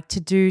look like to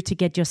do to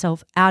get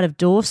yourself out of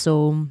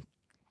dorsal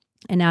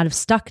and out of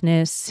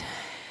stuckness,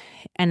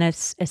 and a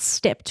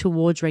step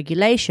towards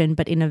regulation,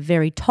 but in a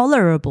very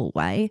tolerable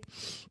way,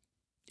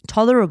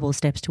 tolerable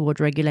steps towards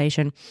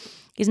regulation,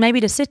 is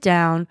maybe to sit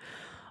down,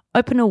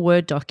 open a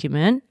Word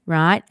document,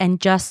 right, and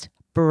just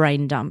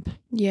brain dump.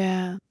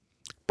 Yeah.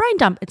 Brain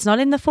dump. It's not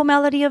in the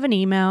formality of an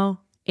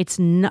email. It's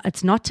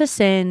not to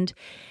send.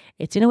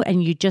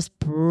 And you just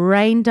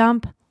brain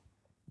dump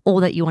all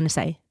that you want to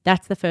say.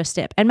 That's the first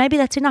step. And maybe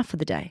that's enough for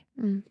the day,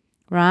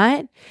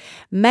 right?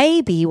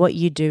 Maybe what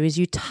you do is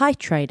you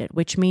titrate it,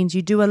 which means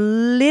you do a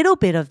little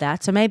bit of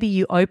that. So maybe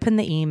you open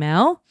the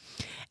email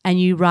and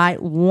you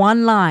write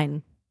one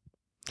line,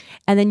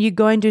 and then you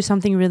go and do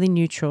something really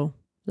neutral,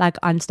 like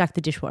unstack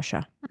the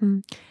dishwasher.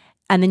 And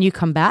then you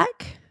come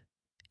back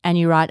and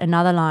you write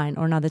another line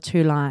or another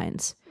 2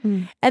 lines.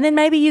 And then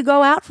maybe you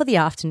go out for the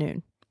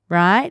afternoon,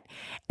 right?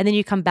 And then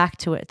you come back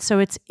to it. So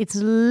it's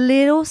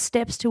little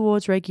steps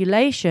towards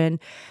regulation,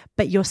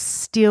 but you're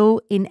still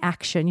in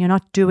action. You're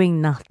not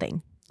doing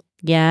nothing.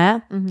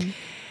 Yeah?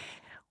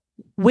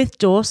 With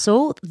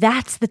dorsal,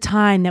 that's the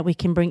time that we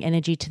can bring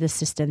energy to the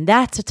system.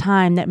 That's a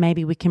time that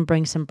maybe we can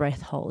bring some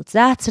breath holds.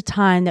 That's a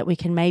time that we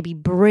can maybe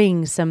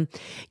bring some,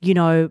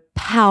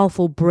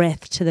 powerful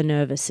breath to the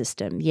nervous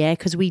system. Yeah,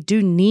 because we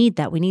do need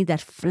that. We need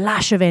that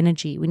flush of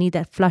energy. We need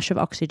that flush of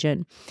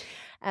oxygen.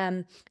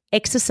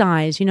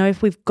 Exercise,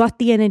 if we've got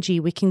the energy,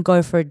 we can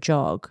go for a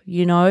jog.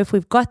 If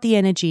we've got the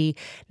energy,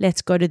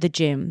 let's go to the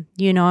gym.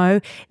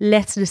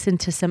 Let's listen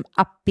to some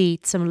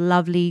upbeat, some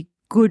lovely,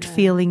 good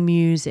feeling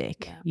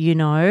music,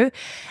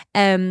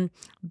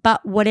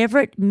 but whatever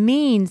it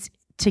means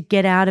to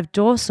get out of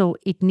dorsal,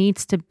 it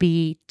needs to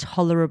be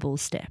tolerable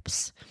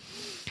steps,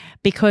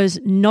 because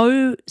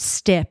no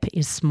step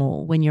is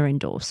small when you're in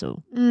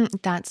dorsal.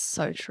 That's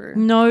so true.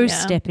 No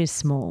step is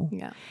small.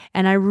 Yeah.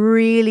 And I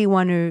really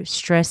want to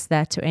stress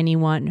that to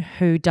anyone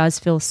who does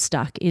feel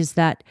stuck, is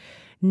that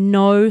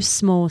no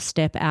small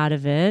step out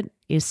of it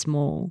is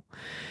small.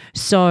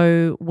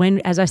 So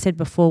as I said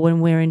before, when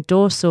we're in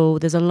dorsal,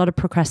 there's a lot of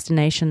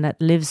procrastination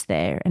that lives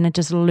there, and it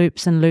just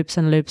loops and loops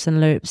and loops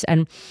and loops.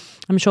 And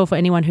I'm sure for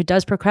anyone who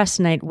does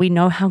procrastinate, we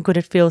know how good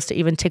it feels to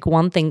even tick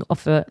one thing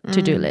off a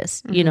to-do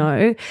list,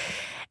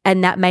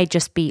 and that may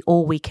just be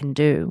all we can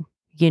do,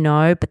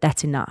 but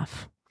that's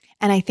enough.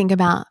 And I think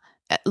about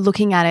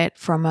looking at it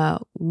from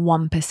a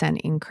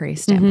 1%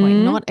 increase standpoint,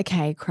 not,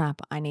 okay,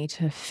 crap, I need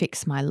to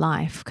fix my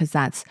life, because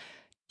that's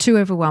too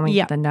overwhelming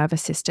for the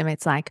nervous system.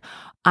 It's like,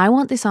 I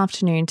want this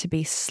afternoon to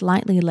be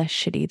slightly less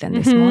shitty than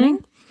this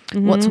morning.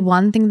 What's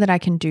one thing that I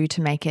can do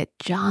to make it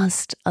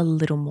just a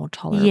little more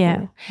tolerable?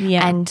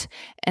 Yeah. And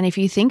if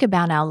you think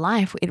about our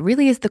life, it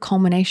really is the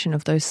culmination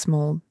of those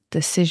small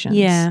decisions.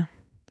 Yeah.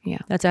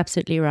 That's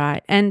absolutely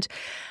right. And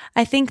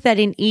I think that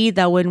in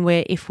either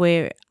if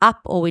we're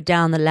up or we're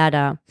down the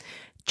ladder,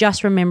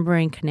 just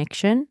remembering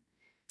connection,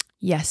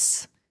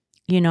 yes,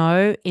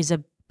 is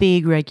a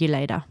big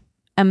regulator.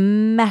 A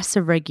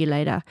massive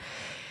regulator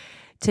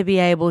to be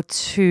able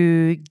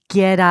to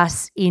get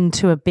us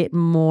into a bit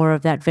more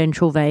of that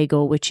ventral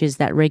vagal, which is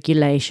that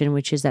regulation,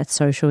 which is that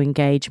social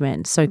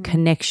engagement. So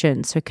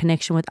connection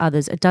with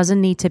others. It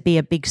doesn't need to be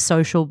a big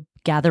social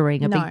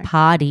gathering, a big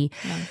party,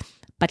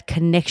 but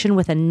connection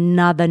with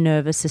another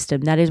nervous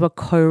system. That is what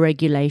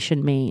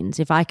co-regulation means.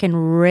 If I can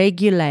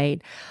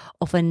regulate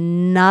of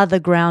another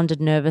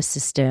grounded nervous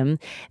system,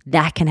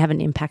 that can have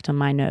an impact on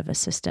my nervous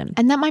system.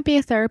 And that might be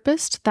a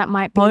therapist. That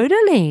might be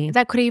Totally.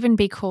 That could even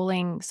be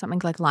calling something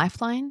like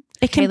Lifeline.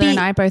 It can Kayla be, and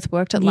I both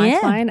worked at Yeah.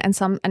 Lifeline,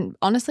 and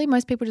honestly,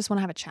 most people just want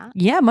to have a chat.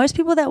 yeah, most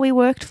people that we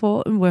worked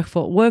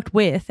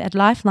with at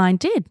Lifeline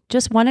did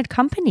just wanted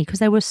company because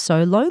they were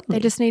so lonely. They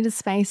just needed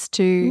space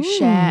to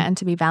share and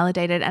to be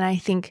validated. And I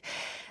think,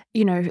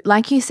 you know,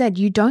 like you said,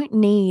 you don't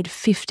need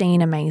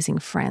 15 amazing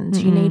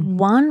friends. You need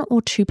one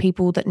or two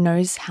people that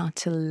knows how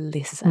to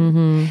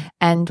listen.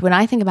 And when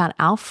I think about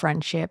our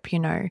friendship, you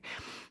know,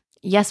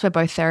 yes, we're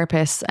both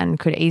therapists and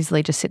could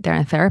easily just sit there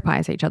and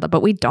therapize each other,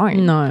 but we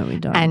don't. No, we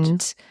don't.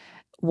 And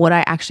what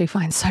I actually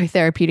find so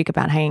therapeutic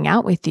about hanging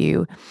out with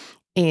you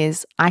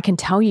is I can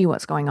tell you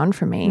what's going on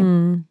for me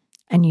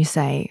and you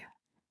say,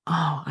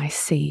 oh, I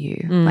see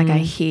you. Like, I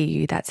hear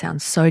you. That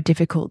sounds so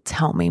difficult.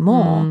 Tell me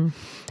more.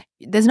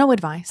 There's no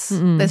advice.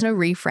 There's no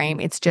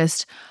reframe. It's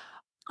just,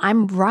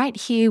 I'm right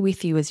here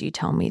with you as you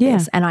tell me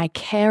this, and I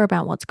care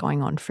about what's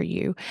going on for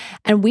you.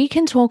 And we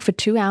can talk for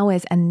 2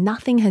 hours and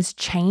nothing has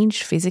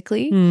changed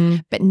physically.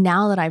 But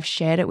now that I've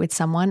shared it with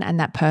someone and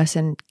that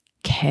person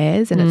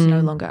cares and it's no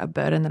longer a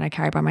burden that I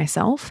carry by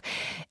myself,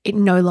 it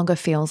no longer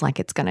feels like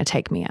it's going to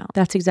take me out.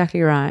 That's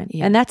exactly right.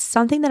 Yeah. And that's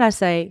something that I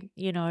say,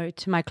 you know,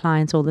 to my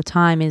clients all the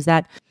time is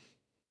that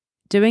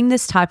doing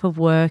this type of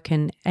work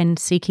and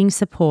seeking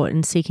support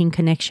and seeking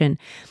connection,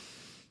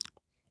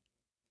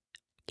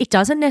 it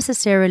doesn't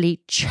necessarily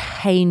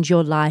change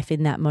your life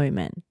in that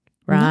moment,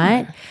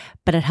 right? No.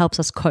 But it helps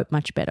us cope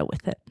much better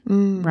with it,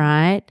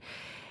 right?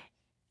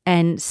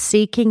 And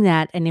seeking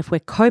that, and if we're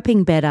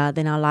coping better,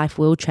 then our life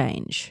will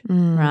change,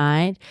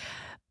 right?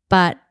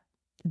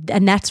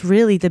 And that's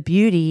really the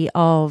beauty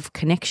of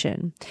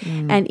connection.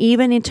 And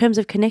even in terms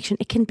of connection,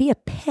 it can be a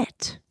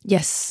pet.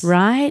 Yes.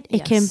 Right?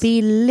 It can Yes.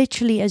 be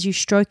literally as you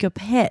stroke your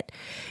pet,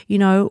 you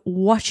know,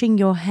 watching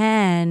your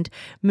hand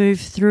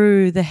move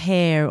through the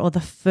hair or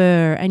the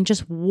fur and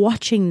just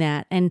watching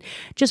that and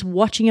just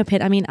watching your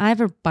pet. I mean, I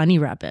have a bunny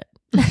rabbit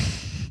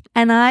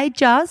and I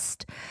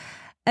just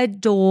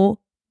adore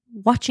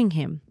watching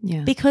him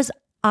because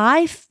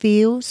I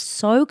feel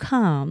so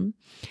calm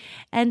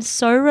and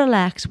so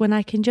relaxed when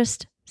I can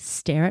just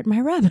stare at my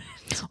rabbit.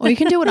 Or you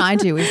can do what I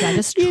do is I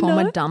just You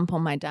trauma know? dump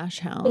on my dash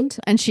hound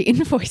and she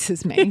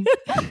invoices me.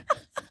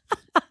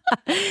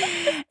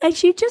 And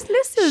she just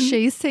listens.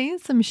 She's seen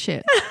some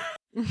shit.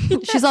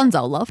 She's on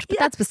Zoloft, but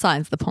that's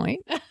besides the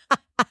point.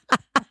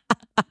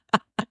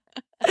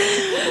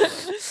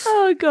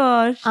 Oh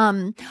gosh.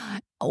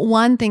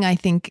 One thing I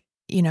think,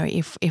 you know,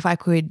 if I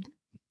could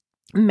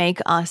make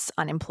us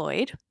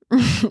unemployed.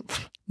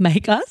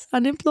 Make us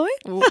unemployed?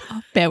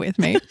 Bear with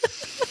me.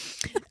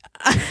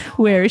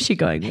 Where is she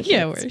going with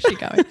Yeah, this? where is she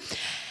going?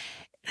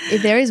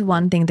 If there is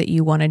one thing that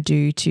you want to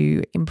do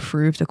to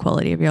improve the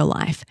quality of your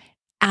life,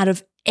 out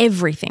of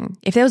everything,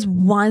 if there was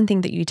one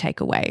thing that you take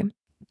away,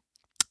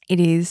 it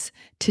is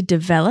to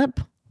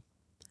develop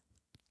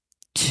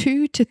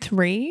 2 to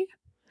 3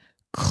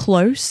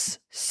 close,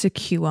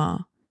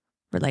 secure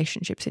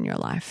relationships in your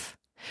life.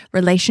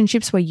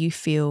 Relationships where you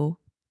feel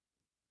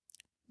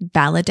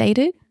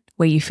validated,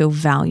 where you feel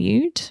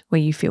valued,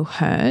 where you feel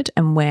heard,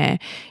 and where,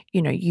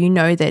 you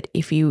know that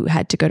if you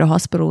had to go to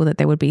hospital, that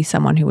there would be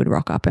someone who would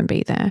rock up and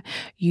be there.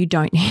 You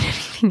don't need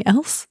anything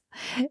else.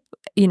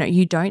 You know,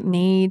 you don't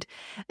need,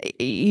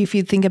 if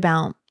you think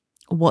about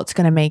what's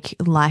going to make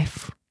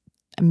life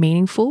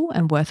meaningful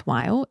and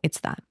worthwhile, it's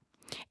that.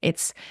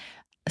 It's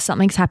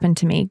something's happened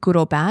to me, good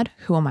or bad,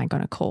 who am I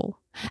going to call?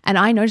 And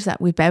I noticed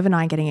that with Bev and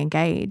I getting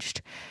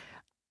engaged,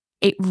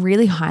 it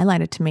really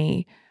highlighted to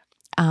me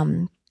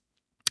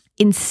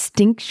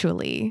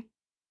instinctually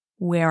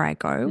where I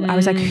go. I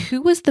was like,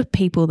 who was the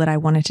people that I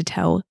wanted to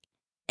tell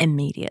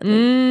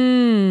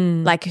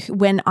immediately? Like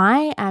when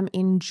I am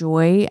in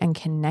joy and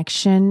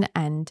connection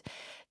and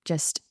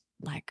just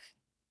like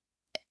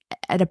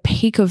at a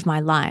peak of my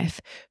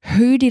life,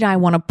 who did I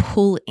want to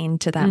pull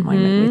into that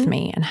moment with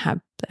me and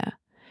have there?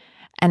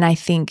 And I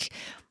think,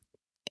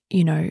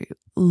 you know,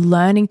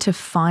 learning to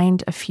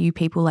find a few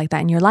people like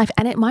that in your life,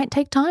 and it might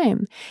take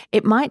time.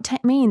 It might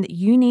mean that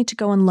you need to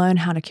go and learn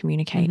how to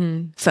communicate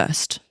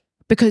first,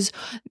 because,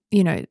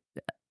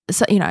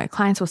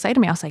 clients will say to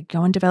me, I'll say,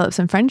 go and develop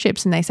some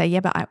friendships. And they say,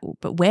 yeah,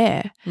 but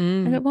where?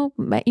 I go, well,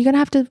 you're going to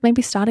have to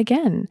maybe start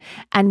again.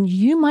 And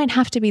you might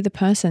have to be the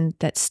person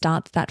that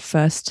starts that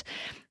first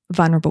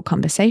vulnerable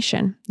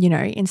conversation. You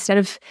know, instead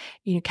of,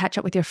 catch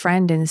up with your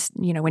friend and,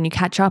 when you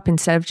catch up,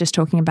 instead of just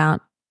talking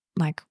about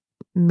like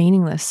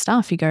meaningless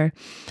stuff, you go,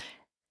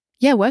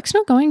 yeah, work's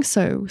not going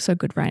so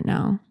good right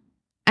now.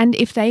 And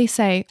if they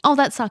say, oh,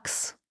 that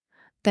sucks,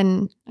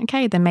 then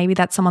okay, then maybe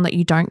that's someone that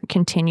you don't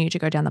continue to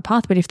go down the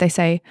path. But if they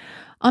say,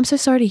 I'm so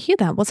sorry to hear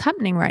that, what's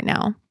happening right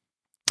now?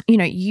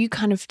 You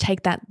kind of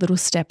take that little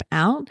step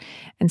out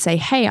and say,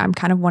 hey, I'm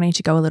kind of wanting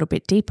to go a little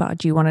bit deeper.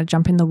 Do you want to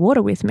jump in the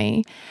water with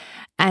me?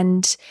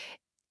 And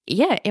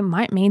yeah, it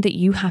might mean that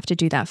you have to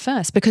do that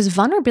first, because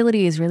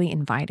vulnerability is really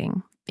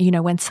inviting.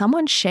 When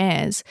someone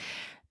shares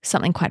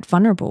something quite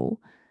vulnerable,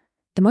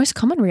 the most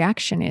common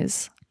reaction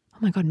is, oh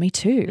my God, me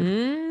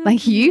too.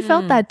 Like you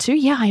felt that too.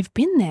 Yeah, I've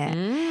been there.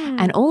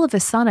 And all of a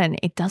sudden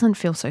it doesn't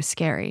feel so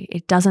scary.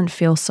 It doesn't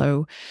feel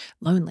so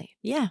lonely.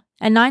 Yeah.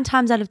 And 9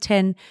 times out of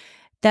 10,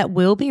 that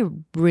will be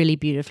really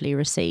beautifully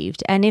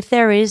received. And if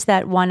there is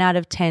that 1 out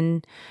of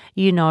 10,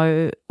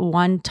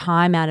 one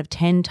time out of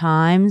 10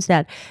 times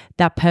that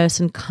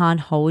person can't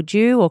hold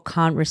you or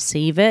can't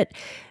receive it,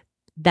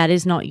 that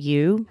is not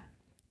you.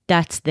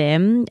 That's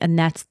them, and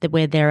that's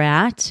where they're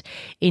at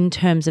in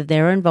terms of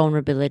their own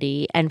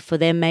vulnerability. And for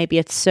them, maybe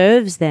it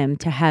serves them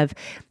to have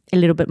a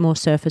little bit more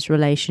surface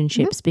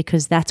relationships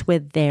because that's where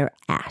they're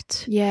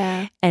at.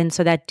 Yeah. And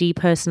so that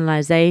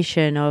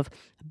depersonalization of,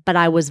 but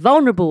I was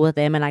vulnerable with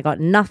them and I got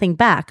nothing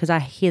back, because I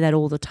hear that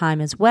all the time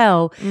as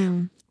well.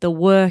 The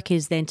work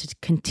is then to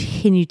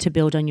continue to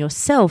build on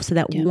yourself so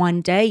that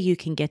one day you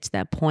can get to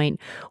that point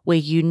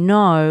where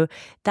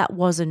that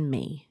wasn't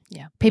me.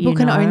 Yeah. People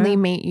can only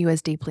meet you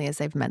as deeply as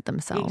they've met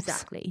themselves.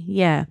 Exactly.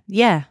 Yeah.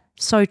 Yeah.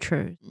 So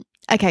true.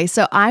 Okay.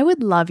 So I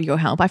would love your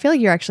help. I feel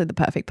like you're actually the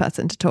perfect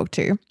person to talk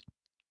to.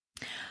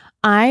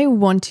 I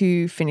want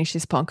to finish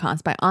this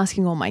podcast by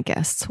asking all my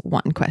guests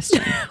one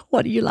question.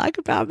 What do you like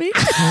about me?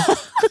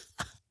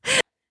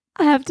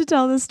 I have to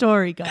tell the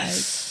story,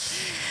 guys.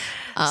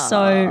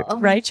 So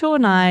Rachel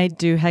and I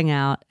do hang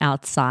out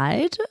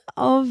outside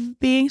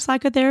of being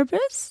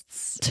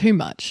psychotherapists. Too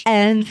much.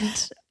 And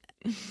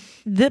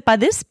by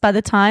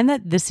the time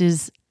that this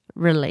is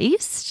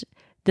released,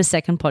 the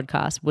second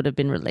podcast would have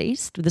been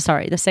released.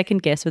 The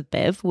second guest with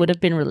Bev would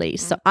have been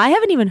released. So I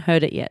haven't even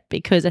heard it yet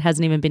because it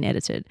hasn't even been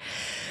edited.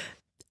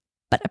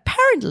 But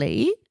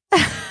apparently,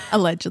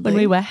 allegedly, when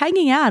we were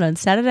hanging out on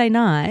Saturday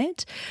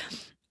night,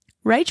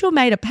 Rachel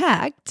made a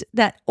pact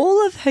that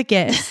all of her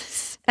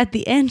guests at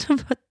the end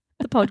of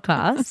the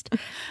podcast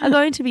are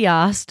going to be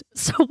asked,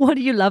 so what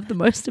do you love the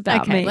most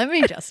about me? Okay, let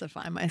me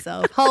justify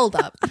myself. Hold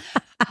up.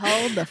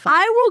 Hold the fuck.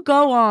 I will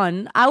go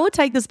on. I will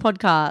take this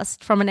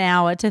podcast from an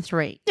hour to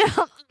 3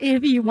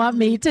 if you want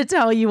me to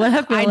tell you what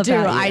I feel about you.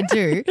 I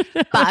do.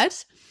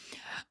 But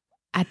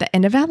at the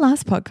end of our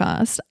last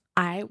podcast,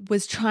 I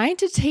was trying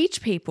to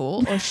teach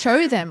people or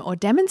show them or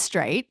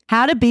demonstrate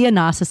how to be a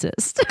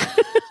narcissist.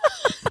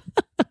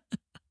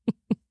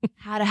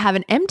 How to have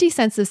an empty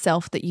sense of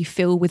self that you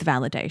fill with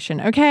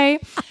validation, okay?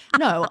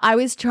 No, I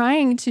was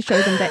trying to show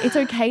them that it's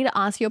okay to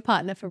ask your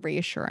partner for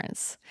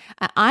reassurance.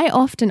 I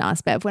often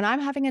ask Bev, when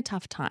I'm having a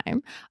tough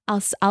time,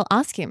 I'll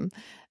ask him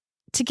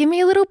to give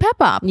me a little pep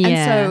up. Yeah.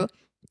 And so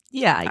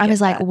I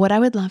was like, that. what I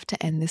would love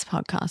to end this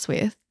podcast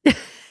with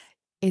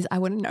is I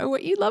want to know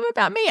what you love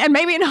about me. And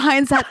maybe in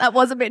hindsight, that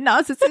was a bit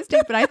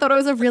narcissistic, but I thought it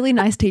was a really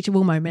nice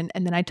teachable moment.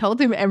 And then I told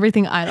him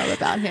everything I love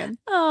about him.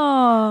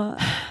 Oh,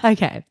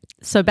 okay.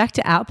 So back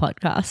to our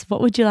podcast.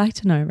 What would you like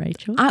to know,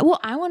 Rachel? I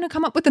want to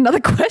come up with another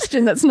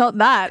question that's not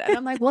that. And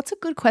I'm like, what's a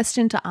good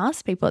question to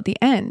ask people at the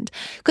end?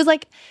 Because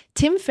like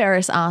Tim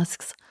Ferriss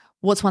asks,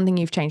 what's one thing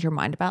you've changed your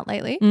mind about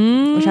lately?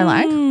 Which I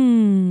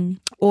like.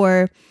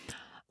 Or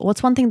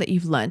what's one thing that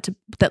you've learned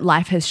that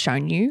life has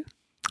shown you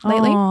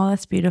lately? Oh,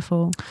 that's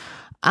beautiful.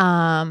 But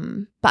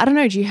I don't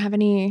know. Do you have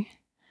any?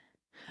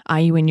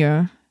 Are you in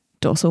your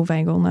dorsal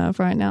vagal nerve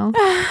right now?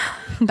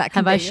 That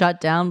have I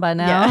shut down by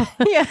now?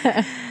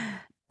 Yeah.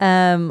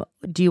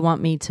 Do you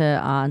want me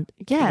to?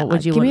 Yeah. What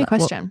would you give me a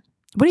question?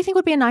 What do you think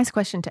would be a nice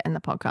question to end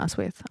the podcast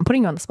with? I'm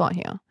putting you on the spot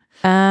here.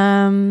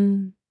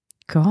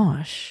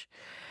 Gosh,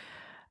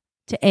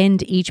 to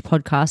end each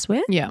podcast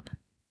with? Yeah.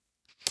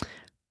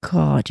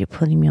 God, you're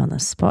putting me on the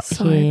spot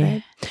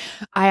here. Babe.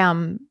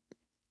 I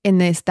in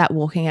that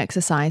walking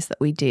exercise that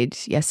we did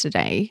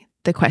yesterday,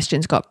 the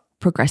questions got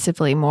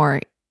progressively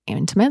more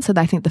intimate. So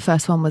I think the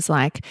first one was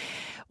like,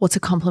 what's a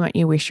compliment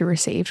you wish you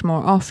received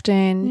more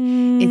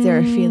often? Is there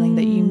a feeling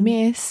that you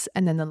miss?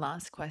 And then the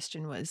last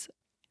question was,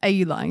 are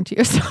you lying to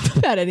yourself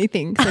about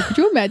anything? So could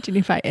you imagine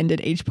if I ended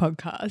each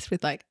podcast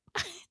with like,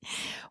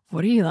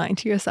 what are you lying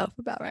to yourself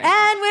about right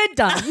now? And we're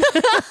done.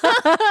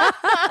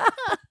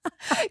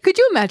 Could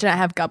you imagine I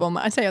have Gabble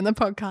Mate on the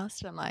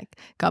podcast and I'm like,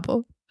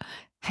 Gabble,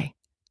 hey,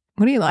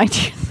 what are you lying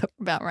to yourself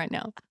about right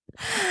now?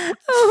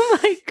 Oh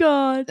my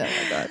God. Oh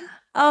my God.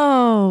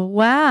 Oh,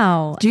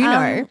 wow. Do you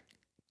know,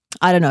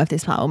 I don't know if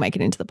this part will make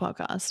it into the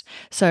podcast.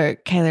 So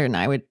Kayla and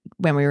I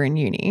when we were in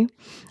uni,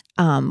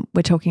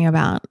 we're talking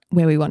about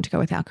where we want to go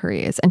with our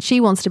careers. And she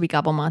wants to be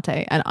Gabble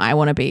Mate and I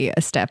want to be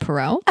Esther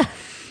Perel.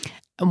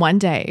 And one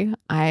day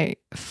I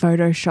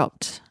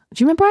photoshopped.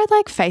 Do you remember I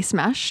like face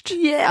mashed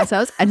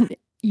ourselves? And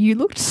you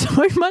looked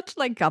so much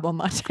like Gabble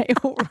Mate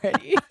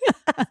already.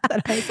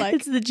 That I was like,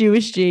 it's the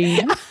Jewish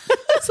gene.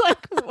 It's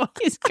like, what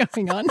is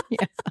going on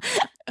here?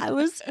 I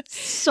was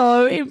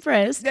so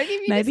impressed.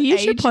 Maybe you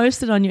should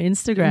post it on your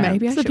Instagram.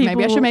 Maybe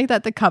I should make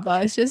that the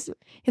cover. It's just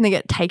and they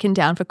get taken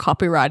down for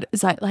copyright.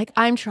 It's like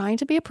I'm trying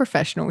to be a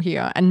professional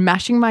here and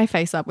mashing my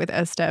face up with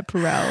Esther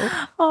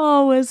Perel.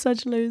 Oh, we're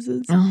such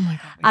losers. Oh my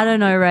God. I don't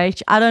know,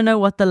 Rach. I don't know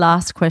what the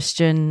last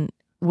question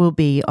will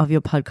be of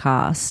your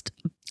podcast.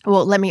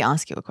 Well, let me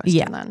ask you a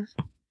question then.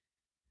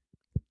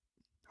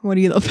 What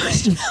do you love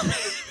most about me?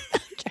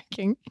 I'm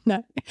joking.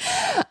 No.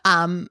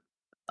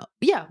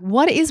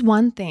 What is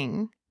one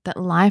thing that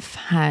life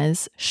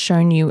has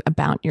shown you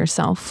about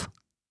yourself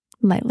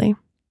lately?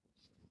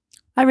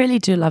 I really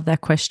do love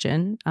that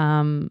question.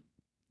 I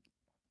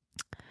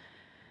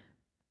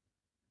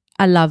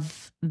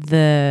love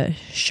the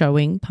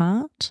showing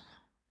part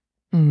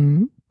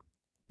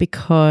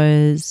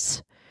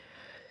because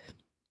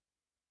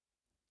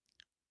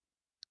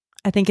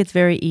I think it's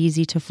very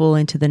easy to fall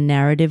into the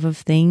narrative of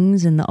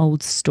things and the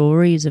old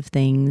stories of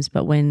things.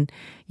 But when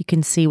you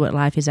can see what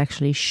life is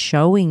actually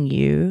showing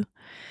you,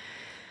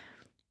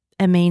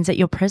 it means that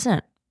you're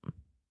present.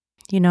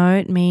 You know,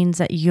 it means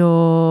that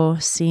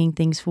you're seeing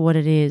things for what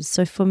it is.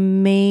 So for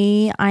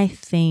me, I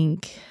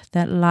think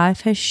that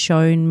life has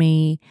shown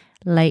me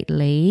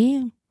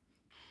lately,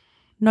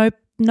 no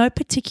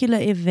particular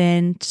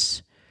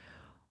event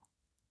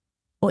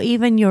or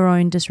even your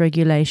own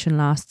dysregulation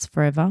lasts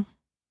forever.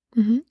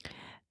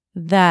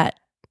 That,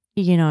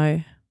 you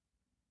know,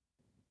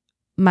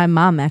 my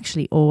mum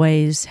actually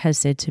always has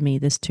said to me,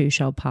 this too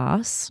shall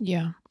pass.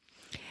 Yeah.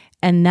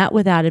 And that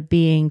without it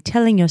being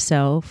telling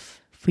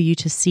yourself, for you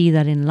to see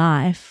that in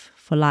life,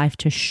 for life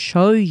to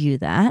show you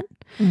that,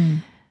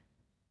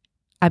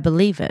 I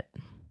believe it.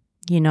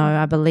 You know,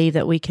 I believe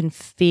that we can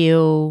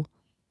feel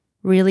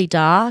really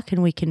dark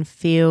and we can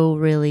feel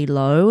really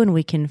low and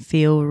we can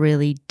feel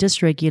really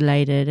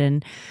dysregulated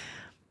and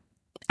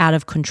out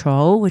of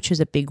control, which is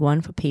a big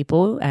one for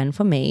people and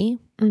for me.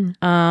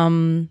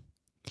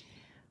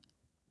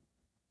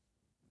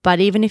 But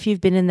even if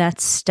you've been in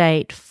that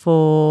state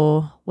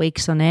for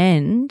weeks on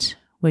end,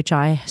 which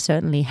I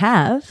certainly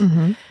have,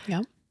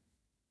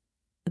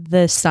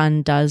 the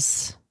sun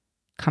does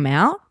come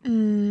out.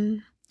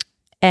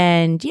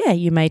 And yeah,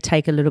 you may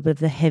take a little bit of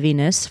the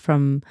heaviness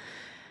from,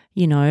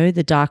 you know,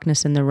 the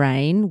darkness and the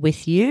rain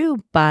with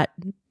you, but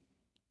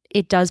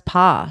it does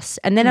pass.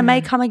 And then it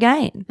may come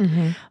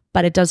again,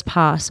 but it does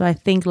pass. So I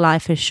think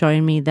life has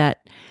shown me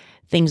that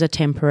things are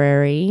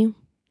temporary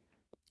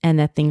and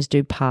that things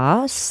do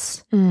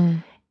pass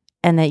and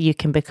that you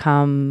can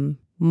become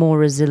more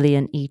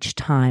resilient each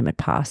time it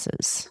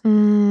passes.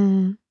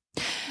 That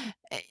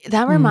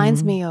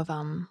reminds me of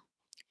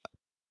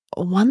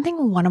one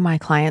thing one of my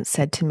clients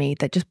said to me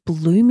that just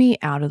blew me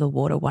out of the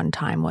water one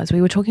time was we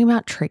were talking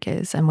about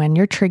triggers, and when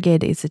you're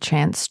triggered is a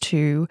chance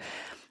to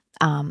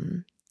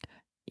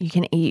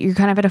you're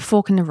kind of at a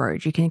fork in the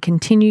road. You can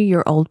continue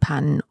your old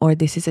pattern, or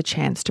this is a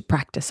chance to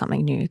practice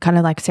something new. Kind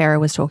of like Sarah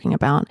was talking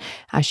about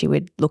how she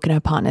would look in her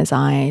partner's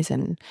eyes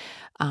and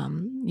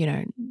you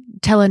know,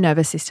 tell her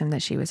nervous system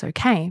that she was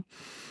okay.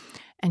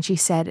 And she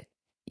said,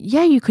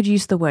 yeah, you could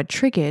use the word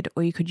triggered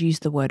or you could use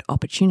the word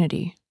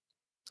opportunity.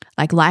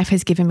 Like life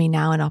has given me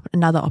now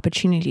another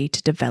opportunity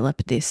to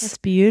develop this. That's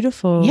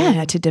beautiful.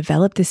 Yeah, to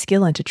develop this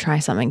skill and to try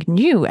something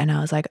new. And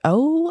I was like,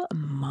 oh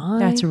my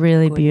That's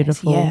really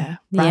goodness. beautiful. Yeah,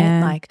 right?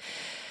 Yeah. Like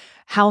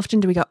how often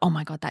do we go, oh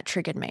my God, that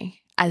triggered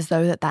me, as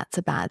though that's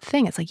a bad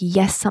thing. It's like,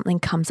 yes, something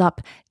comes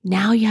up.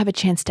 Now you have a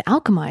chance to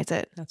alchemize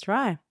it. That's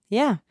right.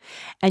 Yeah.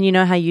 And you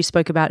know how you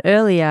spoke about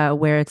earlier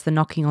where it's the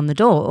knocking on the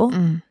door?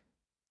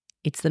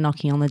 It's the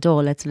knocking on the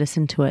door. Let's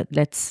listen to it.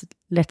 Let's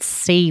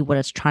see what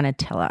it's trying to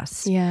tell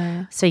us.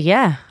 Yeah. So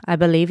yeah, I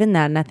believe in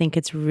that, and I think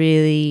it's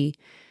really,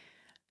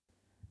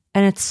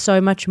 and it's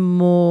so much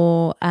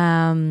more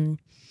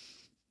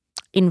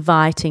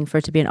inviting for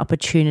it to be an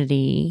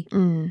opportunity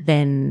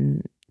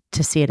than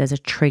to see it as a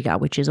trigger,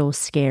 which is all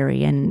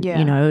scary and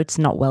you know, it's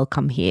not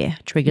welcome here.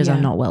 Triggers are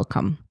not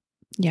welcome.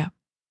 Yeah.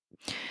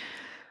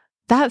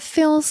 That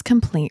feels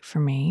complete for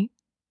me.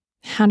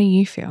 How do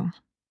you feel?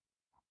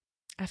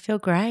 I feel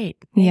great.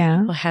 Thank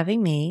you for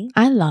having me.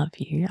 I love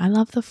you. I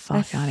love the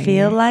fuck out of you. I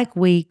feel like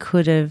we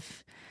could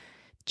have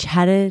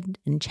chatted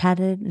and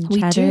chatted and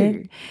chatted.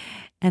 We do.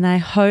 And I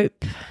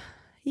hope,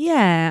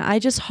 I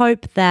just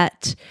hope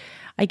that,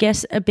 I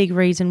guess a big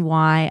reason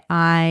why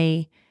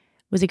I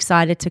was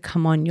excited to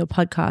come on your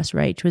podcast,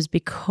 Rach, was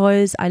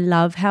because I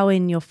love how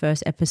in your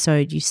first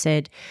episode you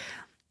said,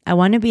 I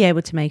want to be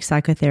able to make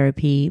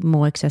psychotherapy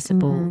more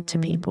accessible to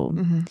people.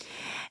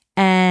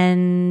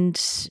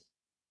 And,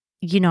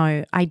 you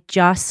know, I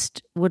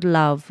just would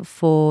love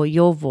for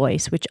your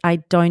voice, which I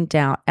don't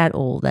doubt at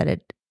all that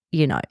it,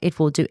 you know, it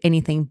will do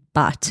anything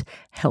but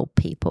help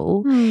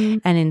people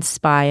and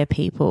inspire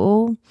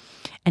people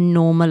and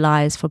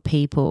normalize for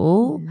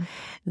people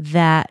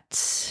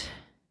that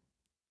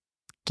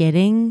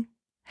getting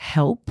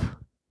help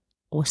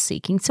or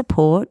seeking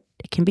support,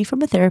 it can be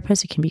from a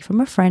therapist, it can be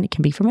from a friend, it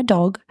can be from a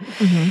dog,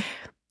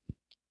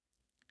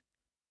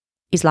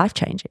 is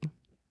life-changing.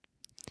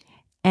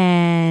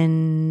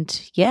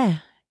 And yeah,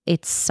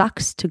 it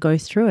sucks to go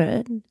through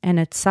it, and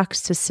it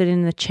sucks to sit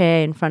in the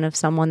chair in front of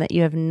someone that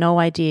you have no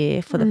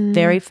idea for the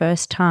very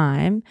first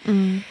time.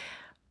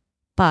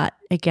 But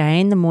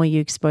again, the more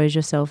you expose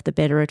yourself, the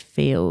better it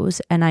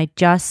feels. And I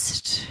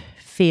just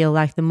feel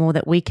like the more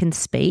that we can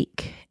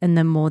speak and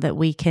the more that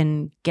we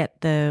can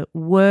get the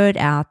word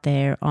out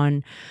there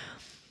on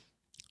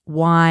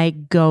why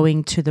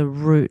going to the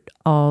root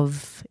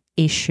of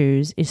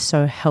issues is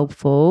so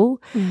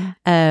helpful,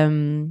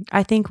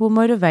 I think will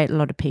motivate a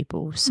lot of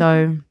people.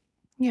 So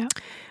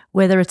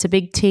whether it's a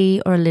big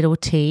T or a little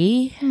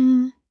t,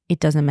 it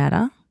doesn't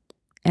matter.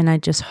 And I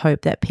just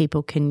hope that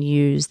people can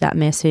use that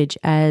message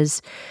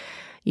as,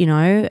 you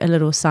know, a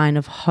little sign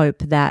of hope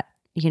that,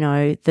 you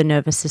know, the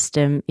nervous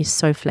system is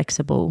so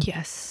flexible.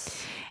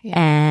 Yes. Yeah.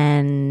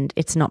 And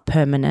it's not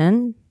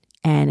permanent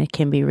and it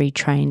can be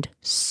retrained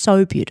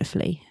so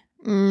beautifully.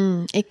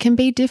 It can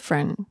be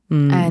different.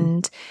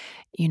 And,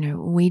 you know,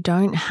 we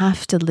don't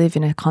have to live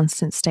in a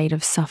constant state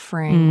of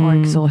suffering or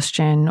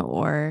exhaustion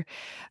or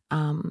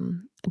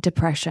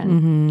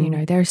depression. You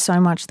know, there's so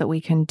much that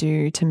we can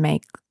do to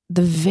make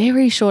the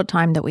very short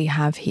time that we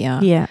have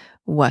here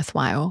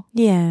worthwhile.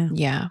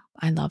 Yeah,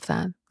 I love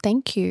that.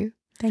 Thank you.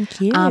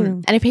 Thank you.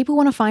 And if people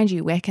want to find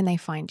you, where can they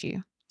find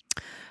you?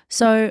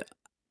 So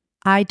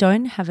I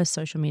don't have a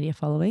social media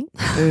following.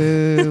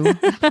 Ooh.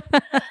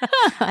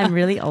 I'm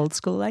really old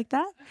school like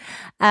that.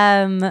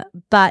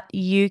 But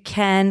you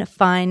can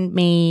find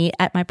me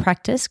at my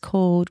practice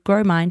called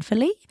Grow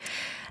Mindfully.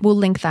 We'll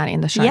link that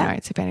in the show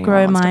notes if anyone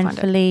Grow wants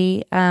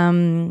Mindfully. to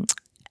find it.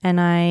 And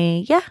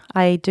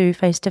I do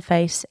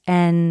face-to-face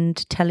and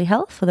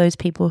telehealth for those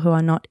people who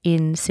are not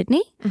in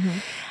Sydney.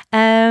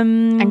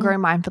 And Grow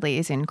Mindfully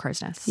is in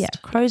Crow's Nest. Yeah,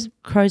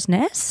 Crow's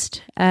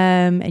Nest.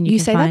 And you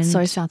can say find that's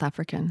so South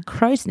African.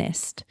 Crow's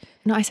Nest.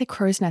 No, I say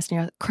Crow's Nest.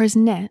 And you're Crow's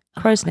Net.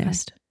 Crow's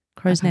Nest.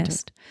 Crow's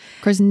Nest.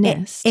 Crow's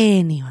Nest.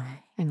 Anyway,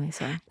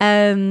 sorry.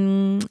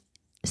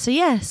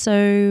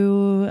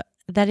 So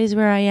that is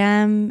where I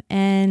am,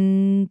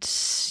 and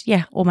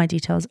all my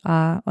details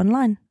are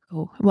online.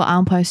 Cool. Well,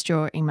 I'll post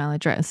your email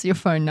address, your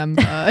phone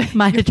number,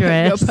 my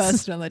address, your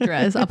personal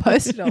address. I'll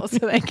post it all so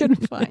they can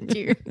find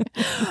you.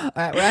 All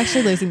right, we're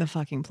actually losing the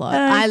fucking plot.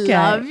 Okay. I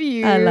love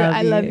you.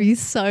 I love you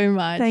so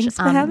much. Thanks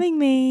for having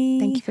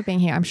me. Thank you for being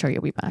here. I'm sure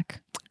you'll be back.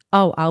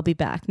 Oh, I'll be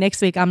back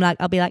next week. I'll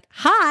be like,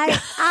 hi,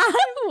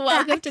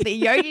 welcome to the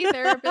Yogi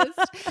Therapist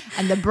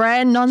and the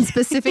brand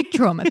non-specific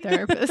trauma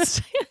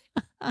therapist.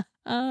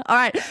 All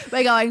right,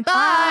 we're going.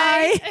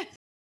 Bye.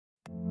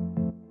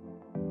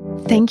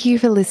 Thank you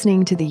for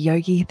listening to the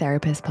Yogi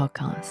Therapist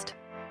podcast.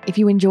 If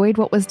you enjoyed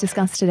what was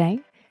discussed today,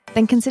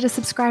 then consider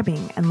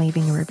subscribing and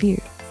leaving a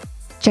review.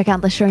 Check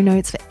out the show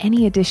notes for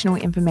any additional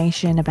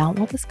information about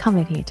what was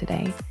covered here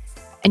today.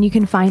 And you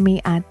can find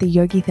me at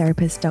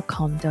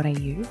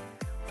theyogitherapist.com.au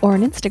or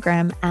on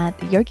Instagram at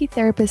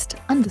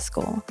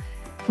theyogitherapist_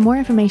 for more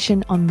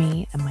information on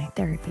me and my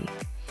therapy.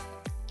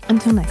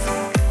 Until next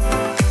time.